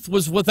the earth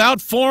was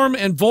without form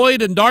and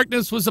void, and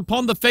darkness was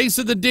upon the face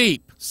of the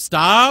deep.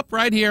 Stop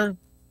right here.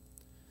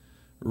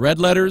 Red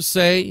letters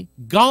say,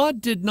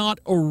 God did not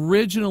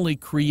originally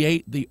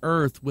create the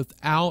earth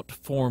without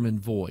form and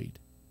void.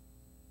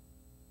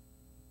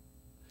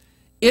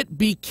 It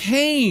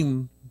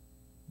became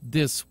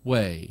this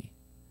way.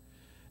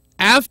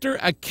 After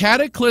a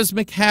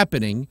cataclysmic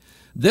happening,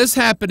 this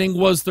happening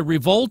was the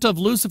revolt of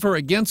Lucifer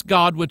against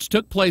God, which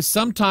took place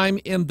sometime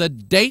in the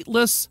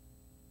dateless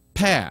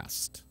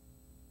past.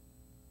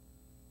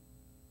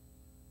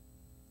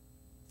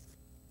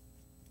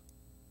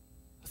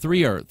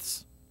 Three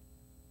earths.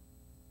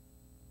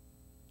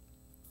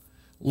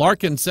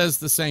 Larkin says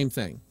the same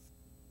thing.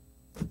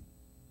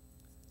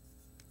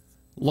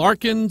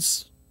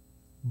 Larkin's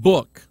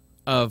book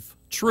of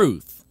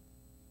truth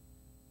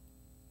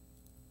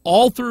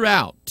all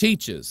throughout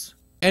teaches,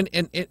 and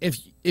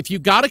if you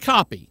got a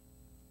copy,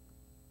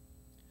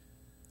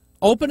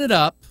 open it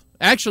up.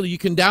 Actually, you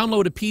can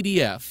download a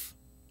PDF.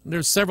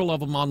 There's several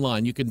of them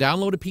online. You can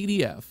download a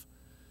PDF,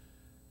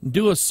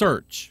 do a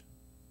search,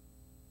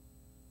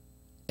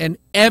 and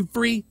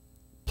every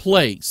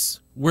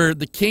place where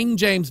the King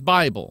James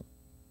Bible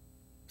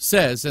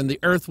says, and the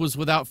earth was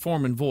without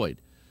form and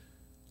void,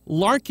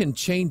 Larkin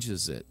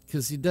changes it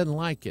because he doesn't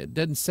like it.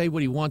 Doesn't say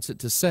what he wants it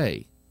to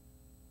say.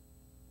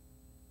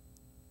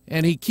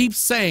 And he keeps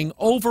saying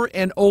over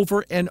and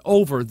over and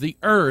over, the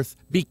earth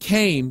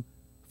became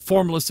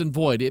formless and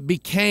void. It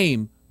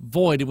became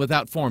void and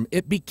without form.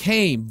 It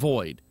became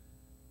void,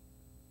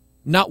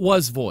 not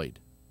was void.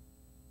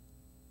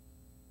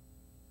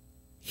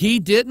 He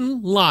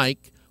didn't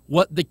like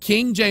what the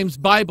King James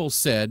Bible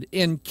said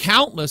in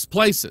countless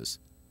places.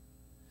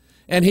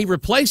 And he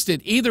replaced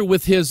it either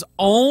with his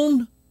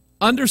own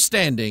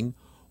understanding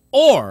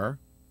or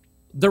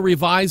the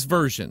Revised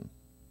Version,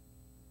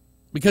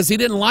 because he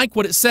didn't like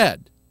what it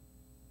said.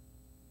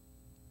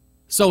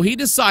 So he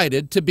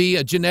decided to be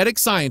a genetic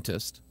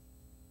scientist.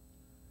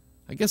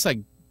 I guess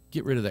I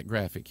get rid of that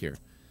graphic here.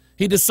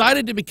 He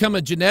decided to become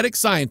a genetic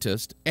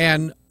scientist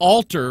and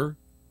alter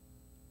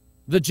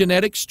the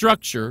genetic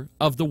structure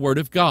of the Word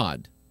of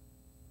God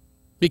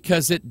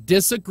because it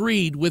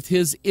disagreed with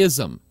his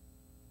ism.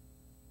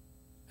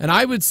 And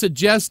I would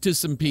suggest to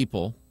some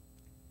people,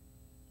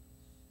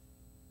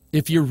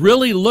 if you're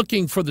really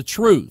looking for the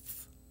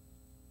truth,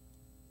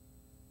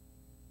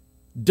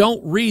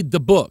 don't read the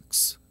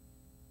books.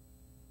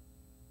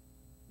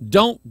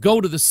 Don't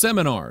go to the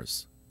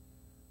seminars.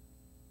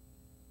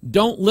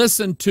 Don't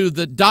listen to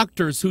the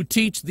doctors who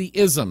teach the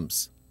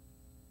isms.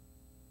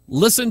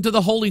 Listen to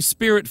the Holy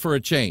Spirit for a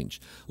change.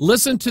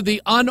 Listen to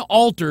the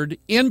unaltered,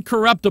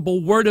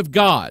 incorruptible Word of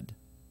God.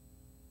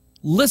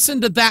 Listen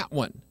to that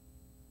one.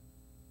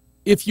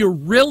 If you're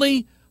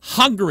really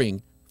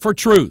hungering for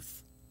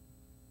truth,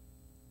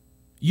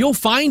 you'll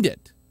find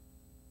it.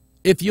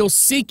 If you'll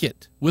seek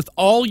it with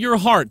all your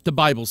heart, the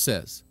Bible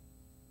says.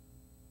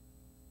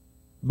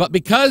 But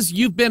because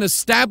you've been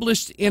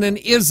established in an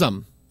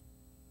ism,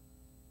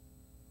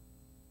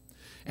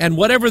 and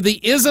whatever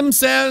the ism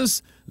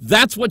says,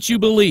 that's what you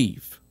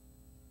believe.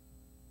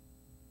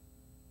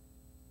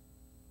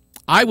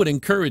 I would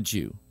encourage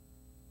you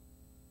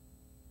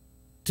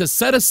to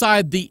set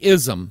aside the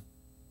ism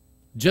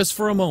just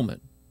for a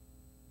moment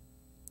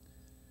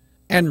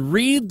and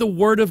read the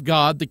Word of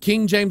God, the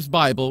King James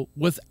Bible,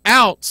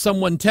 without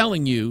someone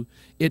telling you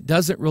it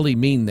doesn't really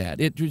mean that.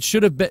 It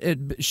should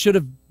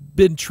have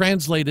been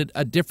translated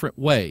a different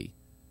way.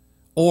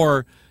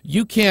 Or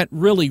you can't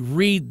really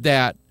read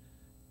that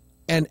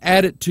and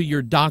add it to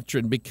your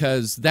doctrine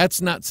because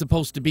that's not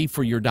supposed to be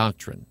for your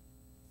doctrine.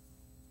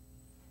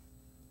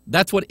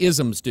 That's what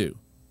isms do.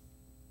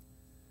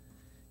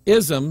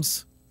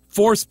 Isms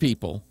force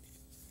people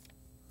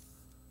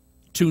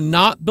to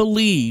not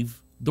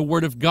believe the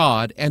Word of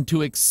God and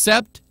to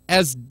accept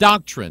as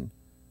doctrine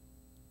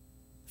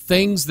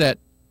things that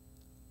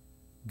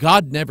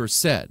God never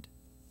said.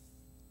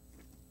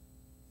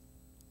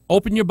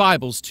 Open your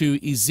Bibles to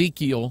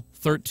Ezekiel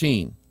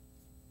 13.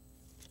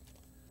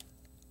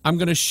 I'm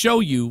going to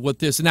show you what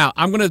this... Now,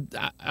 I'm going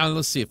to...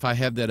 let's see if I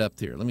have that up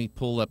there. Let me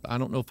pull up... I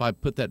don't know if I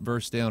put that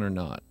verse down or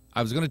not.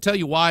 I was going to tell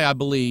you why I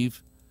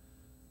believe...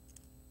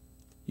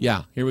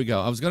 Yeah, here we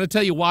go. I was going to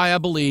tell you why I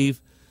believe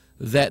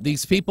that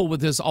these people with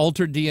this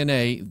altered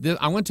DNA...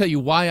 I'm going to tell you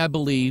why I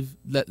believe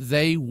that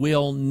they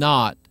will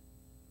not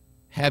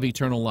have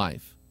eternal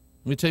life.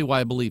 Let me tell you why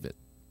I believe it.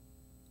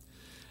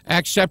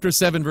 Acts chapter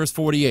 7, verse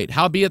 48.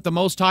 Howbeit the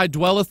Most High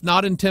dwelleth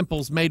not in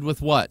temples made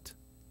with what?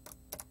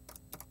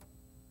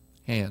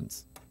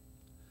 Hands.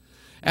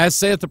 As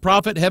saith the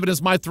prophet, heaven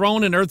is my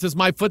throne and earth is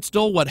my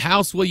footstool. What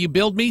house will you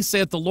build me,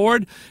 saith the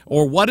Lord?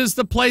 Or what is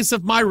the place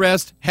of my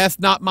rest? Hath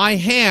not my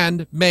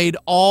hand made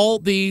all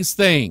these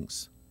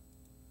things?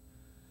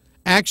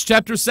 Acts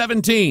chapter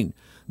 17.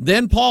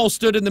 Then Paul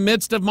stood in the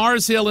midst of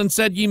Mars Hill and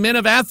said, Ye men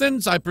of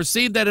Athens, I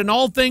perceive that in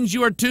all things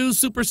you are too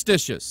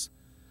superstitious.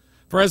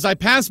 For as I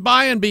passed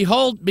by and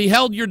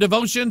beheld your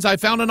devotions, I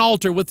found an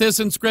altar with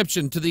this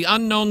inscription, To the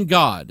unknown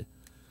God.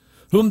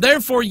 Whom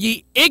therefore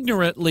ye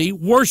ignorantly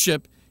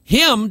worship,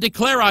 him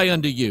declare I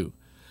unto you.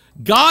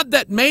 God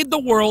that made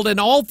the world and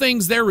all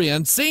things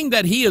therein, seeing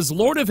that he is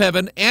Lord of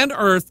heaven and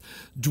earth,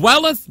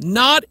 dwelleth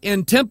not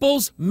in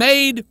temples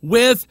made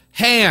with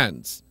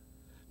hands.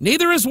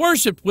 Neither is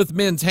worshipped with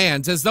men's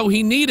hands, as though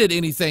he needed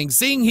anything,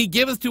 seeing he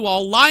giveth to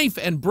all life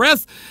and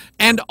breath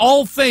and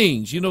all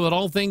things. You know what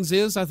all things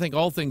is? I think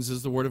all things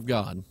is the Word of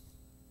God.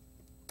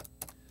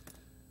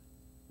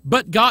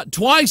 But God,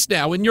 twice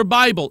now in your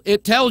Bible,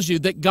 it tells you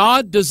that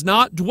God does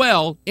not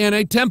dwell in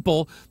a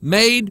temple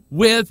made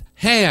with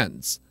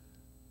hands.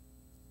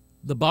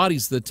 The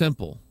body's the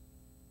temple.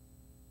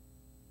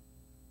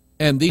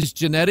 And these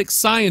genetic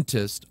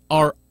scientists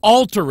are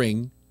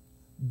altering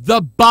the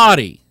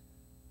body,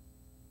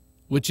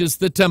 which is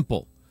the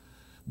temple.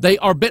 They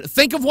are,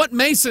 think of what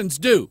Masons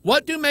do.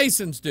 What do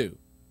Masons do?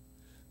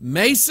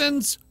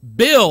 Masons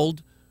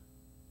build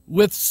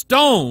with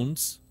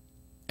stones.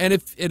 And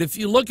if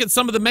you look at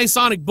some of the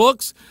Masonic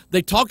books,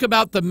 they talk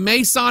about the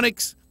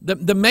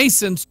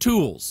Mason's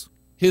tools,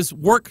 his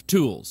work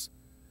tools,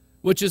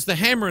 which is the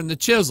hammer and the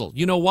chisel.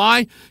 You know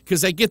why?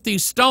 Because they get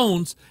these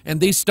stones, and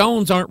these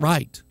stones aren't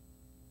right.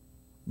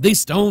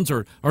 These stones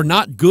are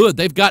not good.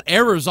 They've got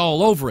errors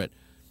all over it.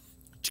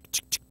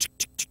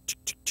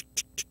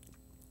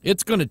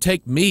 It's going to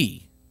take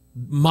me,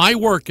 my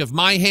work of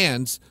my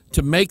hands,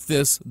 to make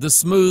this the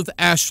smooth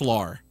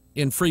ashlar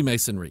in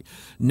Freemasonry.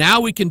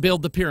 Now we can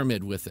build the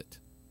pyramid with it.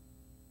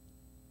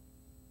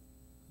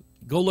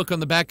 Go look on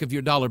the back of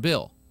your dollar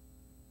bill.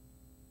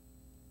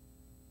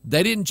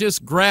 They didn't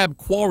just grab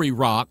quarry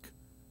rock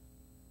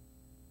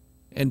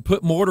and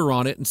put mortar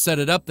on it and set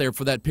it up there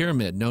for that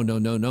pyramid. No, no,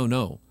 no, no,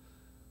 no.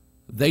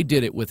 They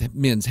did it with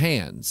men's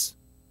hands.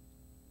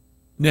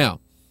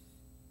 Now,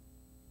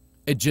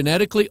 a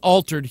genetically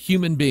altered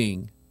human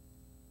being,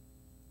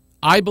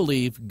 I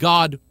believe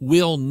God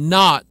will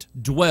not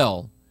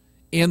dwell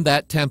in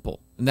that temple,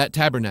 in that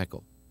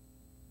tabernacle.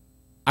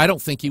 I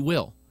don't think he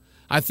will.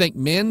 I think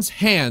men's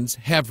hands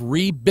have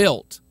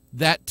rebuilt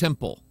that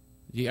temple.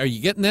 Are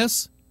you getting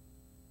this?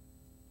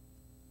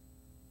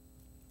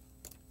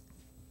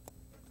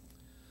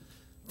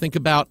 Think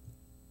about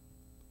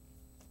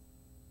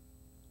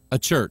a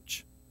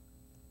church,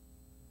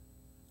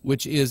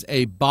 which is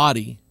a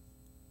body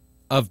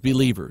of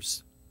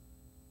believers.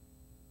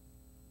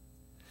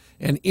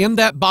 And in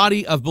that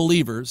body of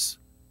believers,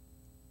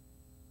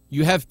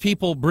 you have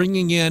people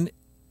bringing in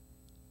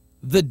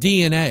the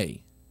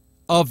DNA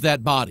of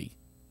that body,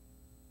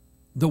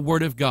 the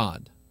Word of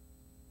God.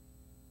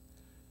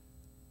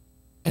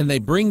 And they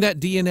bring that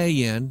DNA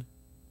in,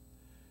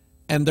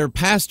 and their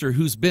pastor,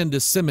 who's been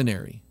to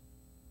seminary,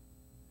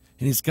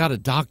 and he's got a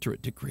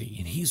doctorate degree,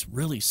 and he's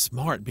really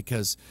smart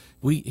because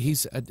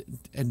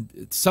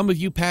and some of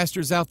you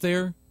pastors out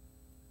there,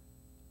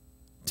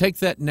 take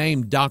that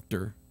name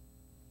doctor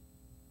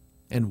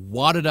and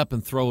wad it up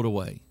and throw it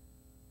away.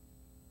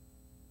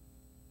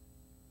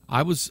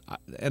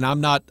 I'm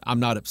not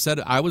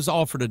upset. I was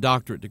offered a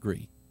doctorate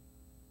degree,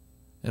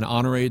 an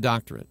honorary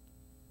doctorate.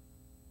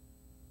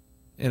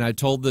 And I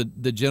told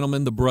the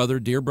gentleman, the brother,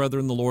 dear brother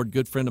in the Lord,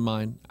 good friend of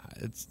mine,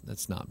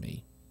 that's not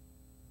me.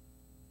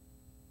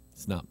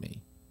 It's not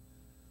me.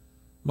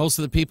 Most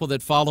of the people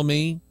that follow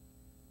me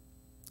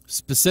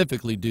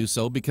specifically do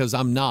so because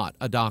I'm not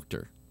a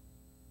doctor.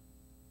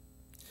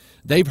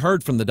 They've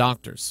heard from the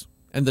doctors,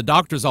 and the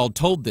doctors all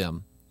told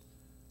them,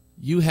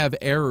 you have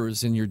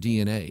errors in your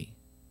DNA.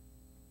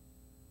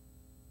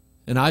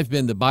 And I've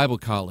been to Bible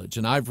college,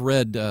 and I've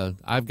read,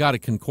 I've got a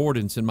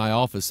concordance in my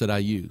office that I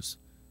use.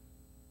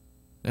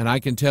 And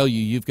I can tell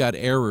you, you've got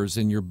errors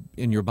in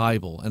your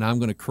Bible, and I'm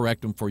going to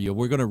correct them for you.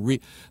 We're going to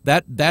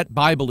that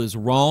Bible is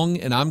wrong,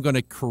 and I'm going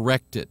to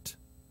correct it.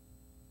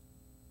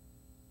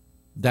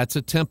 That's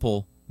a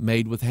temple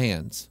made with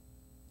hands.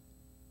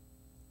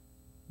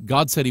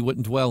 God said He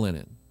wouldn't dwell in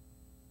it.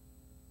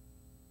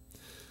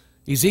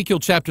 Ezekiel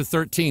chapter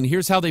 13.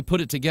 Here's how they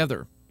put it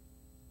together.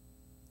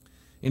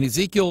 In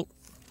Ezekiel,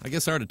 I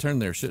guess I ought to turn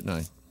there, shouldn't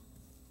I?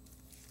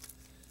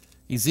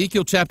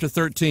 Ezekiel chapter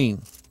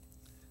 13.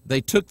 They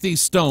took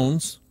these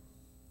stones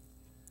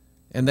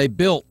and they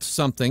built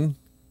something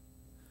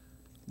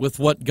with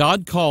what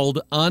God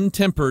called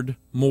untempered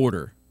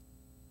mortar.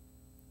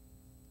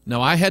 Now,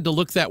 I had to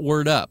look that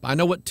word up. I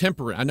know what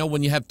tempered. I know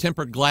when you have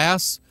tempered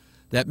glass,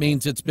 that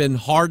means it's been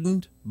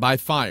hardened by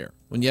fire.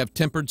 When you have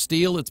tempered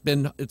steel, it's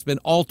been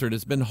altered.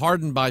 It's been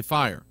hardened by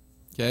fire.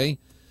 Okay?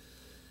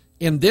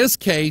 In this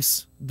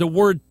case, the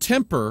word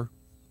temper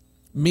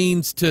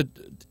means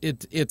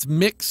it's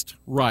mixed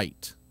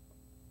right.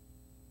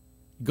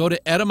 Go to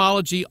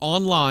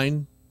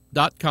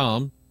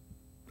etymologyonline.com.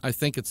 I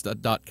think it's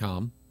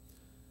 .com.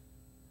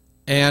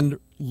 And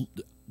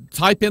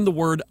type in the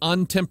word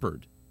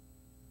untempered.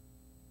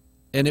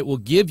 And it will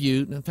give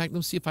you, in fact,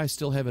 let's see if I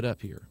still have it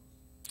up here.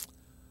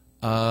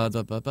 No,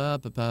 I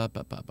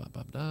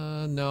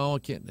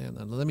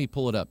can't. Let me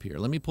pull it up here.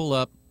 Let me pull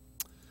up,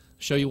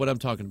 show you what I'm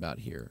talking about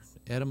here.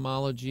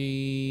 Etymology.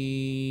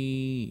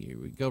 Here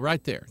we go,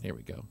 right there. Here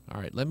we go.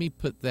 All right, let me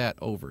put that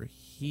over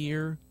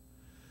here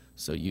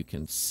so you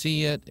can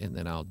see it, and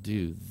then I'll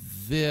do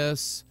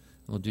this.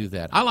 I'll do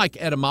that. I like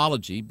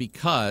etymology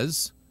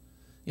because,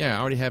 yeah, I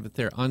already have it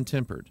there,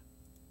 untempered.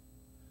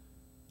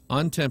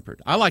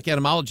 Untempered. I like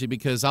etymology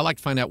because I like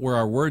to find out where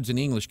our words in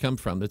English come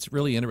from. That's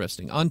really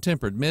interesting.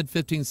 Untempered,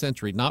 mid-15th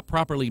century, not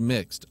properly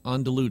mixed,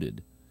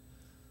 undiluted.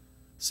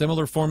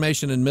 Similar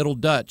formation in Middle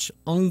Dutch,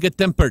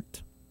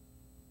 ungetemperd.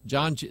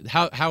 John,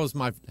 how's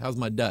my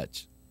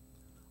Dutch?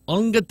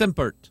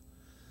 Ungetemperd.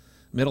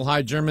 Middle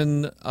High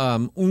German,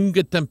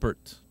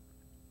 ungetemperd.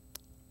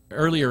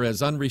 Earlier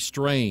as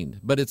unrestrained,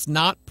 but it's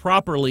not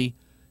properly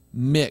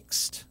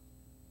mixed.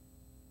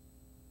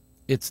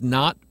 It's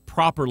not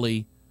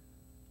properly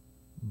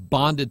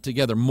bonded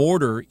together.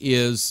 Mortar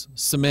is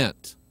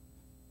cement.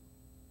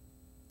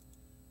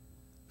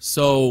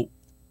 So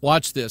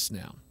watch this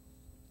now.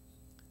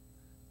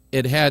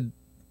 It had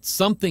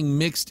something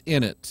mixed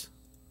in it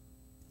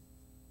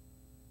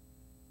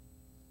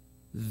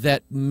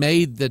that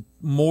made the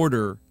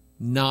mortar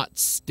not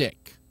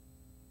stick.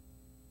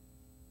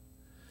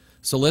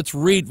 So let's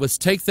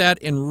take that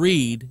and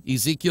read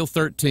Ezekiel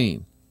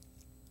 13.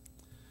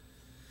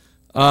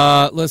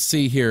 Let's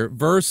see here,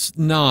 verse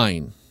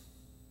 9.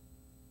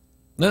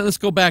 Now let's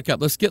go back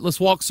up. Let's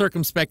walk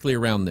circumspectly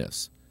around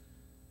this.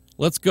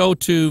 Let's go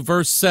to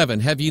verse 7.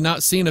 Have ye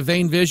not seen a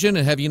vain vision,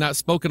 and have ye not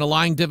spoken a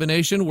lying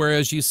divination,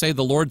 whereas ye say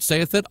the Lord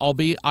saith it,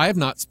 albeit I have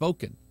not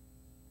spoken?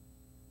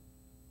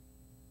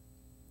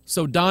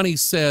 So Donnie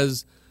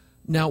says,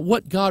 now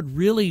what God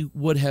really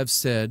would have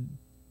said,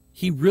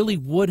 He really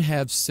would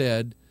have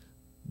said,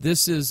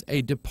 this is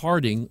a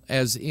departing,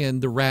 as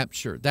in the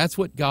rapture. That's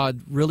what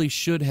God really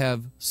should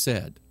have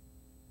said.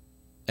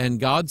 And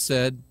God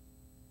said,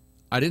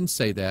 I didn't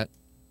say that.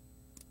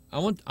 I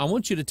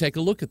want you to take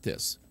a look at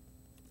this.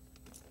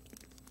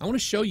 I want to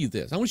show you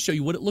this. I want to show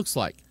you what it looks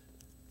like.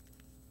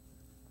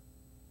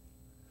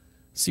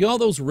 See all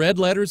those red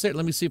letters there?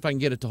 Let me see if I can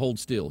get it to hold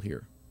still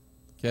here.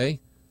 Okay?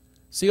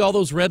 See all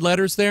those red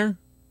letters there?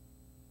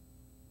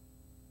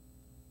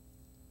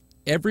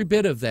 Every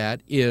bit of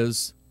that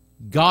is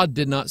God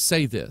did not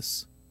say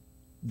this.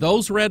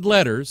 Those red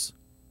letters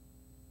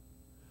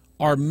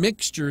are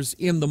mixtures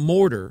in the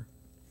mortar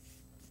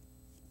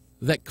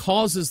that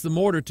causes the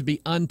mortar to be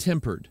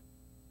untempered.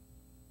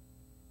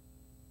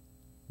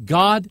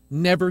 God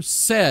never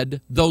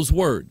said those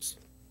words.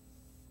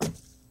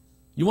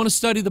 You want to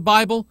study the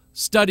Bible?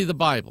 Study the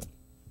Bible.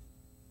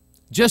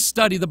 Just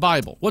study the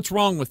Bible. What's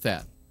wrong with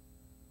that?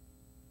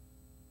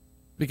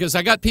 Because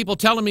I got people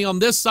telling me on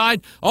this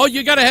side, oh,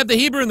 you got to have the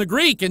Hebrew and the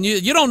Greek, and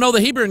you don't know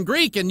the Hebrew and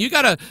Greek, and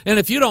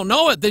if you don't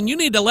know it, then you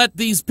need to let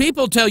these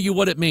people tell you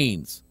what it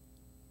means.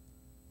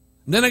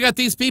 And then I got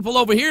these people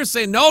over here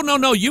saying,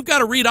 no, you've got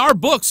to read our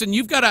books and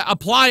you've got to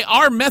apply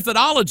our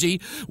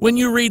methodology when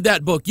you read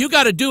that book. You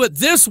got to do it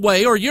this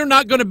way or you're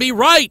not going to be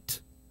right.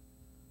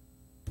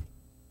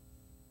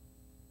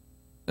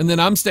 And then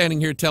I'm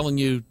standing here telling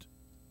you,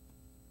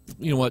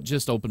 you know what,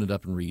 just open it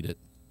up and read it.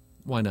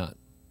 Why not?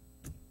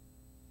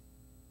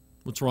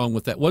 What's wrong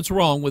with that? What's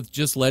wrong with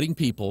just letting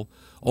people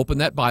open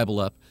that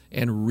Bible up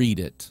and read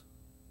it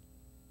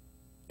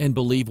and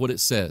believe what it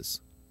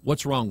says?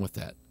 What's wrong with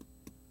that?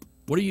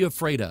 What are you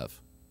afraid of?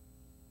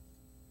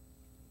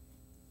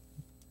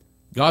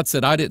 God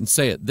said, I didn't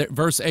say it.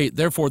 Verse 8,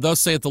 therefore thus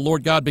saith the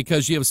Lord God,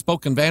 because ye have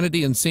spoken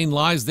vanity and seen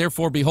lies,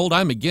 therefore, behold,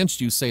 I am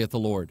against you, saith the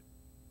Lord.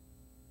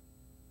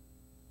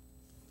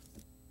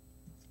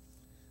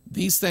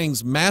 These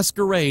things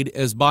masquerade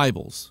as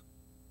Bibles.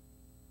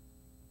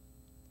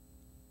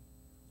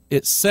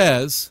 It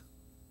says,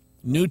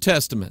 New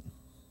Testament.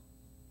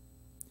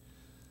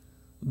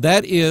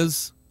 That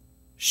is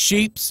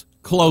sheep's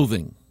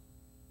clothing.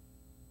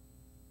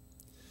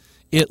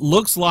 It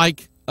looks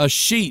like a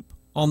sheep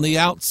on the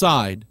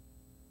outside,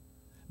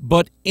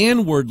 but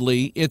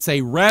inwardly it's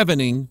a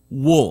ravening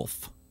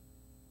wolf.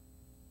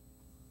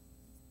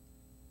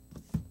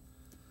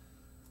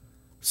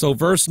 So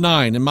verse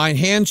 9, and my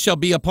hand shall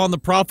be upon the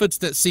prophets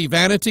that see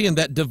vanity and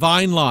that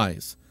divine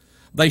lies.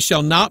 They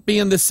shall not be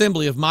in the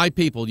assembly of my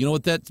people. You know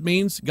what that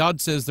means? God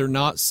says they're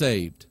not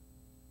saved.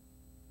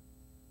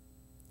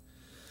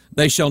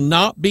 They shall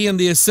not be in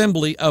the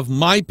assembly of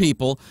my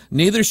people,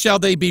 neither shall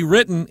they be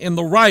written in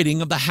the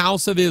writing of the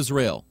house of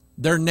Israel.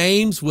 Their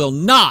names will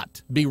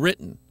not be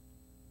written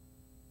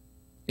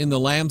in the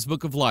Lamb's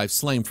book of life,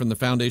 slain from the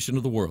foundation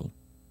of the world.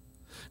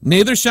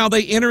 Neither shall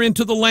they enter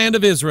into the land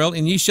of Israel,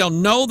 and ye shall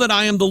know that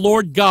I am the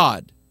Lord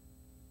God.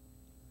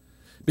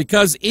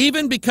 Because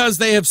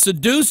they have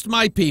seduced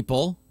my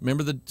people,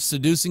 remember the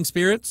seducing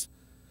spirits,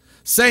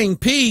 saying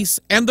peace,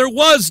 and there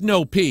was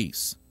no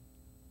peace.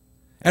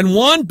 And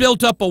one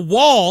built up a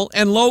wall,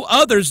 and lo,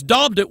 others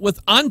daubed it with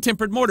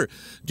untempered mortar.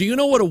 Do you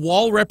know what a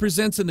wall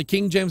represents in the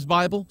King James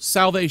Bible?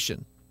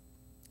 Salvation.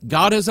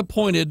 God has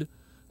appointed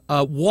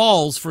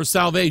walls for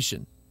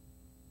salvation.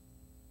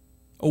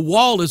 A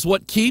wall is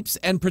what keeps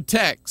and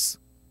protects.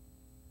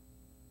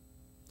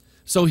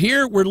 So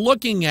here we're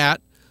looking at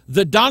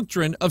the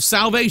doctrine of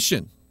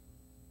salvation.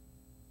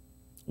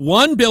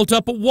 One built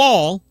up a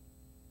wall,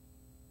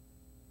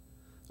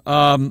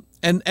 and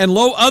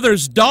lo,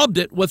 others daubed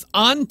it with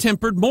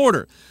untempered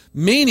mortar,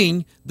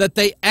 meaning that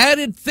they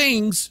added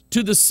things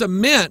to the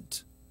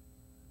cement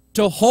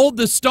to hold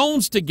the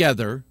stones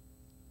together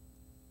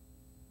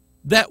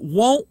that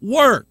won't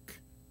work.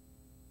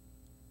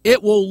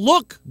 It will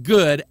look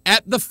good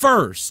at the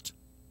first,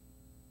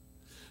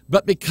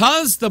 but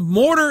because the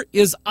mortar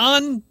is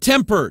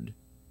untempered,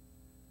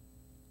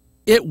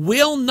 it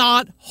will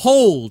not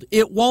hold.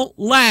 It won't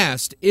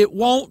last. It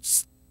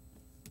won't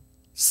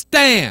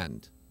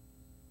stand.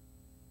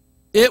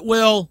 It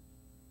will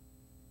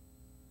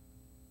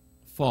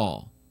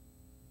fall.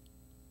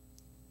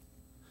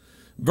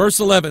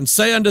 Verse 11,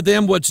 say unto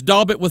them which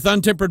daub it with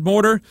untempered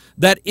mortar,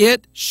 that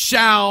it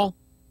shall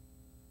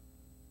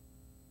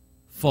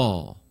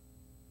fall.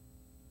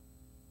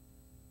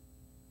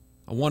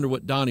 I wonder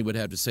what Donnie would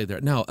have to say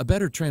there. Now, a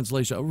better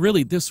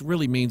translation, this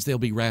really means they'll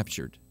be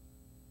raptured.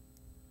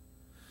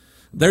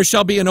 There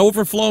shall be an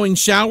overflowing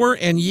shower,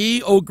 and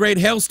ye, O great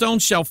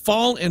hailstones, shall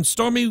fall, and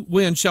stormy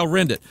wind shall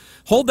rend it.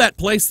 Hold that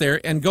place there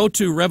and go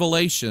to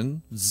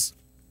Revelations.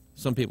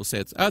 Some people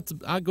say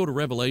I go to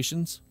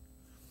Revelations.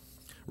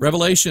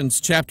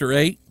 Revelations chapter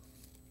 8.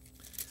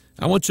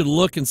 I want you to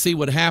look and see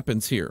what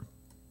happens here.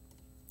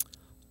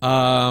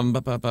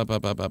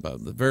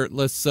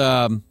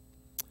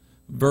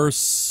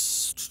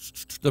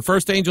 The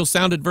first angel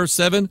sounded, verse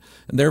 7,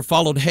 and there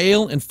followed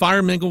hail and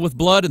fire mingled with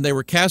blood, and they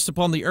were cast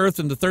upon the earth,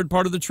 and the third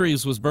part of the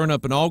trees was burned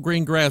up, and all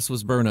green grass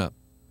was burned up.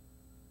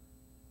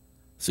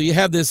 So you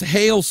have this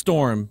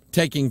hailstorm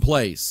taking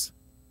place.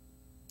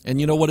 And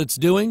you know what it's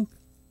doing?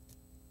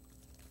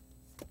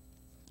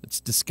 It's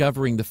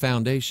discovering the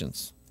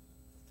foundations.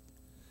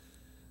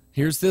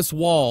 Here's this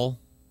wall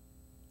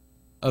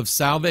of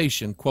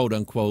salvation, quote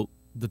unquote,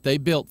 that they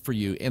built for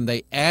you, and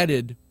they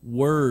added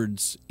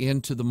words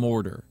into the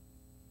mortar.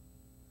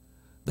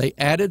 They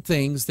added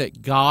things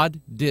that God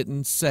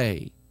didn't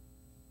say.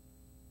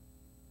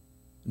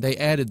 They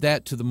added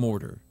that to the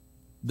mortar.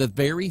 The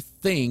very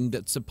thing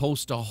that's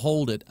supposed to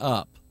hold it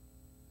up.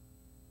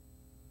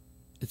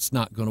 It's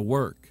not going to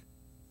work.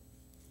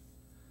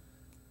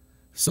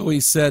 So he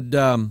said,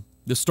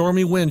 The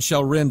stormy wind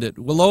shall rend it.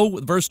 Lo,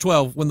 verse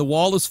 12, when the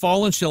wall is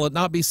fallen, shall it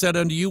not be said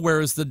unto you, where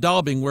is the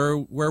daubing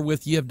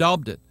wherewith ye have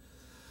daubed it?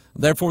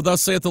 Therefore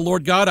thus saith the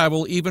Lord God, I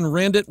will even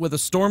rend it with a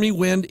stormy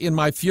wind in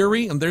my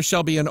fury, and there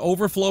shall be an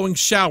overflowing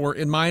shower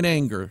in mine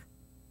anger.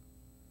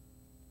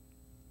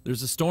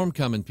 There's a storm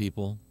coming,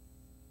 people.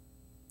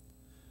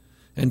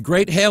 And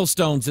great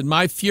hailstones in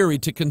my fury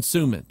to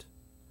consume it.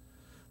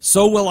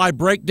 So will I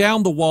break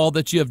down the wall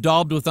that ye have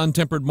daubed with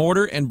untempered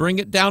mortar, and bring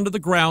it down to the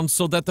ground,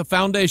 so that the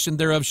foundation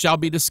thereof shall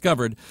be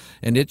discovered,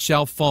 and it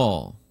shall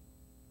fall.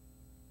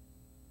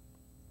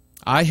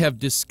 I have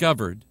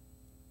discovered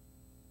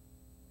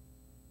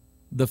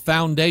the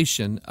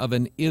foundation of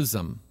an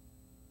ism.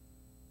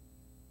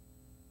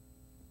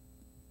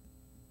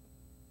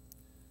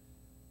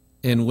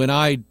 And when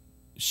I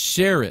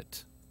share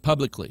it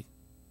publicly,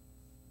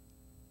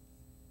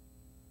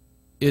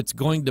 it's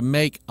going to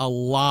make a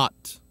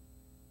lot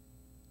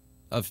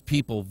of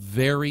people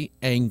very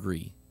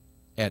angry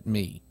at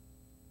me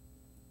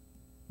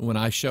when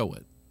I show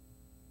it.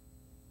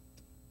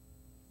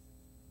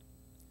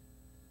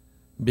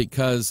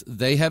 Because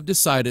they have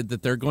decided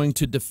that they're going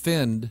to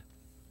defend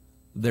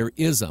their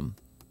ism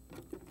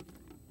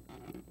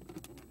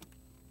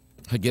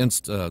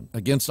against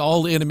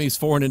all enemies,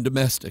 foreign and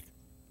domestic.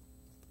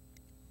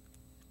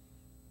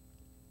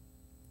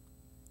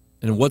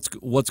 And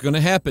what's going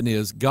to happen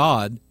is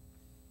God,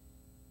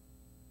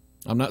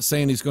 I'm not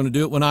saying he's going to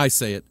do it when I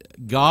say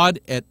it, God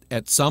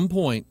at some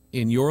point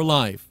in your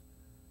life,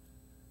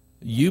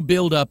 you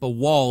build up a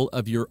wall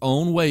of your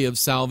own way of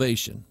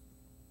salvation.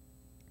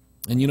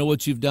 And you know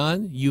what you've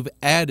done? You've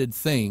added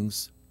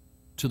things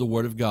to the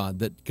Word of God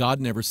that God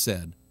never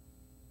said.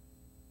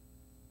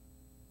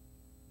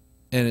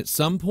 And at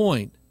some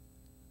point,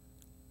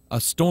 a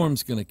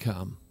storm's going to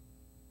come.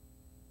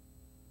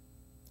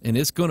 And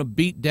it's going to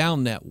beat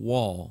down that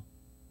wall.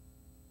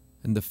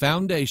 And the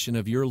foundation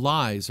of your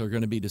lies are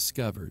going to be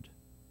discovered.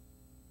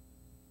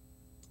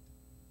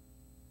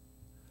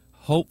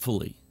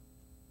 Hopefully,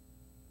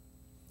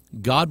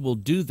 God will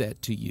do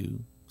that to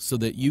you so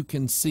that you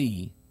can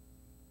see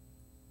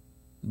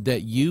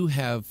that you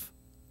have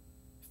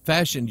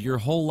fashioned your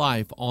whole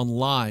life on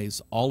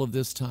lies all of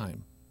this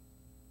time.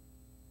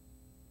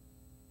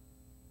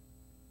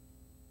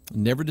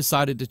 Never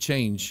decided to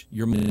change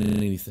your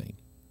anything.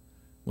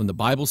 When the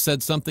Bible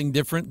said something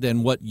different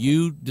than what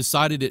you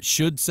decided it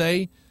should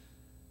say,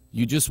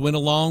 you just went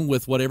along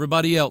with what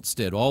everybody else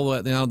did.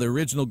 Now the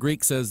original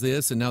Greek says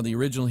this, and now the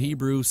original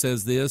Hebrew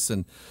says this,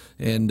 and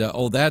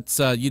that's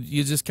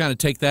you just kind of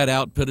take that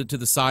out, put it to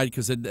the side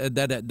because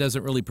that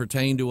doesn't really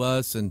pertain to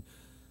us, and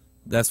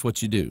that's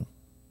what you do.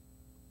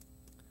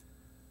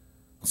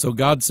 So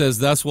God says,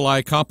 thus will I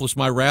accomplish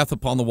my wrath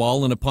upon the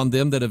wall and upon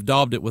them that have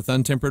daubed it with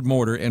untempered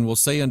mortar, and will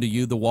say unto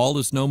you, the wall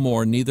is no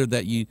more, neither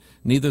they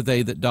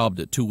that daubed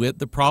it, to wit,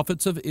 the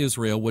prophets of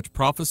Israel, which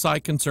prophesy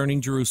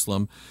concerning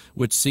Jerusalem,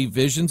 which see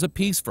visions of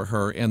peace for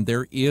her, and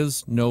there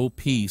is no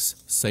peace,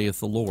 saith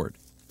the Lord.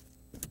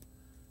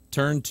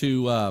 Turn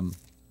to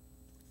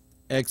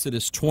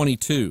Exodus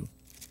 22.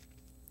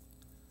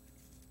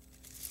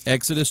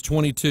 Exodus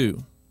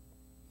 22.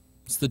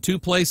 It's the two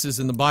places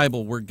in the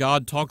Bible where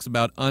God talks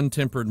about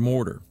untempered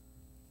mortar.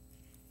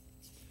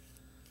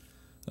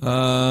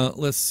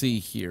 Let's see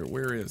here.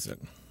 Where is it?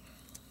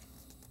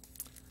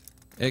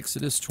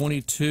 Exodus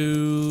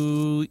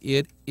 22.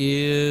 It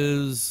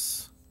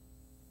is...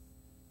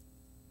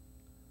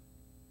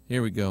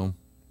 Here we go.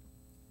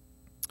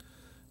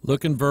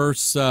 Look in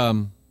verse...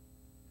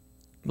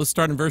 Let's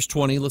start in verse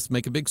 20. Let's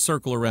make a big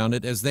circle around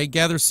it. As they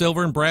gather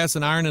silver and brass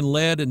and iron and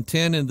lead and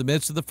tin in the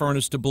midst of the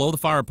furnace to blow the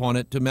fire upon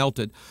it, to melt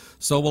it,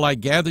 so will I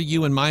gather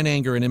you in mine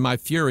anger and in my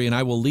fury, and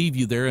I will leave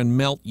you there and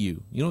melt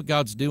you. You know what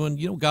God's doing?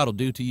 You know what God will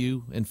do to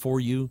you and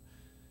for you?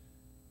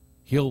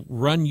 He'll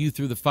run you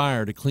through the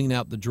fire to clean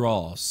out the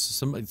dross.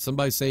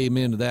 Somebody say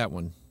amen to that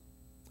one.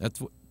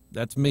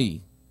 That's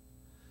me.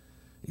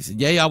 He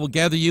said, yea, I will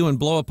gather you and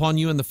blow upon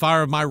you in the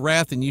fire of my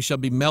wrath, and you shall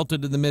be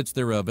melted in the midst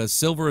thereof. As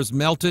silver is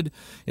melted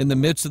in the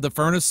midst of the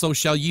furnace, so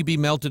shall ye be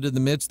melted in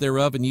the midst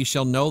thereof, and ye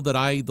shall know that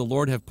I, the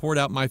Lord, have poured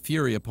out my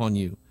fury upon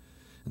you.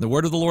 And the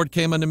word of the Lord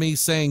came unto me,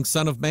 saying,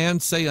 Son of man,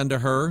 say unto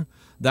her,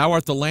 Thou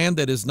art the land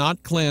that is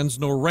not cleansed,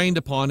 nor rained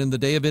upon in the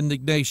day of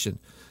indignation.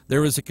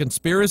 There is a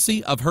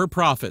conspiracy of her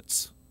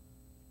prophets.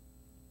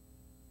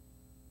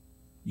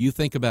 You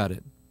think about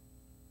it.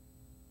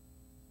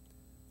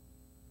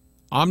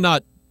 I'm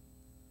not...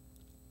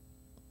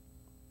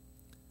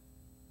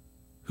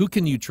 Who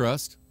can you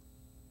trust?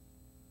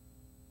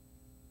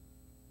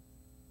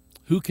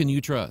 Who can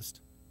you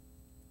trust?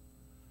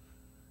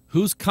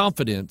 Whose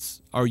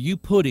confidence are you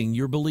putting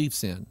your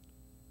beliefs in?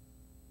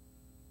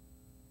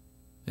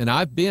 And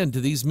I've been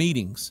to these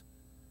meetings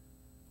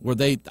where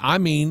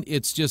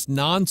it's just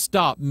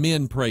nonstop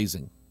men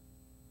praising.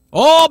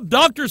 Oh,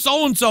 Dr.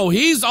 So-and-so,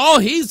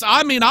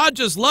 I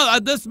just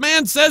love, this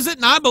man says it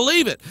and I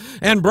believe it.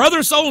 And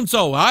Brother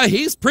So-and-so,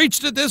 he's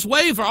preached it this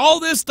way for all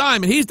this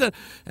time.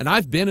 And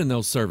I've been in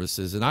those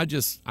services, and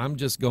I'm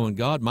just going,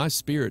 God, my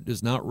spirit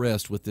does not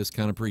rest with this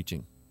kind of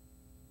preaching.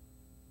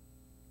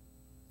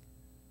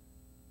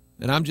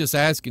 And I'm just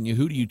asking you,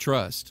 who do you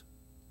trust?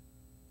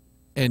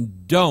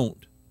 And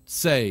don't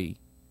say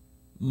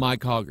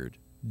Mike Hoggard.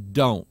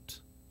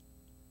 Don't.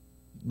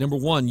 Number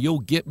one, you'll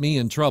get me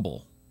in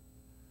trouble.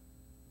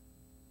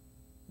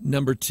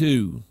 Number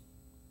two,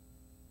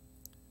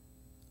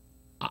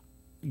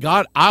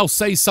 God, I'll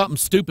say something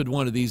stupid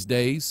one of these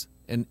days,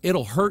 and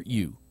it'll hurt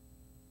you.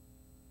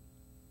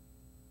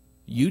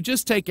 You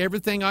just take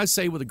everything I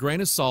say with a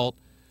grain of salt,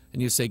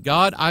 and you say,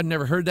 God, I've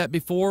never heard that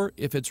before.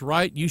 If it's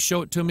right, you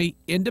show it to me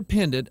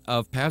independent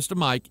of Pastor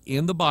Mike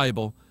in the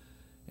Bible,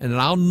 and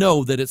I'll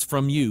know that it's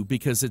from you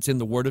because it's in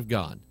the Word of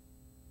God.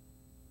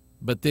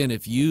 But then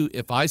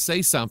if I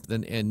say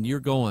something and you're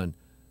going,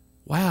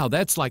 wow,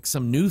 that's like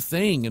some new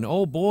thing, and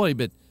oh boy,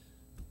 but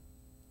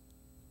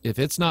if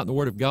it's not in the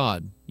Word of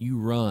God, you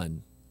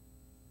run.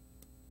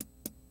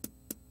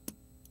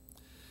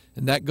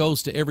 And that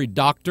goes to every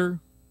doctor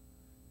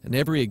and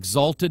every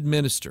exalted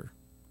minister.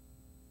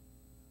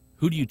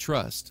 Who do you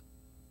trust?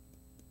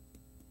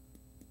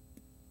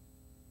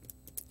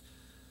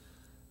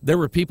 There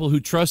were people who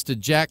trusted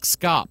Jack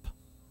Scopp.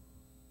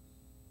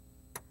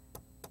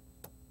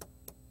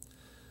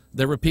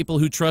 There were people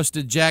who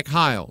trusted Jack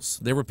Hiles.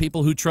 There were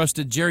people who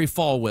trusted Jerry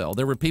Falwell.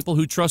 There were people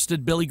who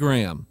trusted Billy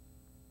Graham.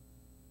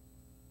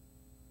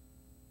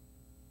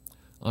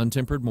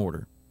 Untempered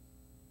mortar.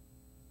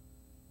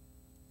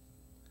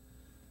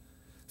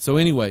 So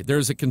anyway,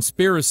 there's a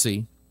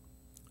conspiracy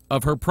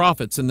of her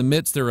prophets in the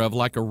midst thereof,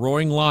 like a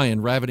roaring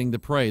lion ravening the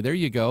prey. There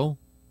you go.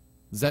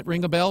 Does that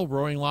ring a bell?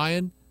 Roaring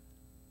lion?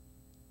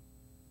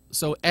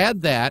 So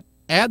add that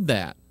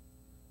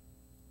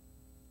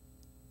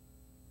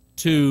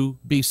to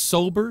be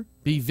sober,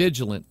 be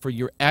vigilant, for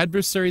your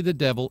adversary the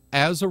devil,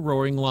 as a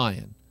roaring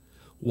lion,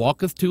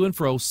 walketh to and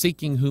fro,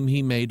 seeking whom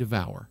he may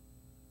devour,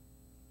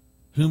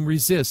 whom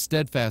resist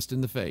steadfast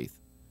in the faith.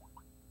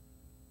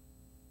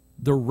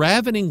 The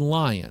ravening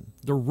lion,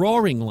 the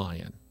roaring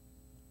lion,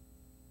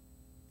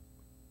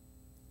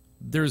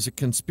 there's a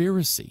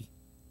conspiracy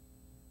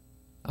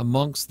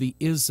amongst the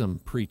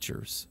ism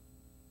preachers.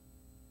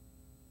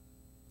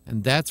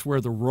 And that's where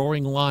the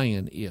roaring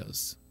lion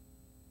is.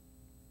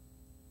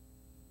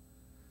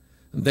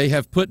 They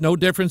have put no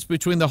difference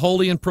between the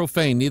holy and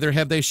profane, neither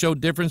have they showed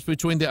difference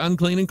between the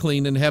unclean and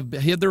clean, and have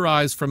hid their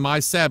eyes from my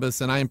Sabbaths,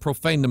 and I am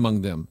profaned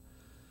among them.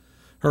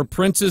 Her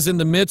princes in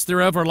the midst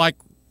thereof are like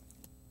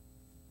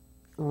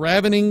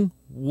ravening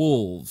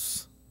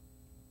wolves.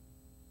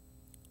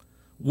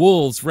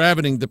 Wolves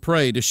ravening the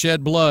prey, to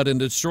shed blood and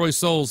to destroy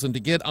souls, and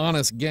to get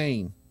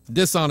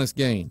dishonest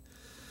gain.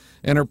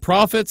 And her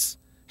prophets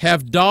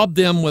have daubed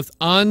them with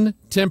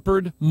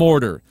untempered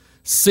mortar,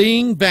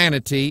 seeing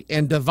vanity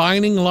and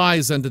divining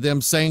lies unto them,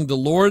 saying, the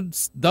Lord,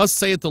 thus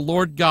saith the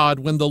Lord God,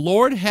 when the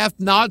Lord hath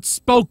not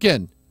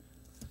spoken.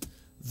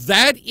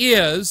 That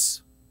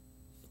is,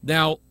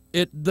 now,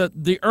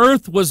 the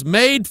earth was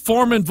made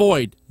form and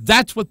void.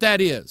 That's what that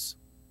is.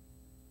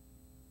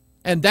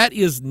 And that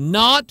is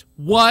not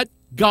what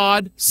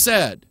God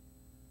said.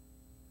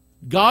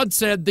 God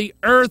said the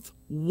earth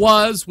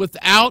was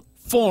without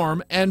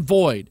form and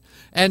void,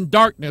 and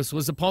darkness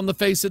was upon the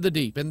face of the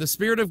deep, and the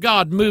Spirit of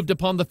God moved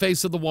upon the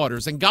face of the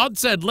waters. And God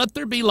said, let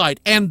there be light,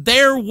 and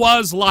there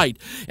was light.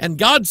 And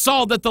God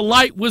saw that the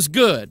light was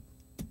good.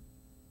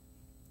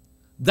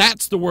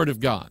 That's the Word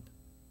of God.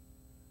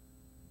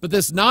 But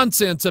this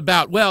nonsense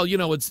about, well, you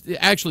know, it's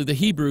actually the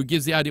Hebrew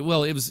gives the idea,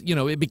 well, it was, you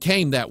know, it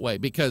became that way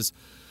because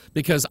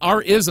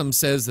our ism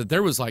says that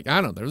there was like,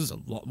 I don't know, there was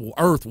an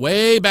earth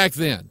way back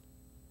then.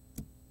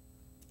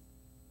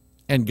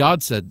 And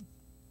God said,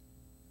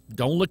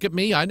 don't look at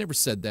me. I never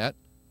said that.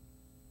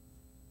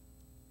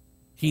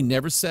 He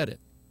never said it.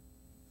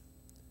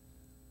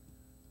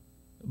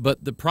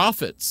 But the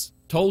prophets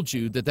told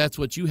you that that's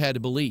what you had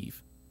to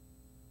believe.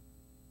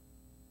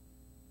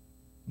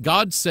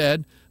 God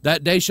said,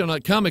 that day shall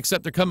not come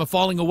except there come a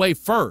falling away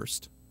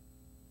first.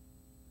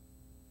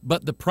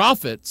 But the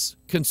prophets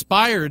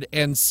conspired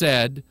and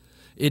said,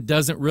 it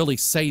doesn't really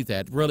say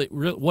that. Really,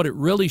 what it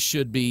really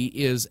should be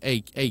is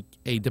a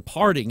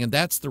departing, and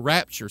that's the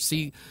rapture.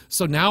 See,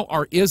 so now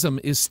our ism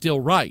is still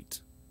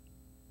right.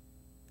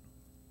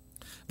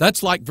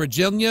 That's like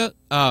Virginia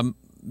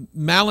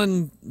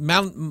Mollenkott,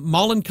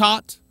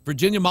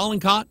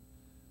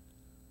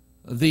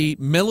 the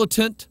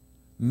militant,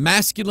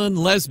 masculine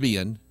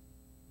lesbian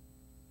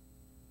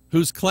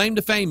whose claim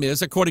to fame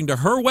is, according to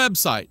her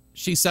website,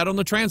 she sat on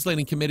the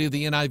translating committee of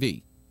the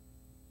NIV,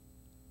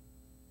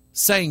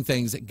 saying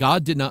things that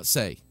God did not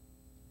say.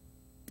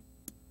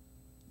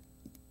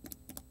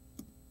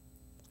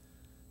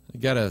 I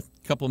got a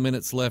couple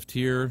minutes left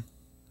here.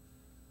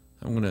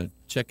 I'm going to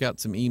check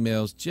out some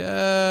emails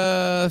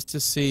just to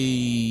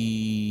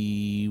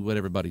see what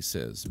everybody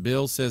says.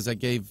 Bill says, I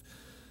give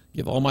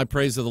all my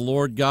praise to the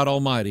Lord God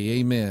Almighty.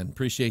 Amen.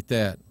 Appreciate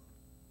that.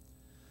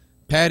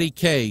 Patty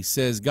K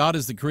says, God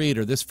is the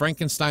creator. This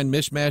Frankenstein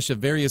mishmash of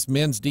various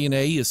men's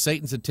DNA is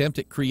Satan's attempt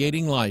at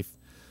creating life.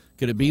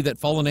 Could it be that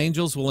fallen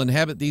angels will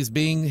inhabit these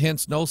beings,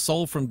 hence no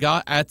soul from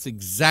God? That's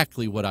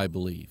exactly what I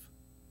believe.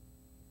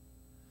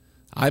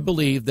 I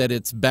believe that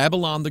it's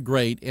Babylon the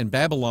Great, and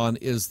Babylon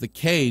is the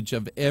cage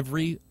of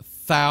every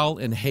foul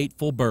and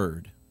hateful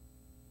bird.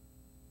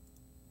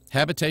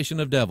 Habitation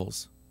of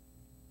devils.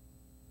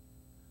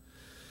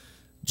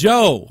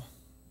 Joe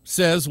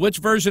says, which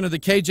version of the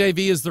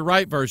KJV is the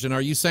right version?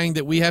 Are you saying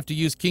that we have to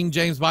use King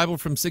James Bible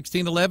from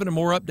 1611, a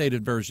more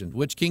updated version?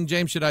 Which King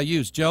James should I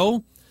use?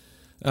 Joe,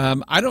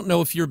 I don't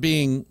know if you're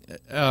being,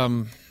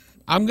 I'm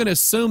going to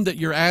assume that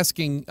you're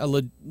asking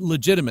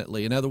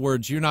legitimately. In other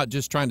words, you're not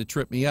just trying to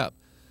trip me up.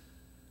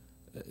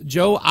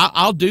 Joe,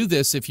 I'll do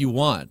this if you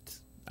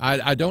want.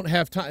 I don't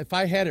have time. If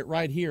I had it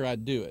right here,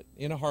 I'd do it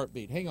in a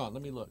heartbeat. Hang on,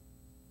 let me look.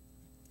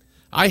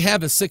 I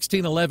have a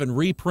 1611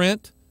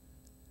 reprint,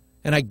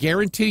 and I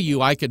guarantee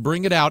you I could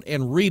bring it out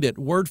and read it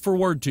word for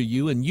word to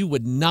you, and you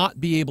would not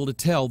be able to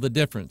tell the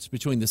difference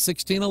between the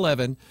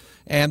 1611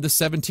 and the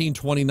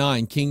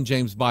 1729 King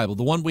James Bible,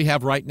 the one we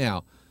have right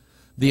now.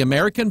 The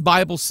American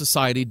Bible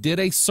Society did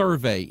a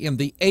survey in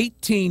the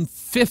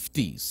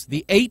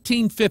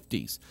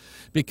 1850s,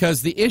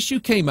 because the issue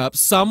came up.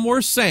 Some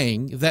were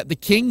saying that the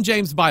King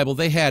James Bible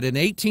they had in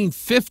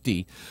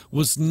 1850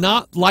 was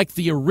not like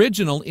the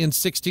original in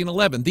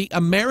 1611. The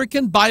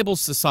American Bible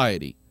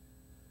Society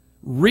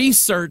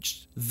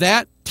researched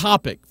that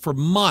topic for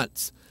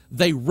months.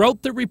 They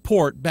wrote the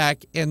report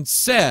back and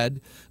said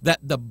that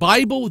the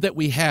Bible that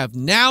we have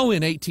now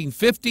in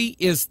 1850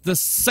 is the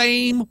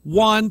same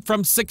one from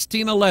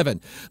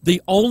 1611.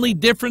 The only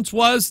difference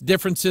was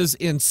differences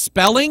in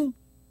spelling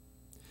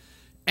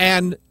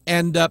and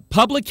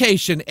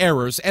publication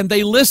errors, and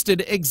they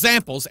listed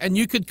examples, and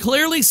you could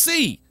clearly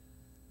see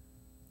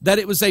that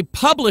it was a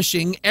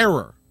publishing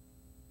error.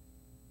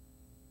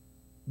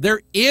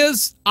 There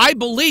is, I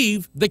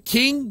believe, the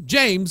King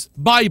James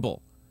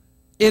Bible.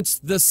 It's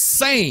the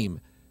same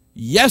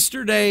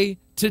yesterday,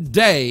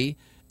 today,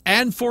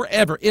 and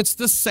forever. It's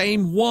the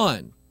same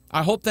one.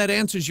 I hope that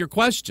answers your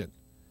question.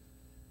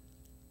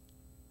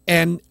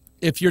 And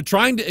if you're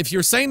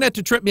saying that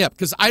to trip me up,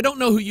 because I don't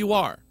know who you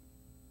are.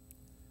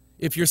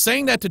 If you're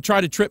saying that to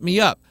try to trip me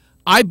up,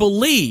 I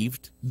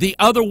believed the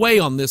other way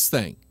on this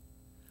thing.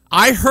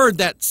 I heard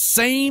that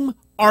same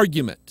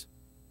argument.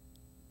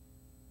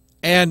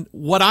 And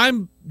what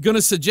I'm going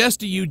to suggest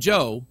to you,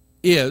 Joe,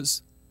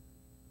 is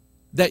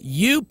that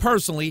you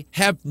personally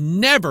have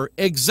never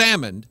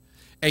examined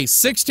a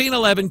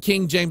 1611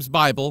 King James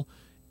Bible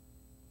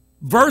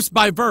verse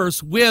by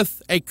verse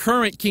with a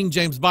current King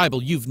James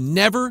Bible. You've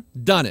never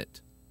done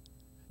it.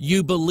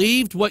 You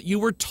believed what you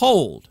were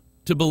told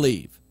to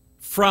believe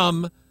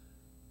from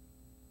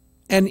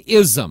an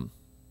ism,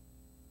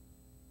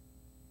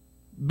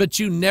 but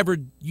you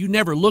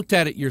never looked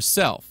at it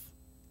yourself.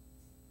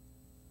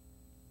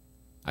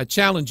 I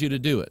challenge you to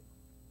do it.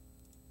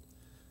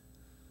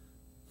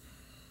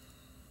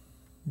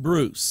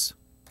 Bruce,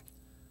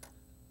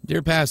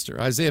 dear Pastor,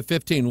 Isaiah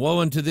 15, woe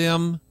unto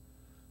them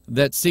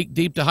that seek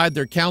deep to hide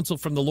their counsel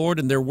from the Lord,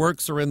 and their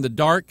works are in the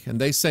dark,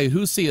 and they say,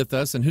 who seeth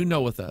us, and who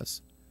knoweth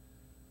us?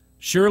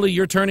 Surely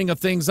your turning of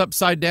things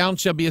upside down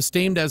shall be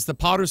esteemed as the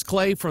potter's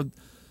clay, for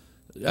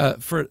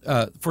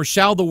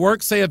shall the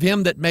work say of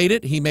him that made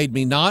it, he made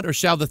me not, or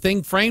shall the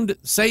thing framed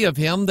say of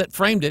him that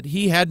framed it,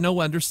 he had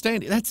no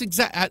understanding? That's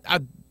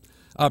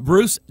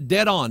Bruce,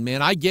 dead on,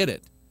 man. I get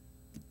it.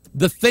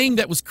 The thing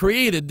that was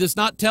created does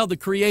not tell the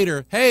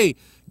Creator, hey,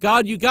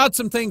 God, you got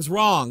some things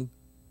wrong.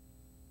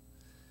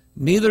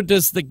 Neither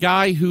does the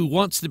guy who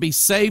wants to be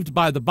saved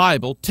by the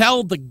Bible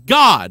tell the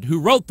God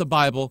who wrote the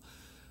Bible,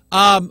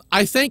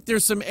 I think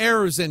there's some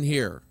errors in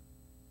here.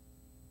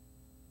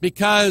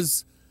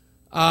 Because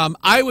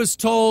I was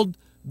told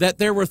that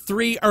there were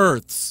 3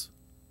 earths,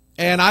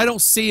 and I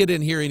don't see it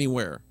in here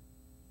anywhere.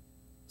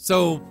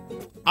 So,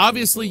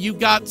 obviously, you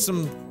got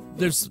some...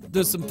 There's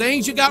some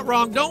things you got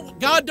wrong.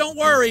 God, don't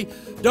worry.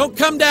 Don't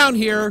come down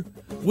here.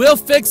 We'll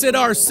fix it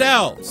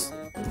ourselves.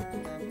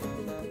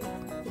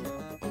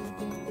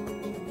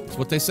 That's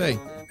what they say.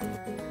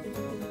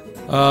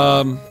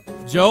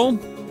 Joe,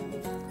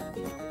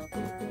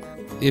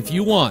 if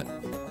you want.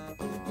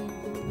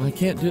 I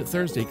can't do it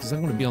Thursday because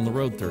I'm going to be on the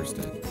road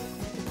Thursday.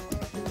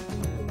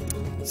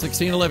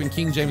 1611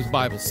 King James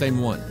Bible,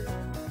 same one.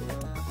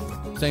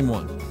 Same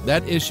one.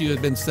 That issue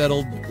had been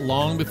settled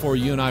long before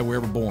you and I were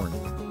ever born.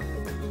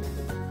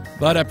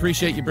 But I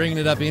appreciate you bringing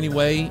it up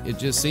anyway. It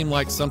just seemed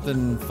like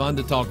something fun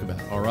to talk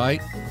about, all right?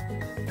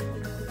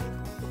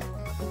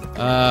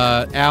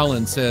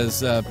 Alan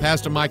says,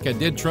 Pastor Mike, I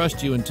did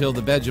trust you until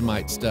the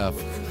Vegemite stuff.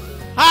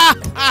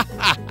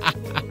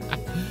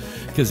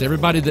 Because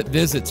everybody that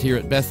visits here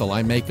at Bethel,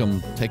 I make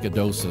them take a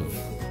dose of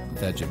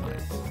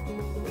Vegemite.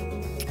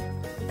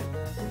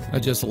 I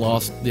just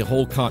lost the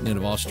whole continent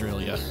of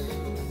Australia.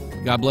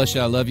 God bless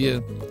you. I love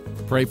you.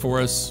 Pray for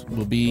us.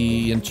 We'll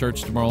be in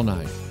church tomorrow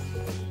night.